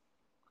teacher.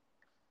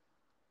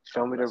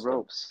 Show God me the bless the,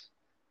 ropes.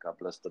 God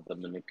bless the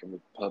Dominican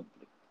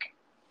Republic.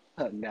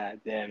 God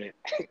damn it.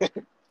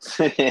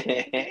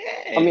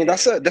 I mean, hey,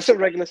 that's a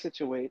regular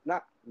situation.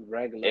 Not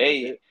regular,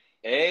 hey,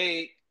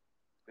 hey,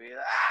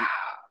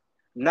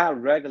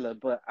 not regular,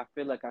 but I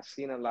feel like I've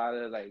seen a lot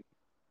of like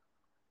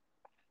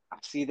I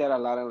see that a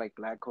lot of like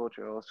black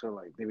culture also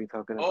like they be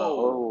talking about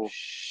oh oh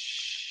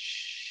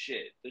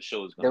shit! This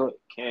show is they gonna were get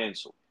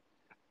canceled.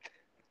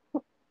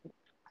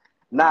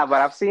 nah,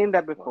 but I've seen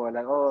that Fuck. before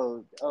like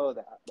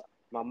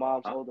my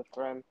mom's Huh? older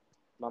friend,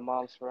 my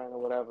mom's friend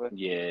or whatever, hot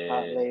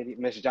Yeah. lady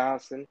Miss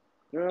Johnson.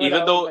 You remember that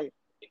Even was though, like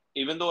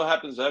even though it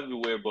happens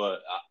everywhere,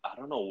 but I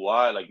don't know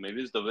why. Like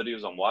maybe it's the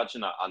videos I'm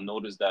watching. I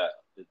noticed that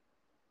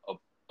uh,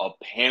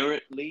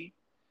 apparently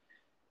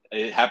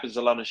it happens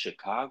a lot in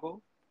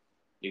Chicago.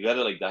 You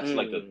gotta like that's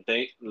like a mm,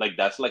 thing. Like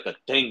that's like a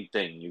thing.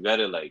 You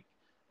gotta like,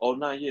 oh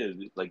nah, yeah,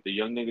 like the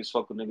young niggas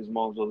fucking niggas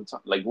moms all the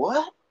time. Like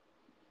what?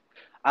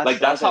 I Like saw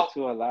that's that how.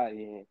 too a lot,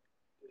 yeah.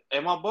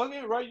 Am I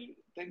bugging? Right?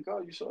 Thank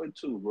God you saw it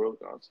too, bro.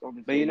 I was starting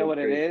to But feel a you know little what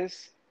it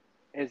crazy.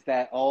 is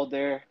that all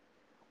the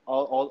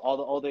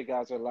older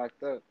guys are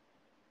locked up.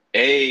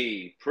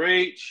 Hey,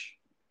 preach.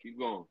 Keep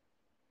going.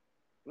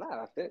 Nah,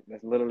 that's it.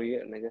 That's literally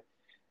it, nigga.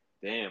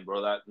 Damn,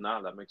 bro.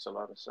 That makes a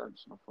lot of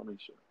sense. No funny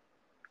shit.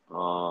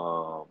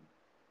 Um,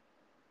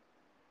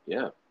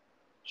 yeah.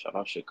 Shout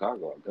out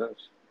Chicago, I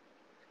guess.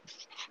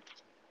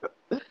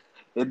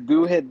 It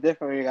do hit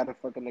different when you got a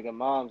fucking nigga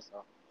moms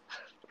though.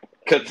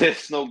 Cause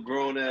there's no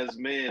grown ass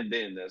man.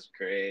 Then that's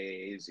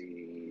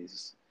crazy.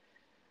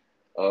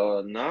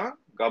 Nah.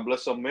 God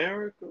bless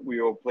America.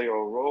 We all play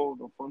our role.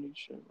 No funny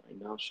shit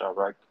right now.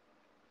 Chirac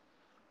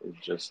is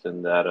just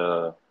in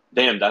that.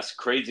 Damn, that's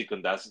crazy. Cause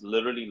that's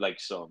literally like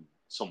some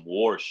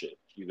war shit.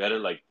 You got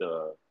it like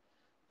the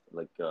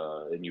like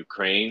in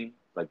Ukraine,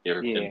 like they're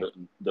in Yeah.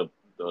 the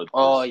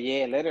Oh this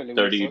yeah, literally we was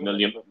 30 talking about that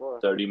million,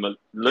 before. 30 million,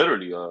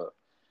 literally.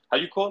 How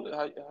you call it?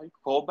 How you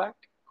call back?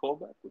 Call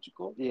back? What you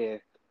call it? Yeah.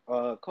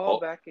 Call Call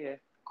back, yeah.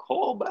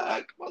 call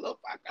back,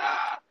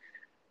 motherfucker.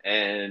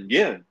 And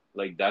yeah,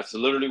 like that's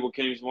literally what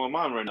came to my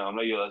mind right now. I'm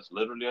like, yo, that's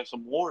literally like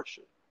some war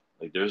shit.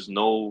 Like there's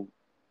no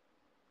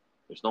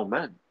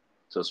men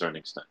to a certain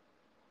extent.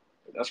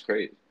 Like, that's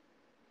crazy.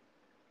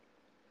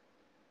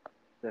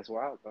 That's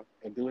wild though.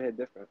 It do hit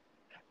different.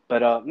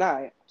 But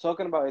nah,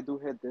 talking about it do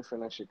hit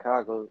different in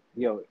Chicago.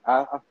 Yo,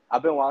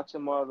 I've been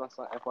watching more of my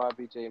son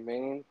FYBJ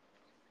Main.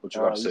 What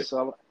you gotta You say?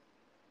 saw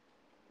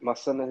my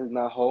son is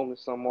not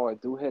homeless no more.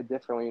 It do hit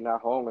different when you're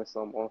not homeless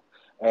no more.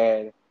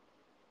 And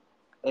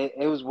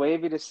it was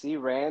wavy to see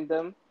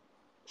random.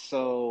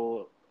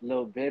 So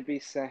little baby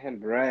sent him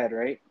bread,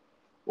 right?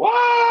 What?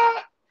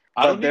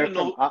 I But don't they're even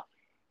from know.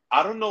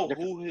 I don't know they're from,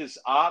 who his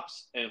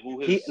ops and who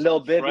he his little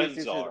babies friends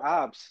is his are.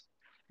 ops.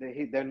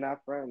 They're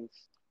not friends.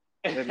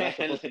 They're not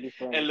supposed to be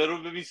And friends.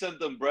 little baby sent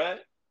them bread.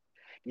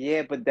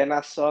 Yeah, but then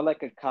I saw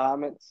like a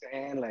comment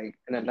saying like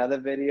in another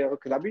video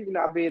because I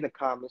be in the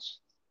comments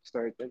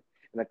searching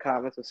and the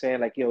comments were saying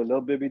like yo,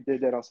 little baby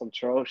did that on some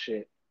troll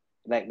shit.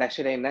 Like that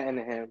shit ain't nothing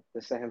to him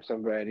to send him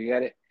some bread. You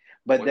get it?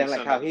 But What he then like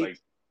sent how them he like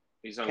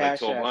he sent like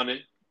cash app.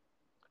 1,200.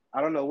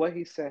 I don't know what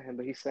he sent him,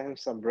 but he sent him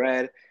some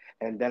bread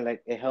and then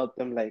like it helped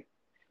him like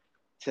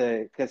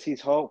because he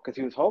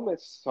was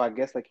homeless. So I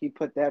guess like he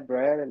put that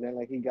bread and then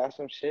like he got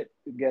some shit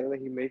together.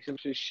 Like, he made some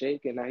shit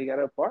shake and now he got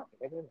an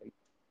apartment. Like,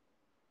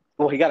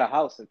 well, he got a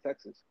house in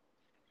Texas.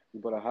 He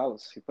bought a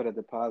house. He put a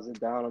deposit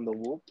down on the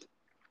whoop,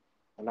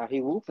 and now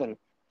he whooping.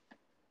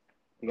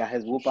 He got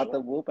his whoop out the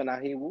whoop, and now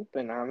he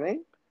whooping. Know what I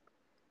mean,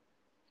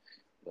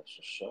 That's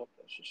what's up.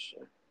 That's what's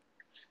up.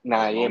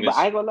 nah, yeah, but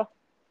I ain't gonna lie.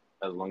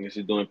 As long as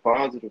you're doing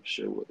positive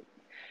shit with it.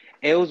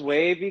 It was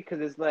wavy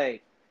because it's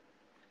like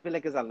I feel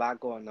like there's a lot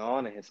going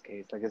on in his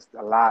case. Like it's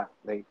a lot.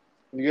 Like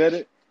you get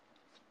it?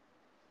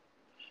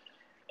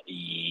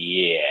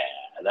 Yeah,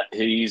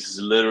 he's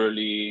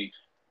literally.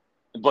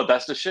 But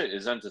that's the shit.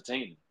 It's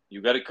entertaining.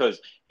 You get it? Because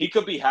he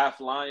could be half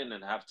lying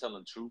and half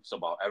telling truths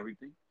about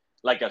everything.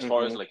 Like, as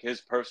far as, like, his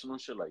personal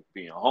shit, like,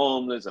 being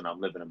homeless and I'm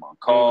living in my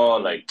car.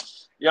 Like,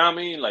 you know what I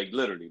mean? Like,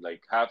 literally,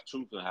 like, half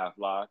truth and half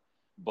lie.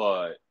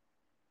 But,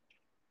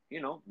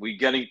 you know, we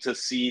getting to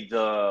see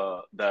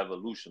the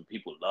evolution.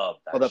 People love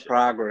that the shit.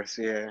 progress,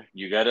 yeah.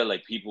 You get it?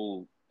 Like,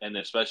 people, and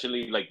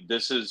especially, like,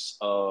 this is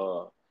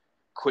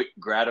quick,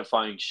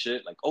 gratifying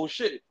shit. Like, oh,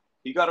 shit.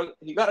 He got a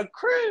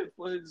crib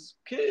for his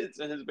kids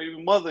and his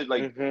baby mother.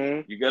 Like,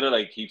 you gotta,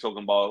 like, he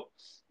talking about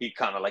he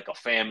kind of like a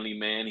family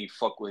man. He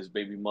fuck with his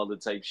baby mother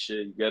type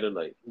shit. You gotta,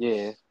 like,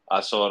 yeah. I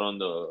saw it on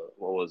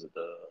what was it,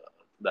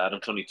 the Adam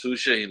 22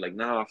 shit. He's like,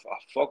 nah, I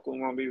fuck with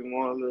my baby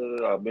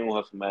mother. I've been with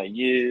her for mad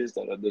years.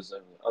 That this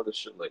and other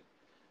shit. Like,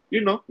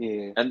 you know.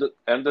 Yeah. And the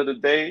end of the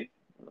day,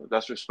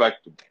 that's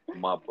respectable in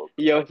my book.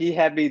 Yo, he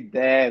had me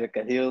dead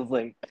because he was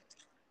like.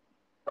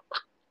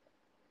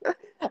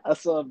 I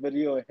saw a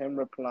video of him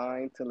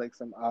replying to like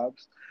some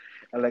ops,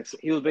 and like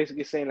he was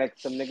basically saying like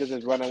some niggas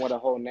is running with a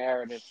whole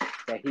narrative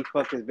that he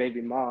fucked his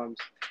baby moms,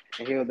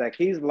 and he was like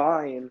he's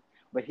lying,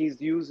 but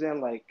he's using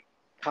like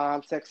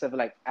context of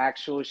like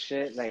actual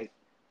shit, like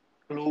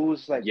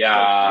clues, like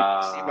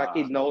it seemed like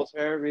he knows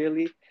her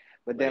really,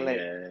 but then like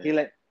he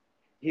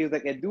was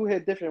like it do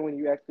hit different when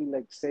you actually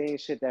like saying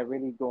shit that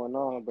really going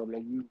on, but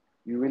like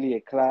you really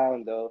a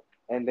clown though,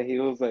 and then he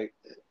was like,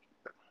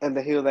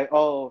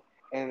 oh.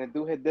 And it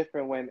do hit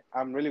different when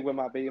I'm really with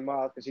my baby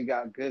mom because she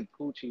got good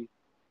coochie.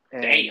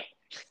 And damn.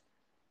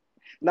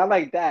 Not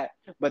like that,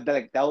 but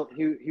like that.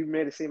 He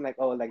made it seem like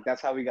like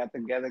that's how we got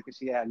together because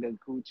she had good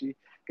coochie.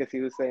 Because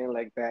he was saying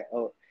like that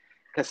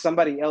because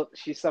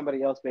she's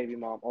somebody else baby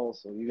mom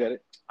also. You get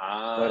it?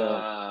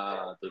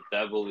 The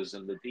devil is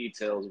in the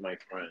details, my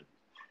friend.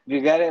 You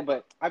get it?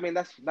 But I mean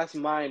that's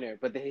minor.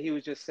 But he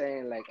was just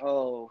saying like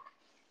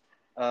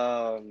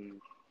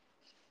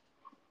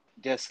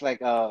just like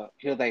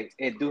he was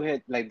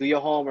like do your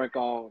homework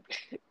on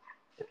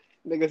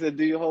nigga said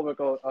do your homework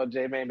on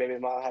J Man baby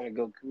mom having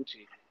good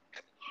coochie.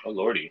 Oh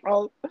lordy. I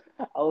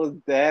was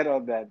dead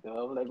on that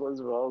though. I'm like,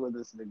 what's wrong with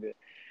this nigga?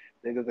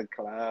 Nigga's a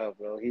clown,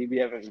 bro. He be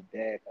having me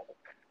dead.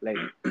 Like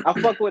I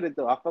fuck with it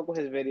though. I fuck with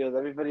his videos.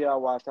 Every video I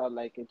watch I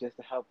like it just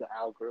to help the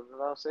algorithm. You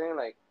know what I'm saying?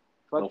 Like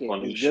fuck it.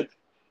 It's good.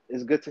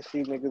 It's good to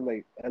see niggas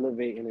like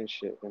elevating and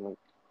shit and like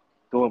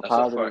doing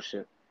positive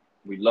shit.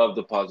 We love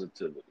the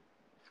positivity.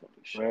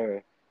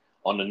 Right.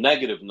 On the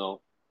negative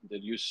note,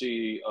 did you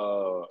see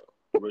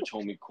Rich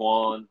Homie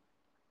Quan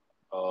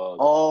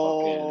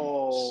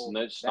fucking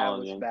snitched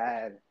on him? That was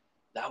bad.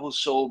 That was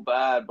so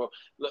bad, bro.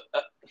 Look,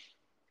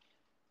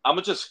 I'm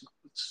gonna just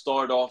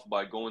start off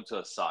by going to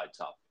a side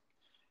topic,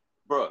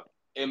 bro.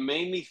 It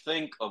made me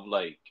think of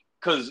like,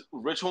 cause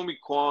Rich Homie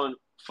Quan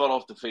fell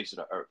off the face of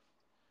the earth.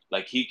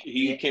 Like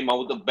he came out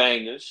with the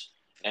bangers,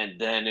 and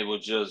then it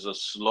was just a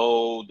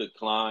slow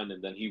decline,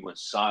 and then he went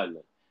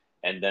silent.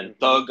 And then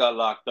Thug got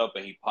locked up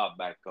and he popped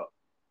back up.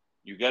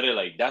 You get it?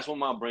 Like, that's when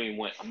my brain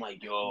went. I'm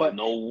like, yo,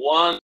 no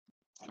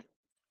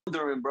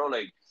wondering, bro.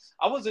 Like,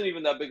 I wasn't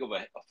even that big of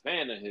a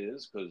fan of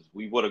his because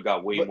we would have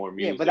got way more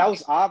music. Yeah, but that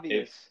was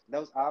obvious.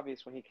 That was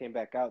obvious when he came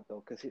back out,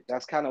 though, because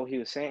that's kind of what he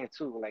was saying,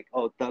 too. Like,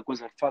 Thug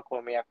wasn't fuck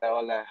with me after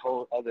all that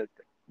whole other,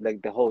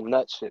 like, the whole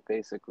nut shit,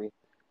 basically.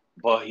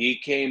 But he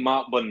came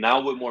out, but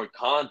now with more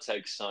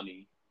context,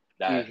 Sonny.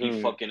 That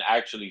he fucking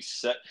actually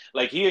said,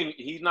 like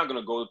he's not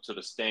gonna go to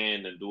the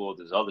stand and do all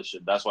this other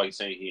shit. That's why he's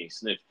saying he ain't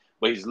snitched.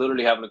 But he's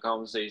literally having a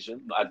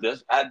conversation. At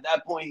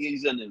that point,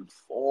 he's an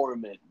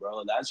informant,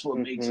 bro. That's what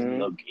makes him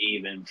look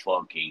even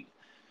fucking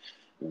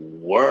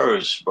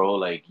worse, bro.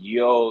 Like,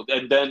 yo,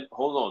 and then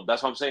hold on.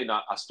 That's what I'm saying.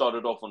 I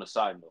started off on a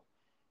side note,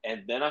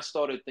 and then I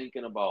started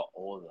thinking about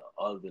all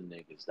the other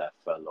niggas that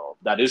fell off.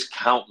 That is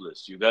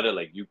countless. You gotta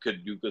like you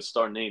could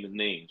start naming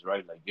names,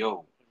 right? Like,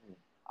 yo.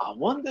 I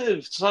wonder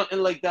if something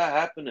like that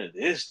happened to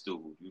this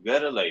dude. You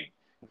gotta like,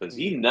 because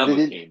he never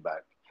came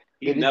back.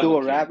 Did he do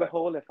a rabbit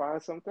hole and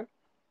find something?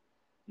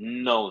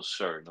 No,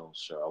 sir. No,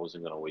 sir. I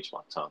wasn't gonna waste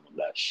my time on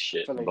that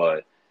shit.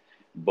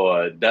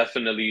 But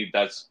definitely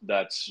that's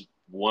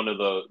one of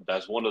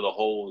the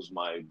holes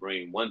my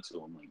brain went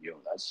to. I'm like,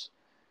 yo,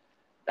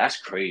 that's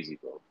crazy,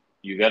 bro.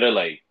 You gotta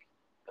like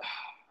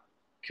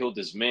kill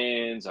this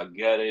man's. I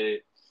get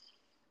it.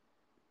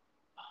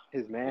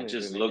 His man. It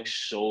just looks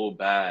so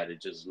bad. It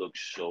just looks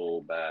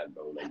so bad,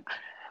 bro. Like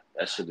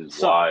that shit is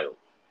wild.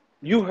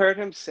 You heard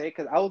him say,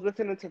 because I was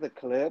listening to the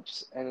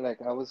clips and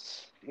like I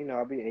was,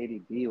 I'll be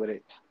ADD with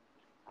it.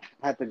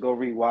 I had to go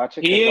rewatch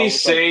it He because I ain't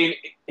was like, saying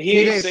he he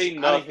ain't didn't. say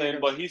I didn't hear nothing,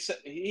 him. but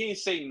he ain't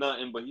say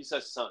nothing, but he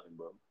said something,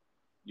 bro.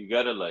 You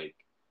gotta like,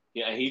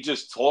 yeah, and he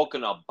just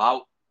talking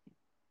about.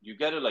 You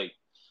gotta like,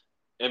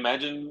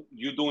 imagine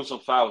you doing some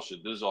foul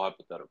shit. This is all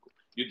hypothetical.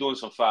 You doing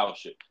some foul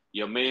shit.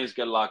 Your man's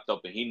get locked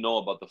up, and he know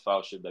about the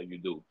foul shit that you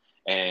do,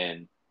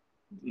 and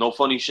no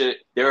funny shit.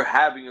 They're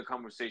having a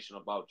conversation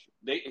about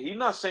you. He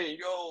not saying,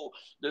 "Yo,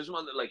 there's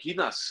mother," like he's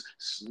not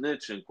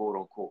snitching, quote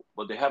unquote.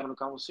 But they're having a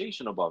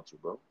conversation about you,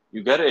 bro.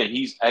 You get it, and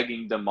he's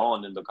egging them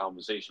on in the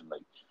conversation.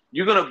 Like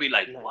you're gonna be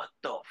like, No, "What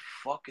the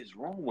fuck is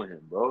wrong with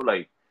him, bro?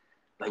 Like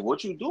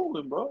what you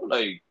doing, bro?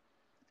 Like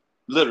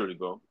literally,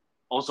 bro,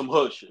 on some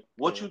hood shit.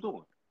 What yeah, you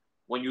doing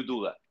when you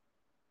do that?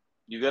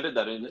 You get it?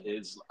 That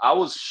is. I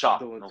was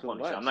shocked. doing No too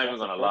funny shit. I'm much. not even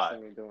That's the gonna first lie.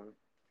 thing you're doing.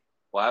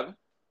 What happened?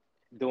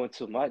 Doing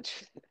too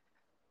much.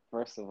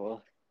 First of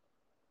all,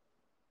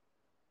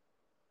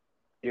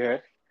 you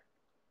heard?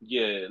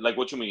 Yeah, like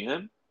what you mean,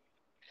 him?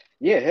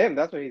 Yeah, him.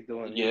 That's what he's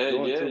doing. He's Yeah,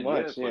 doing yeah, too yeah,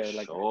 much. for Yeah,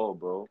 like sure,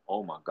 bro.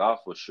 Oh my god,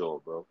 for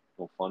sure, bro.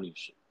 No funny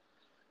shit.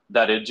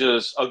 That it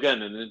just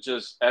again, and it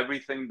just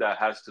everything that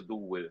has to do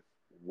with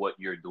what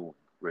you're doing,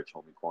 rich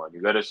homie Quan.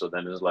 You get it? So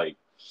then it's like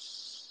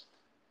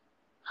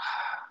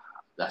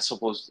that's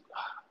supposed.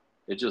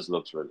 It just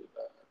looks really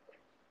bad.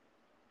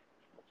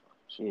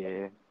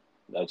 yeah.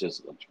 That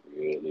just looks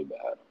really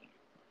bad.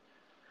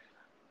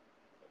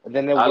 And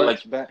then it I like.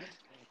 works back.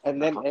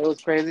 And then Uh-huh. it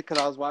was crazy because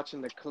I was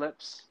watching the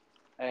clips,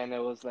 and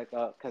it was like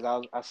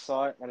because I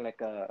saw it and like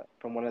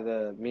from one of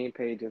the meme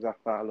pages I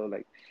follow,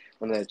 like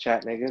one of the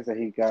chat niggas,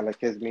 and he got like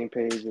his meme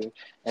page,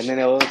 and then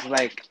it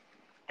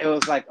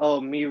was like,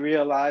 oh, me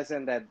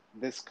realizing that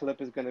this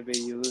clip is gonna be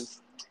used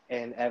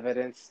in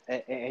evidence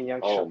in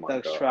Young Oh my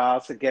Thug's god.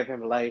 trial to give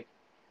him life,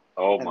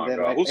 Oh and my then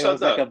god. like Who it said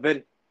was like that? a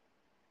vid.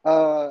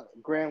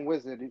 Grand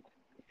Wizard.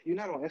 If you're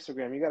not on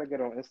Instagram, you gotta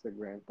get on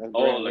Instagram. That's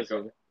Oh, Grand like a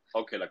Wizard.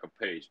 okay, like a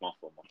page. My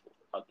fault. My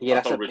fault. Yeah, I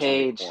that's a thought rich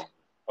homie page. Quan.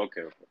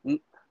 Okay, okay.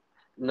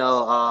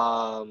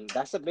 No,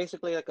 that's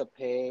basically like a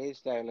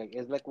page that like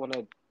is like one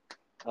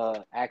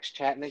of Axe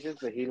chat niggas,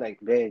 but he like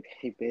big.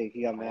 He big.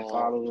 He got mad Oh,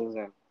 followers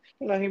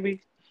and he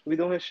be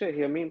doing his shit.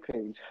 He a meme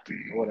page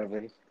or whatever.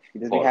 He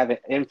just be pause. having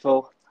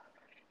info.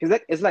 He's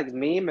like it's like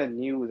meme and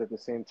news at the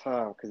same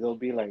time because it'll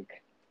be like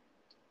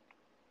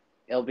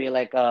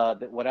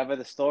whatever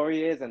the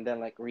story is and then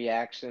like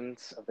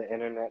reactions of the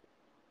internet,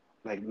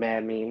 like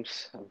mad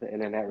memes of the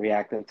internet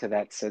reacting to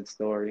that said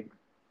story.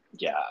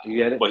 Yeah, You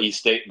get it? but he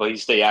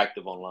stay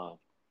active online.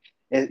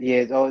 Yeah,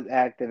 it's always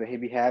active and he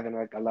be having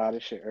like a lot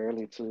of shit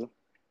early too.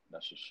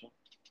 That's just shit.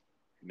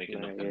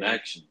 Making them Like, yeah.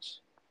 connections.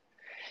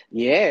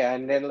 Yeah,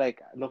 and then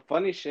like the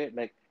funny shit,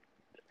 like,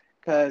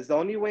 cause the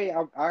only way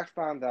I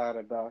found out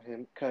about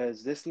him,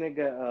 cause this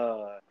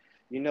nigga,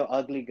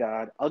 Ugly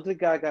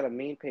God got a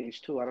meme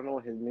page too. I don't know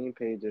what his meme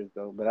page is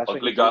though, but that's what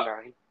he Ugly do guy,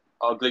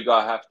 now. ugly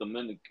guy, half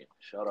Dominican.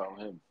 Shout out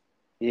him.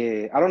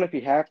 Yeah, I don't know if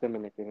he half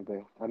Dominican,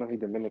 but I know he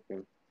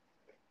Dominican.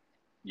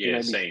 He Yeah, might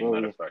be same. Matter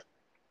fully. of fact,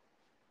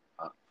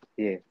 uh,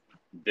 Yeah,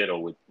 ditto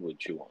with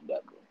you on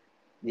that, bro.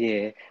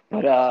 yeah,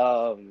 but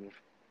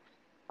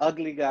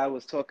Ugly Guy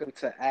was talking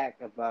to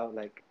Act about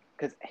like,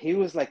 cause he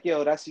was like,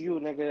 "Yo, that's you,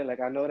 nigga. Like,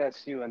 I know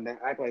that's you," and then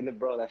Act like,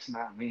 "Bro, that's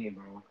not me,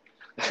 bro."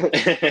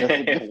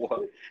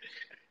 What?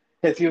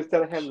 Cause he was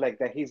telling him like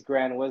that he's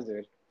Grand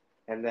Wizard,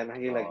 and then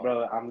he like, Uh,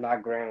 "Bro, I'm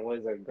not Grand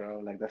Wizard, bro.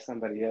 Like, that's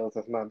somebody else.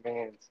 That's my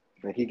man's.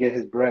 Like, he get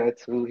his bread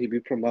too. He be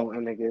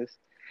promoting niggas."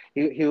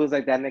 He was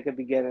like that nigga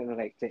be getting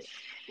like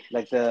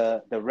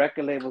the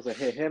record labels will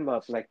hit him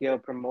up like, "Yo,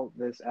 promote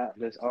this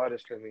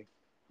artist for me." Type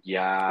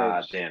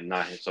yeah, shit. damn,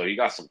 not him. So he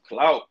got some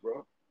clout,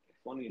 bro.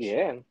 Funny as shit.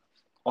 Yeah,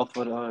 off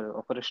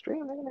of the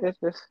stream, nigga. It's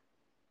just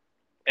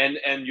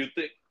And you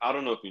think I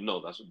don't know if you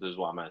know. This is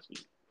why I'm asking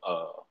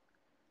you.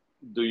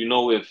 Do you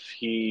know if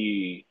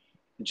he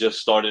just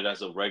started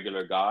as a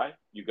regular guy?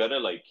 You got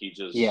it. Like he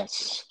just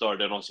yes.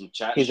 started on some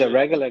chat He's a shit, and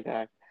regular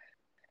guy.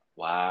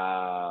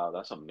 wow,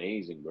 that's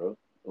amazing, bro.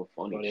 No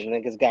funny Well, these shit.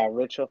 niggas got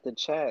rich off the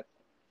chat.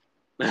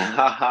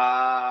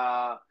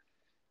 Nah,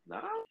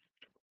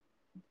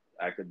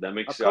 A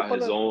academics got couple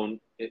his of own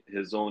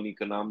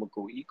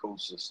economical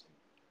ecosystem.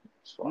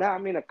 That's why. I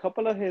mean, a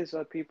couple of his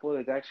people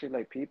is actually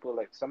like people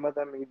like some of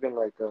them even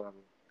like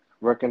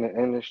work in the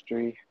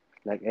industry,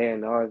 like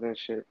A&Rs and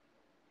shit.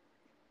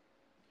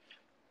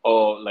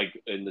 Oh, like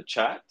in the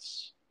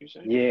chats, you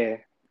saying? Yeah,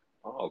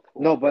 Oh,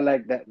 no, cool. but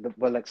like that,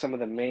 but like some of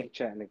the main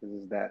chat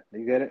niggas is that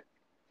you get it?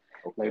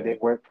 Like they Okay.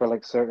 work for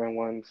like certain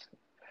ones.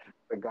 I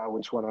forgot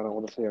which one. I don't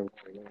want to say it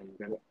right now. You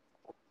get it?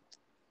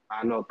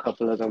 I know a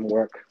couple of them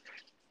work.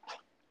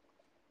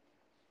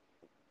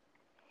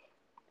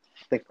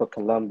 I think for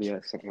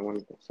Columbia, second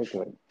one.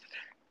 Second.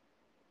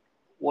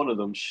 One of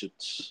them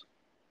shits.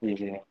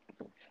 Yeah.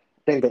 I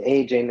think the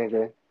AJ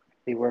nigga,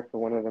 he worked for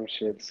one of them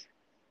shits.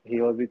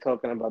 He always be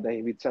talking about that.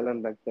 He be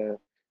telling like the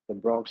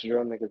Bronx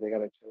drill niggas they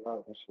gotta chill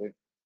out and shit.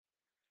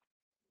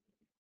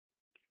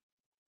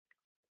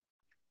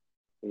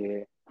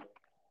 Yeah.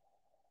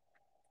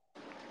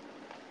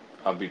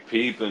 I'll be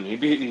peeping.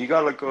 He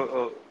got like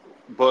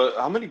but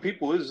how many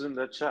people is in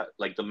that chat?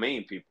 Like the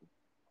main people.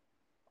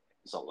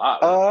 It's a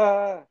lot,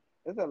 right?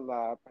 It's a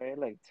lot, probably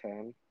like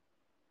 10.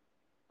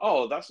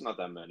 Oh, that's not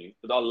that many.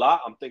 But a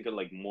lot, I'm thinking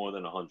like more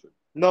than 100.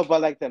 No,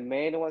 but like the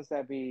main ones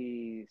that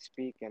be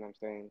speaking, I'm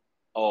saying,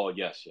 Oh,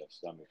 yes,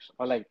 that makes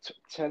or sense. like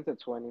 10 to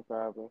 20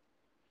 probably.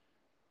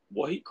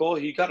 What he called?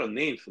 He got a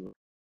name for them.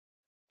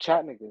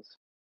 Chat niggas.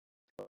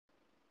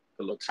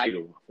 The Latino.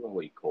 I forgot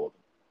what he called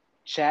them.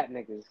 Chat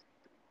niggas.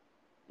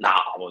 Nah,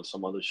 I want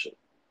some other shit.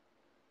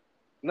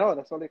 No,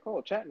 that's what they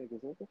call chat niggas,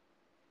 isn't it?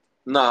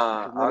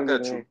 Nah, It's I literally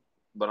got the you. name.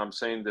 But I'm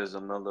saying there's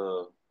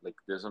another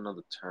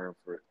term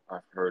for it.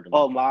 I've heard him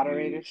Oh,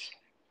 moderators. use.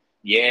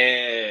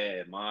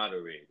 Yeah,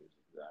 moderators.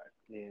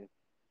 Exactly.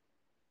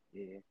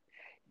 Yeah, yeah.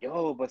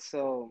 Yo, but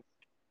so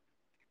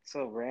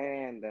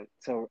random.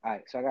 So, all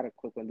right. So I got a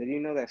quick one. Did you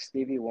know that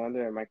Stevie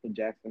Wonder and Michael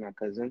Jackson are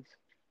cousins?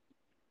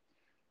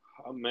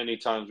 How many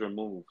times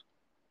removed?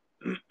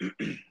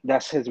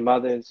 That's his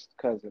mother's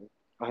cousin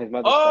on his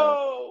mother's side.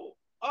 Oh,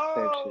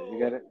 Type shit. You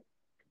get it?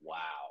 wow.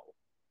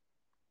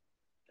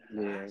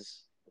 Yeah.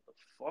 That's what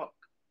the fuck.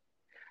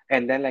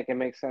 And then like it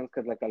makes sense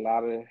because like a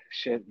lot of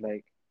shit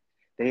like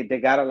they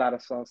got a lot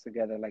of songs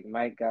together. Like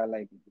Mike got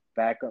like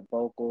backup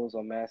vocals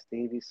on Mad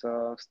Stevie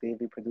songs.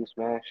 Stevie produced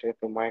mad shit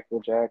for Michael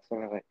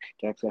Jackson, like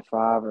Jackson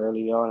 5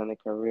 early on in their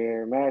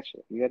career. Mad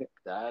shit. You get it?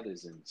 That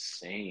is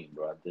insane,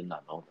 bro. I did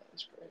not know that.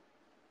 That's great.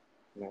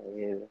 No,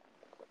 yeah.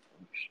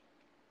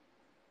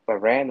 But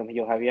random,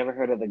 yo, have you ever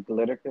heard of the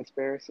glitter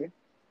conspiracy?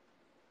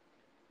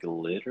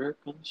 Glitter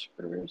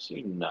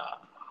conspiracy? Nah.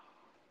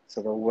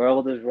 So the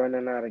world is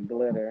running out of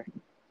glitter,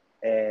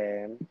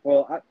 and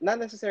well, not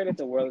necessarily that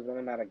the world is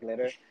running out of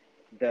glitter.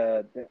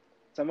 The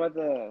some of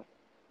the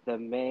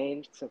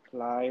main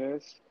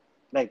suppliers,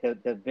 like the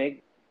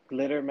big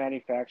glitter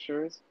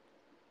manufacturers,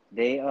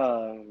 they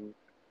um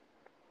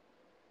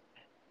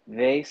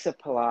they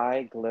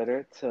supply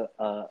glitter to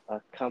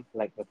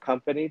like a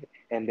company,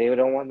 and they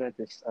don't want to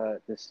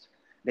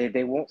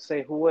they won't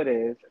say who it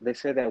is. They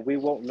say that we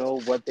won't know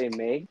what they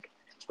make,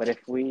 but if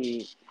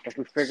we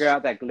figure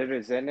out that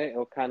glitter's in it,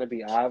 it'll kind of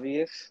be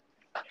obvious,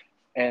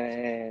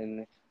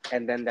 and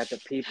and then that the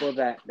people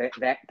that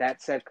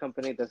said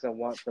company doesn't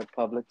want the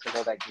public to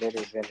know that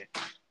glitter's in it.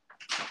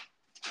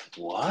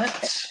 What?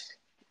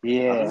 I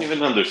don't Yeah.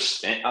 even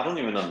understand. I don't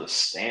even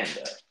understand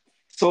that.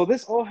 So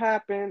this all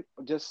happened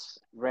just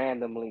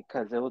randomly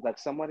because it was like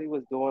somebody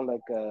was doing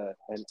like a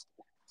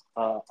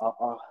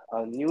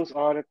news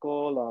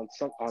article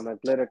on a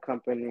glitter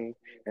company,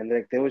 and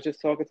they was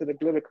just talking to the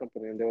glitter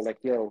company, and they were like,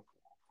 "Yo,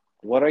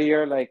 what are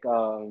your like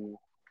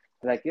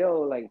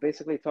yo like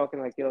basically talking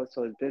like yo,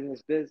 so is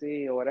business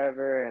busy or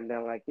whatever?" And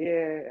then like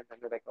yeah, and then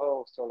they're like,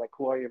 "Oh, so like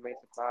who are your main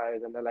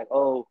suppliers?" And they're like,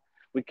 "Oh,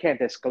 we can't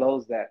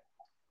disclose that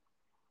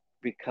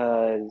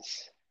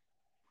because."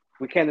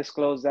 We can't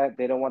disclose that.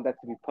 They don't want that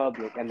to be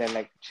public. And then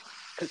like,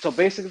 so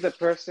basically, the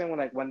person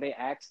when they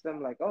asked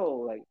them like, oh,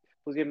 like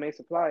who's your main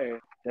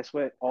supplier? That's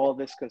where all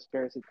this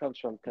conspiracy comes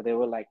from because they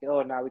were like,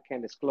 oh, now we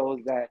can't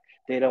disclose that.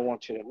 They don't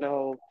want you to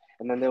know.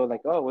 And then they were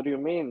like, oh, what do you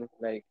mean?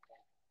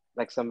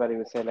 Like somebody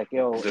would say like,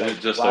 yo, This like is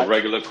just a why?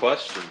 regular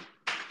question.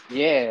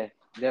 Yeah,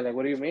 they're like,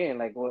 what do you mean?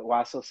 Like,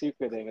 why so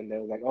secretive? And they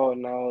were like, oh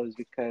no, it's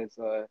because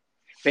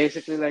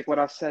basically like what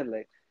I said,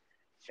 like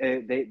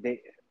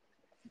they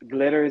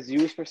glitter is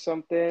used for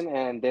something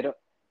and they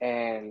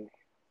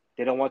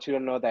don't want you to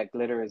know that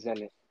glitter is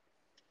in it.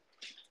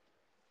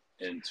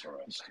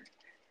 Interesting.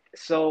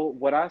 So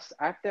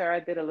after I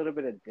did a little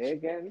bit of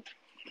digging,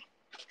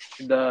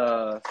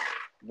 the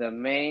the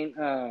main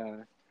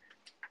uh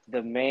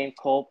the main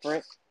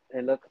culprit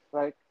it looks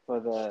like for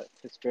the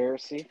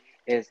conspiracy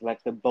is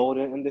like the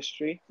boating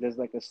industry. There's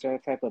like a certain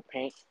type of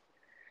paint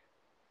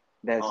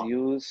that's Huh.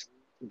 used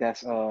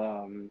that's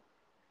um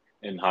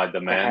In high that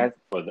demand has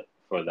for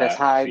that's that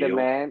high field.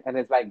 demand and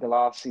it's like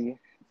glossy.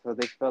 So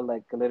they feel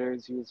like glitter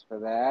is used for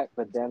that.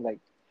 But then like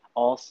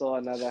also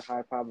another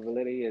high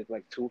probability is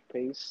like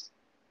toothpaste.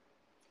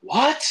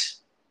 What?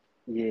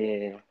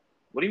 Yeah.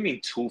 What do you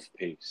mean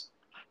toothpaste?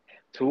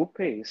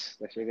 Toothpaste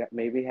that should got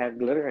maybe have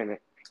glitter in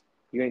it.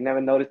 You ain't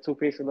never noticed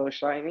toothpaste a little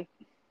shiny?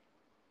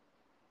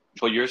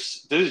 But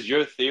this is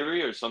your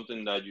theory or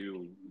something that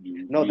you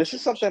No, this is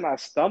researched? something I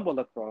stumbled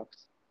across.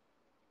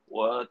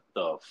 What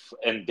the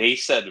and they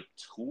said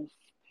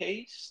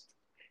toothpaste?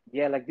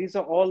 Yeah, like these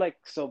are all like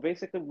so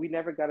basically we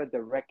never got a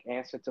direct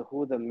answer to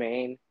who the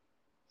main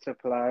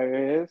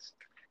supplier is.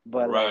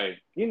 But like,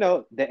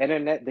 Right. the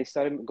internet they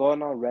started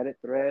going on Reddit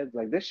threads.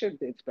 Like this shit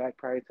dates back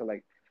probably to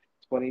like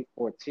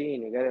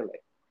 2014. You get it?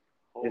 Like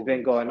it's been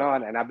Holy going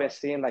on, fucking and I've been crap.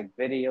 seeing like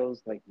videos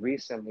like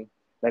recently,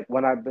 like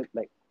when I've been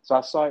like, so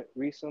I saw it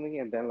recently,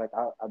 and then like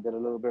I did a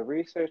little bit of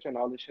research, and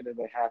all this shit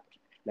that happened.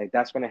 Like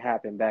that's when it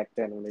happened back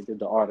then when they did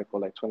the article,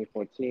 like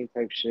 2014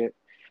 type shit.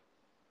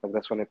 Like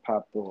that's when it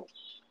popped off.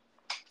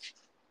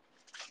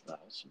 Nah,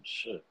 that's some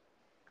shit.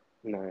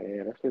 Nah,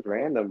 yeah, that's just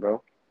random,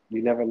 bro.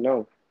 You never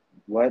know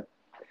what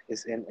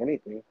is in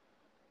anything.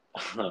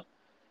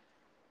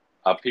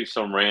 I peeped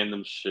some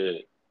random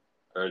shit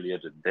earlier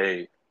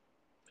today.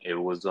 It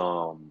was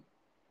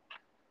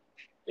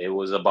it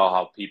was about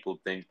how people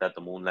think that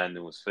the moon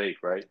landing was fake,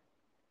 right?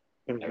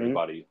 Mm-hmm.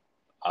 Everybody,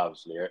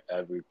 obviously,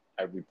 every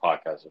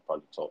podcast has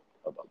probably talked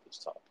about this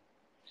topic.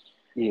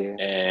 Yeah.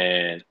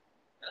 And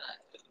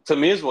to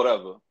me, it's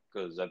whatever,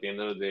 because at the end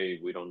of the day,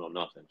 we don't know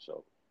nothing.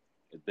 So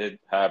it did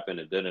happen,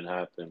 it didn't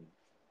happen.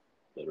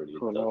 Literally, it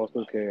Who knows? doesn't Who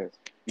matter. cares?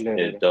 It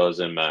Literally.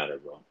 doesn't matter,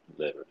 bro.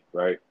 Literally,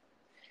 right?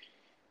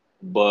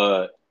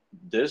 But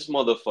this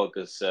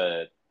motherfucker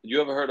said, you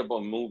ever heard of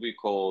a movie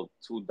called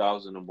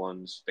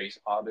 2001 Space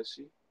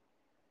Odyssey?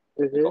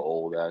 Like Mm-hmm. an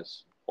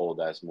old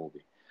ass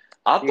movie.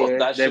 I thought Yeah.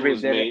 that They shit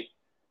was redid it.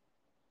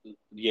 made.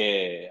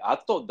 Yeah, I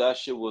thought that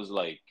shit was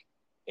like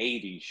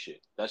 80s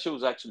shit. That shit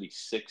was actually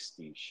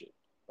 60s shit,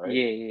 right?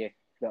 Yeah, yeah.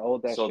 The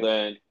old that So shit.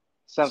 then,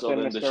 so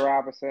Something, then Mr.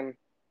 Robinson.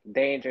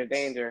 Danger,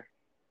 danger.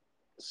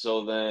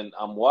 so then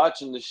I'm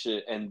watching the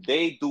shit and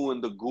they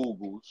doing the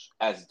Googles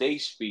as they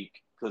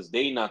speak because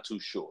they not too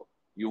sure.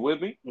 You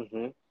with me?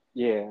 Mm-hmm.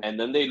 Yeah. And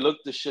then they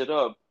looked the shit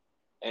up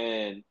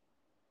and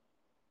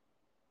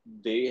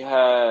they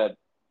had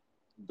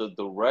the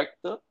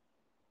director,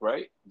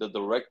 right? The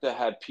director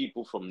had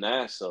people from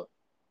NASA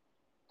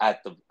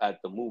at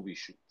the movie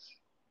shoots.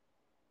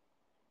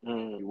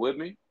 Mm. You with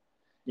me?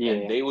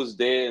 And Yeah. they was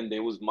there and they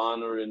was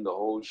monitoring the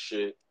whole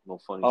shit. No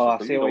funny Oh,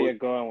 shit, I see where you're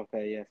going with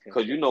that. Yes, yes,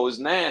 cause you yes. know it's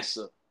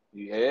NASA.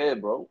 Yeah,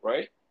 bro,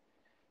 right?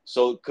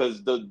 So,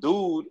 cause the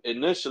dude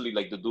initially,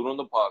 like the dude on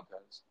the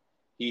podcast,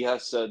 he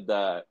has said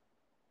that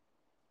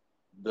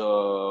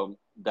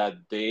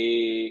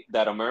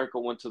that America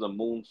went to the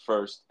moon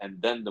first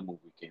and then the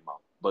movie came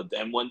out. But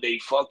then when they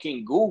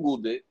fucking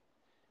Googled it,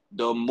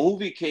 the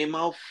movie came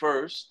out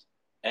first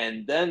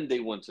and then they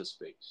went to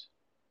space.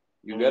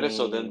 You get it?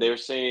 So then Mm. they're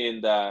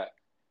saying that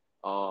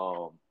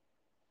um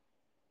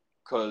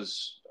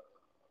because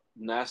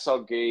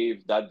NASA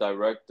gave that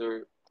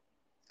director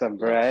Some like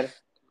bread.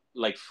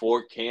 like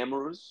four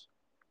cameras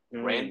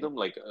Mm. random,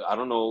 like I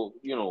don't know,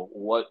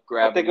 what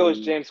I think it was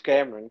gravity. James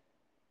Cameron.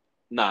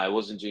 Nah, it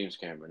wasn't James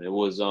Cameron. It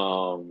was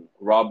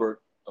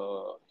Robert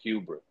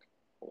Hubrick,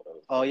 whatever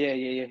the Oh fuck yeah, his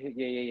name yeah, yeah,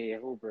 yeah, yeah, yeah, yeah.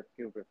 Hubert,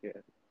 Hubert, yeah.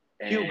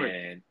 is. Hubert.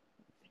 And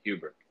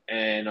Hubrick.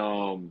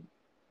 And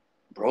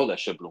bro, that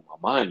shit blew my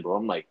mind, bro.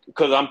 I'm like,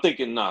 because I'm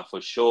thinking, nah,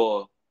 for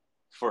sure,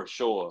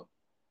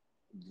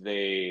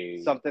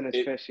 they Something is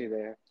it fishy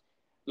there.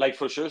 like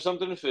for sure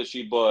something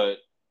fishy, but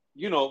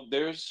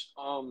there's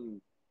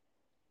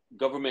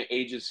government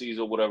agencies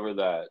or whatever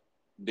that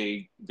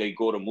they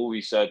go to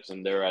movie sets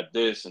and they're at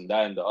this and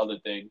that and the other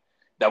thing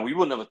that we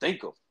would never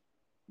think of.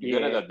 You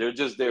get it? Yeah. That they're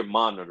just there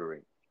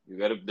monitoring. You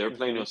got it. They're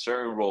playing Mm-hmm. a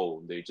certain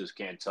role. They just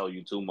can't tell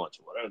you too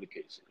much, whatever the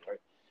case is, right?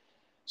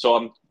 So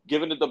I'm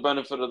giving it the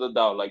benefit of the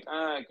doubt, like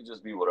it could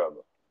just be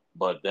whatever.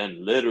 But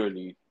then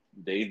literally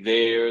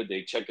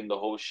they checking the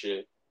whole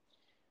shit.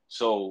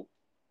 So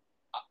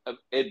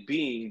it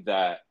being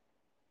that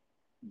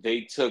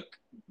they took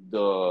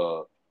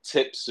the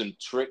tips and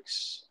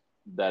tricks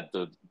that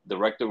the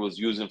director was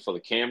using for the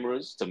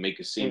cameras to make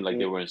it seem like Mm-hmm.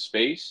 they were in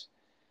space,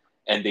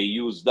 and they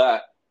used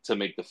that to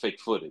make the fake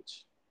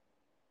footage.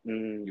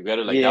 Mm. You get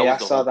it? Like that Yeah, I was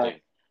the saw whole that.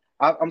 thing.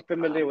 I'm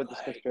familiar I'm with this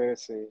like,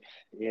 conspiracy.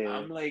 Yeah.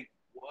 I'm like,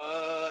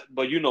 what?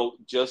 But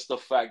just the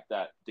fact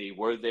that they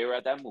were there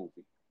at that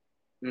movie,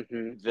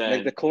 Mm-hmm. Like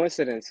the then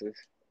coincidences.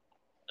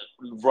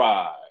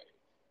 right,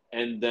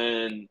 and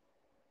then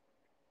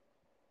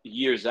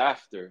years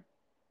after,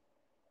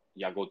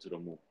 y'all go to the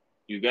moon.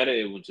 You get it?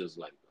 It was just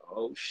like,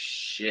 oh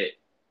shit.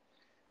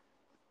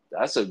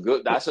 That's a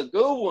good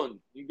one.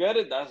 You get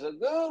it? That's a good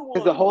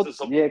Because the one. whole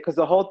yeah, because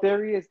the whole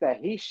theory is that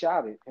he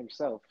shot it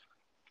himself,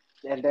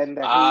 and then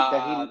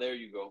There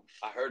you go.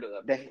 I heard of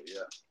that that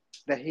before.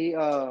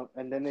 Yeah.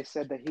 and then they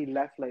said that he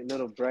left like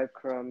little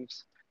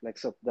breadcrumbs, like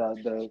so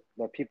the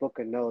people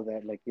could know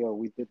that like yo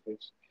we did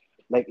this,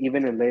 like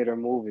even in later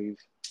movies,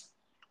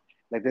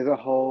 like there's a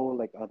whole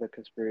like other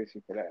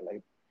conspiracy for that,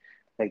 like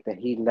that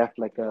he left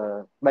like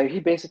a like he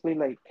basically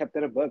like kept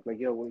it a book like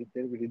yo we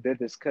did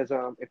this because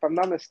if I'm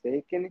not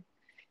mistaken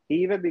he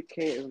even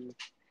became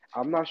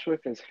I'm not sure if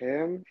it's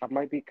him I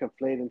might be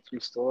conflating two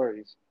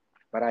stories,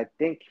 but I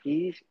think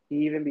he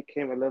even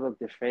became a little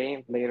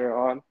defamed later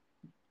on.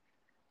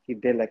 He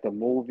did like a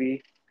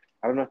movie.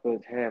 I don't know if it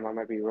was him. I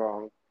might be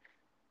wrong.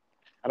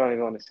 I don't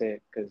even want to say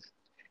it because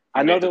He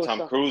I know made the there was Tom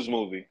some. Cruise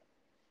movie.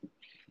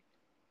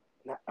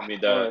 He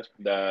made that Or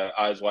the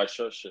Eyes Wide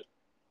Shut shit.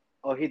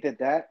 oh, he did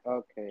that.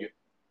 Okay, Yeah.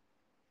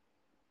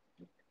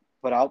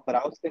 but I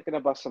was thinking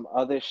about some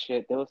other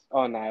shit. There was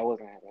oh no, it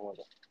wasn't him. It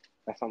wasn't.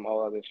 That's some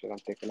whole other shit I'm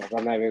thinking of.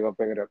 I'm not even gonna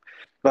bring it up.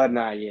 But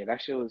nah, yeah,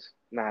 that shit was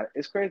nah.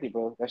 It's crazy,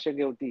 bro. That shit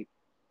go deep.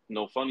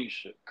 No funny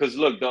shit. Cause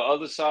look, the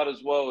other side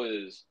as well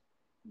is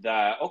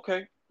that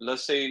okay,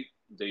 let's say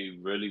they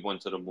really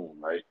went to the moon,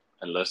 right?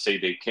 And let's say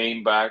they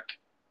came back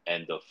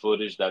and the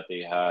footage that they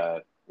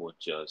had was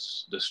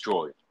just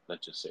destroyed.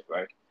 Let's just say,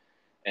 right?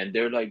 And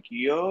they're like,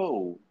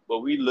 yo, but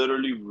we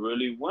literally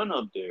really went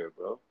up there,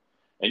 bro.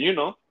 And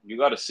you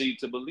gotta see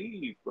to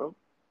believe, bro.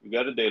 You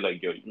gotta they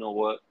like, yo, you know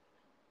what?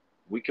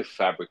 We could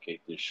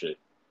fabricate this shit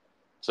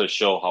to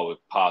show how it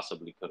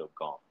possibly could have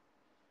gone.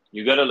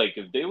 You gotta like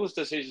if they was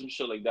to say some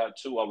shit like that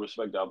too, I'll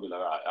respect that. I'll be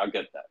like, I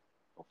get that.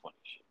 No funny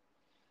shit.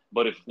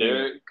 But if Yeah,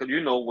 they're, cause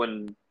you know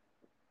when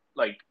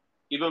like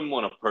even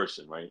when a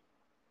person right,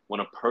 when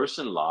a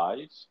person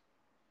lies,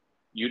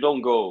 you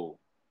don't go,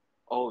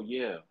 oh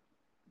yeah,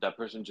 that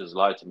person just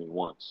lied to me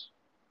once.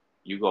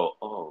 You go,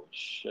 oh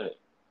shit,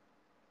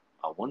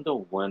 I wonder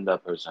when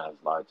that person has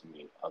lied to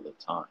me other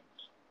times.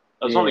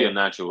 That's only a yeah,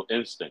 natural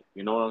instinct.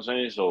 You know what I'm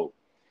saying? So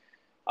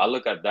I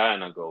look at that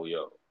and I go,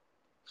 yo,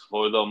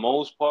 for the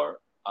most part,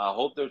 I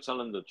hope they're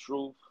telling the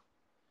truth,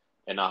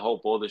 and I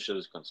hope all this shit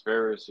is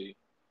conspiracy,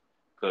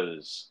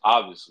 because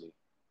obviously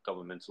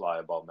governments lie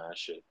about mad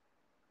shit.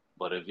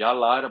 But if y'all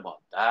lied about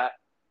that,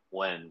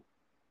 when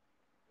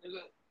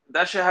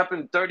that shit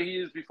happened 30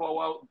 years before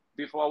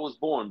I was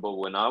born, but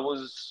when I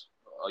was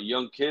a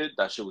young kid,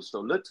 that shit was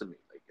still lit to me.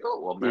 Like,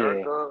 yo,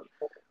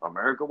 yeah.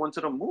 America went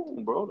to the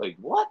moon, bro. Like,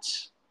 what?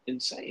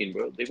 Insane,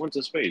 bro. They went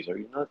to space. Are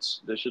you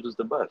nuts? This shit is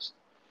the best.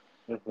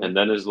 Mm-hmm. And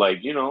then it's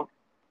like, you know,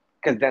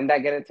 Because then that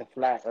get into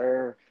flat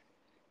Earth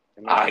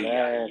and all ay,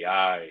 that ay,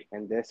 ay.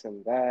 and this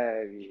and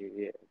that.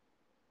 Yeah,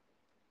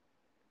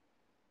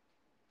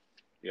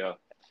 Yeah,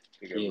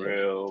 you get yeah,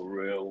 real,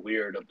 real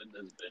weird up in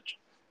this bitch.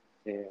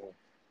 yeah.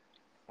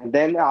 And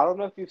then I don't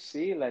know if you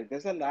see like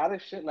there's a lot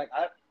of shit like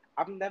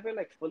I've never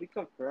like fully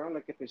confirmed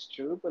like if it's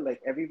true, but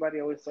like everybody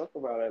always talk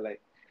about it.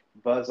 Like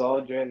Buzz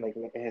Aldrin, like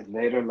in his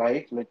later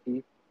life, like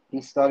he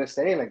started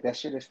saying like that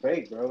shit is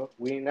fake, bro.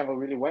 We never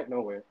really went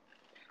nowhere.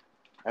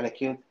 And like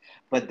he,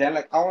 but then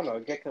like I don't know,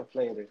 get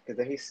conflated because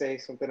then he say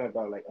something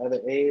about like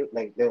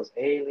like there was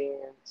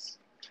aliens.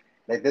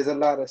 Like there's a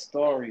lot of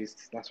stories.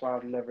 That's why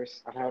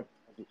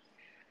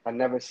I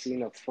never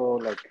seen a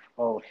full like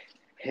oh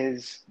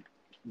his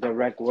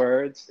direct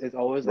words. It's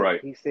always like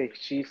Right. he say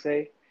she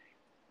say.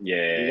 You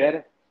Yeah. get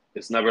it?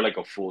 It's never like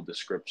a full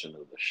description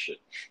of the shit.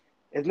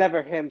 It's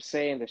never him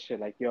saying the shit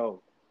like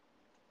yo.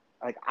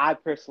 Like I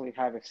personally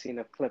haven't seen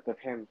a clip of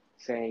him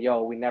saying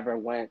yo we never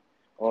went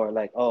or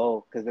like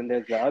oh because then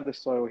there's the other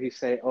story where he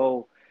say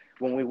oh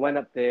when we went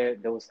up there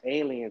was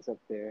aliens up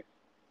there.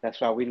 That's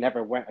why we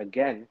never went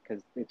again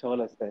because they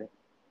told us that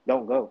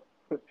don't go,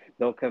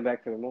 don't come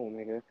back to the moon,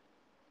 nigga.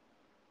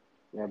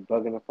 Yeah,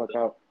 bugging the fuck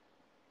out.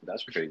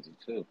 That's crazy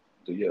too.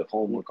 Do your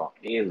homework on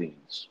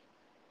aliens.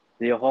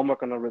 Do your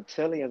homework on the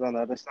reptilians on the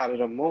other side of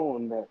the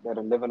moon that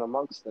are living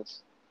amongst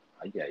us.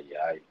 Ay, ay,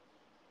 ay.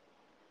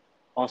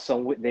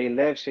 Also, They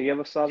Live. So you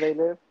ever saw They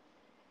Live?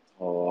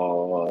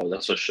 Oh,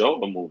 that's a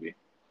show, a movie.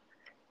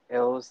 It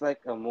was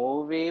like a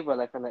movie, but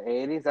like from the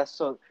 80s.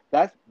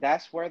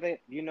 That's where they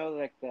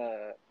like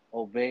the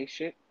obey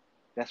shit.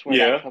 That's where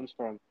that Yeah. comes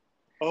from.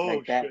 Oh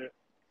Like that shit.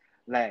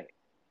 like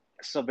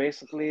so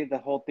basically the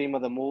whole theme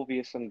of the movie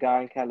is some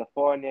guy in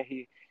California.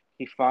 He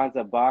finds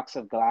a box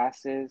of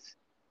glasses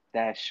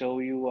that show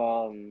you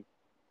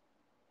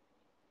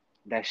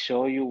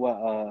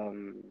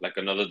Like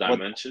another what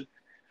dimension.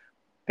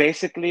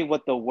 basically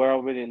what the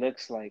world really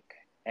looks like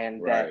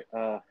and Right.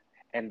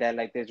 that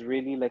like there's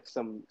really like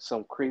some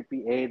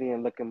creepy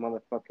alien looking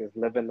motherfuckers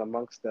living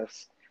amongst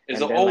us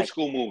It's and an then old like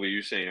school movie.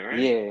 You're saying, right?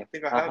 yeah I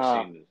think I have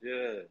uh-huh seen this.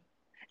 Yeah.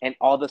 and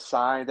all the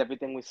signs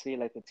everything we see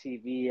like the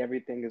TV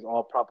everything is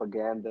all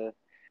propaganda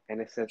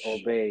and it says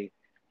Shit. obey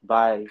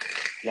buy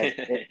like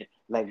it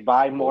like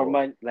buy more Cool.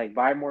 money like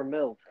buy more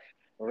milk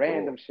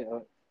random Cool. shit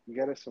you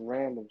get us some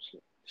random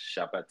shit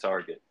Shop at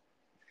Target.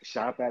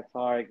 shop at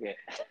Target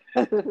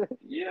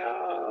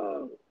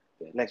Yeah.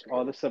 like That's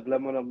all the crazy.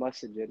 subliminal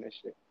messaging and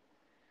shit.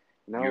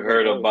 And I You was like,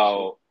 heard oh shit.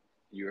 about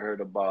you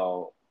heard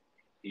about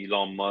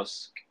Elon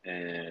Musk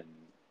and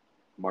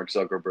Mark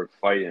Zuckerberg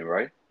fighting,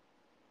 right?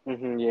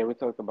 Yeah, we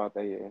talked about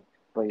that, yeah.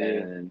 But yeah.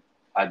 And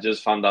I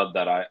just found out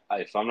that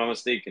if I'm not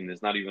mistaken,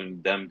 it's not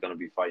even them gonna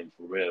be fighting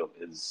for real.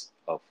 It's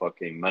a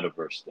fucking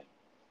metaverse thing.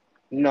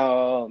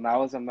 No, that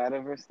was a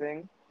metaverse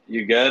thing.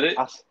 You get it?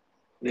 I,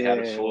 They had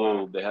us yeah, wow.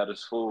 fooled. They had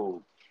us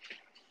fooled.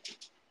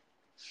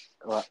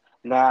 Well,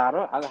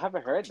 nah, I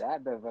haven't heard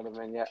that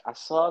development yet. I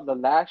saw the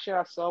last year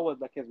I saw was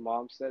like his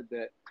mom said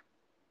that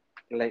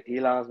like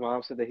Elon's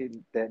mom said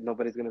that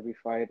nobody's gonna be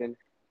fighting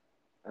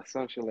or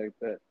some shit like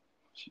that.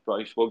 She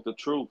probably spoke the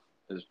truth.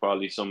 It's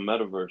probably some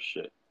metaverse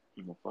shit.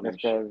 No funny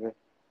That's shit. crazy.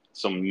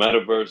 Some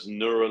metaverse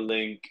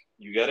Neuralink.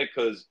 You get it?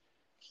 Cause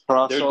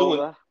they're doing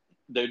Crossover.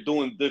 they're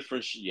doing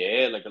different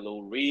yeah, like a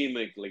little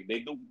remake. Like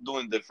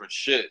doing different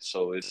shit.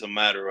 So it's a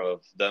matter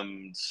of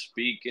them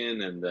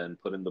speaking and then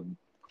putting the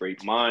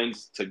great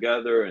minds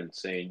together and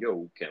saying,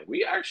 yo, can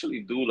we actually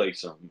do like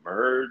some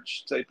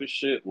merge type of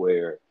shit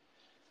where,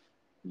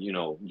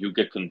 you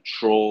get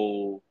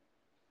control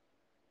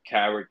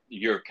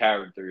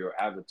character, your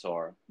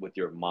avatar with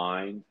your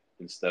mind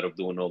instead of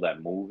doing all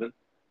that moving.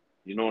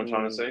 You know what I'm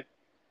trying to Mm, say?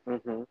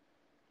 mm-hmm.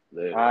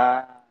 Yeah.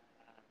 Ah,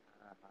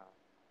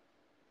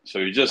 So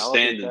you're just that would be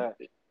standing, that.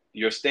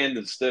 you're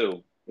standing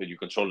still, but you're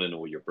controlling it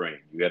with your brain.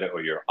 You get it,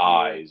 or your Yeah.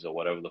 eyes, or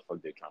whatever the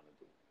fuck they're trying to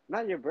do.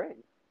 Not your brain.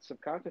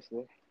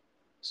 Subconsciously.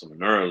 Some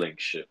Neuralink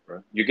shit,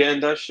 bro. You getting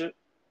that shit?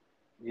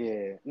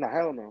 Yeah. Nah,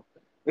 hell no.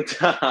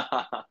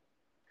 Oh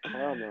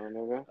Hell no,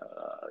 nigga.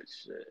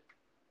 shit.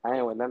 I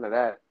ain't with none of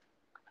that.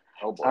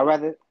 Oh boy. I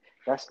rather.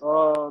 That's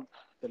all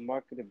the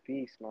mark of the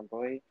beast, my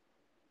boy. You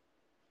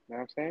know what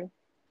I'm saying?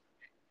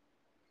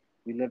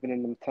 We living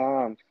in them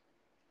times.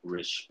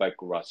 Respect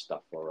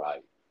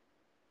Rastafari.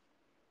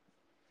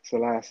 So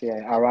last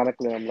year,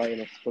 ironically, I'm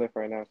lighting a spliff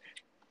right now.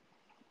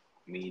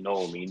 Me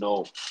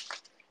know.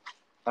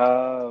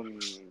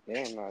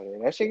 Damn, no,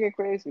 that shit get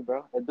crazy,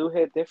 bro. It do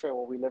hit different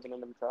when we living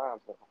in them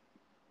times. Bro.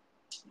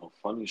 No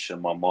funny shit.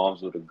 My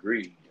moms would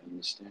agree. You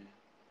understand?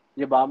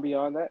 Your mom be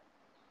on that?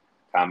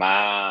 Come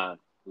on.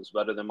 Who's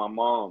better than my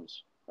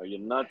mom's? Are you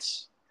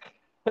nuts?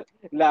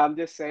 Nah, I'm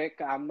just saying.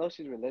 'Cause I know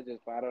she's religious,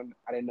 but I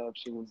didn't know if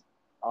she was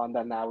on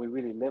that. Now we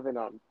really living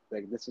on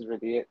like this is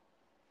really it.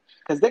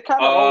 Cause they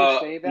kind of always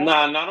say that.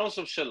 Nah, not on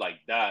some shit like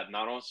that.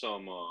 Not on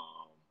some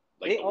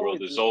like They the world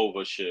always is do.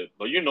 over shit.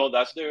 But you know,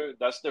 that's their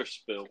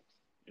spill.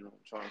 You know what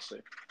I'm trying to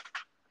say?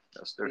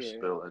 That's their Yeah,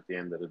 spill at the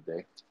end of the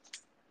day.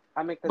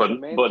 I mean, cause But the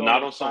main but goal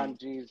not is on some find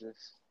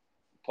Jesus.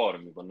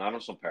 pardon me, but not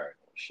on some paranoid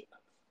shit.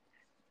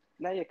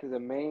 Nah, yeah, cause the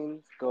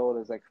main goal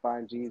is like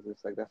find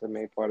Jesus. Like that's the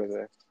main part of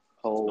the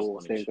No whole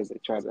funny thing shit. that they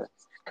try to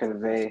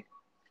convey.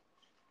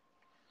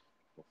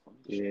 No funny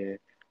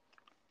shit.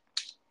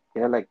 Yeah,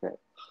 yeah, I like that.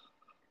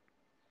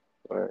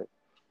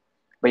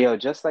 But yo,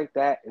 just like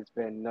that, it's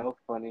been no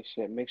funny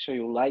shit. Make sure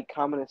you like,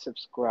 comment, and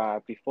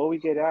subscribe. Before we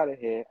get out of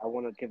here, I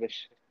want to give a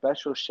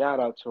special shout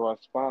out to our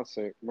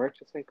sponsor,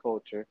 Merchants and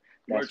Culture.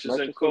 That's Merchants and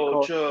Merchants and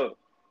Culture. culture.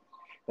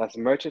 That's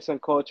Merchants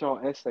and Culture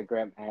on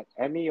Instagram at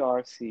And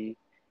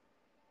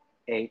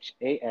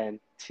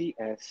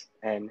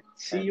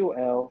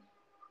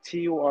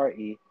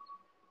MERCHANTSNCULTURE.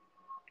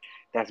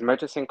 That's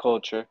Merchants and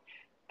Culture.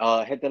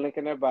 Hit the link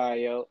in their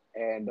bio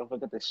and don't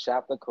forget to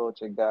shop the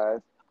culture, guys.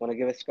 Want to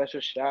give a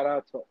special shout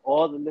out to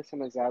all the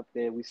listeners out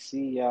there. We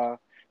see y'all.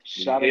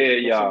 we Shout out to hear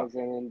the y'all.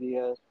 listeners in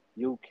India,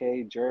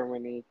 UK,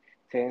 Germany,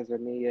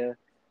 Tanzania,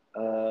 uh,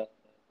 To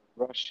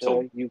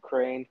Russia,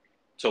 Ukraine.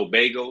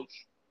 Tobagos,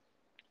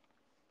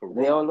 They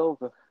Peru, all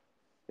over.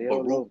 They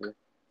all Baruch,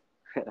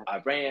 over.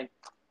 Iran,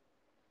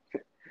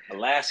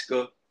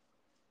 Alaska.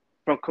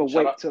 From Shout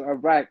Kuwait out, to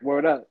Iraq,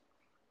 word up.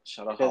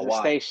 shout out There's a Hawaii.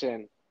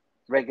 station,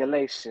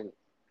 regulation.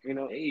 You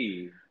know,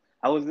 Hey,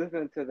 I was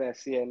listening to that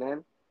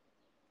CNN.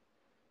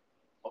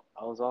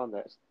 I was on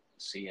that.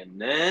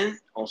 CNN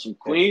on some That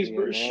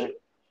Queensbridge CNN.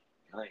 shit.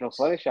 No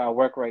funny Nice. shit. I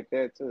work right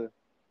there too.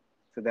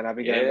 So then I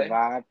be getting the Yeah.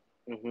 vibe.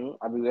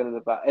 I be getting the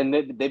vibe, and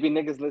they be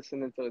niggas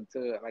listening to it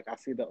too. Like I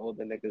see the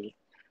older niggas.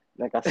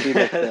 Like I see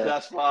like the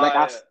That's like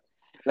I fire.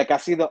 like I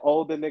see the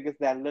older niggas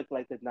that look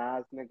like the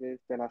Nas niggas.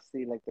 Then I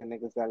see like the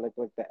niggas that look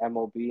like the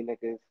MOB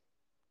niggas.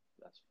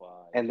 That's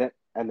fire. And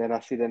then I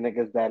see the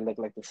niggas that look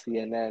like the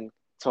CNN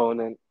Tone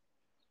and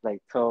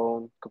like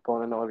Tone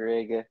Capone and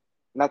Noriega.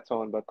 Not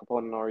Tone, but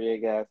Capone and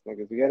Noriega ass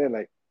niggas. You get it?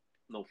 Like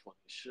No funny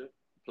shit.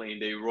 Plain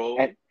day and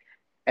road.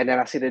 and then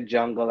I see the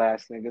jungle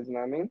ass niggas. You know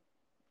what I mean?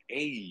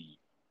 Hey.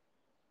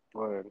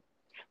 Word.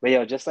 But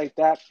yo, just like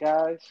that,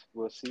 guys.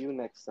 We'll see you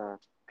next time.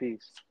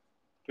 Peace.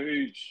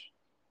 Peace.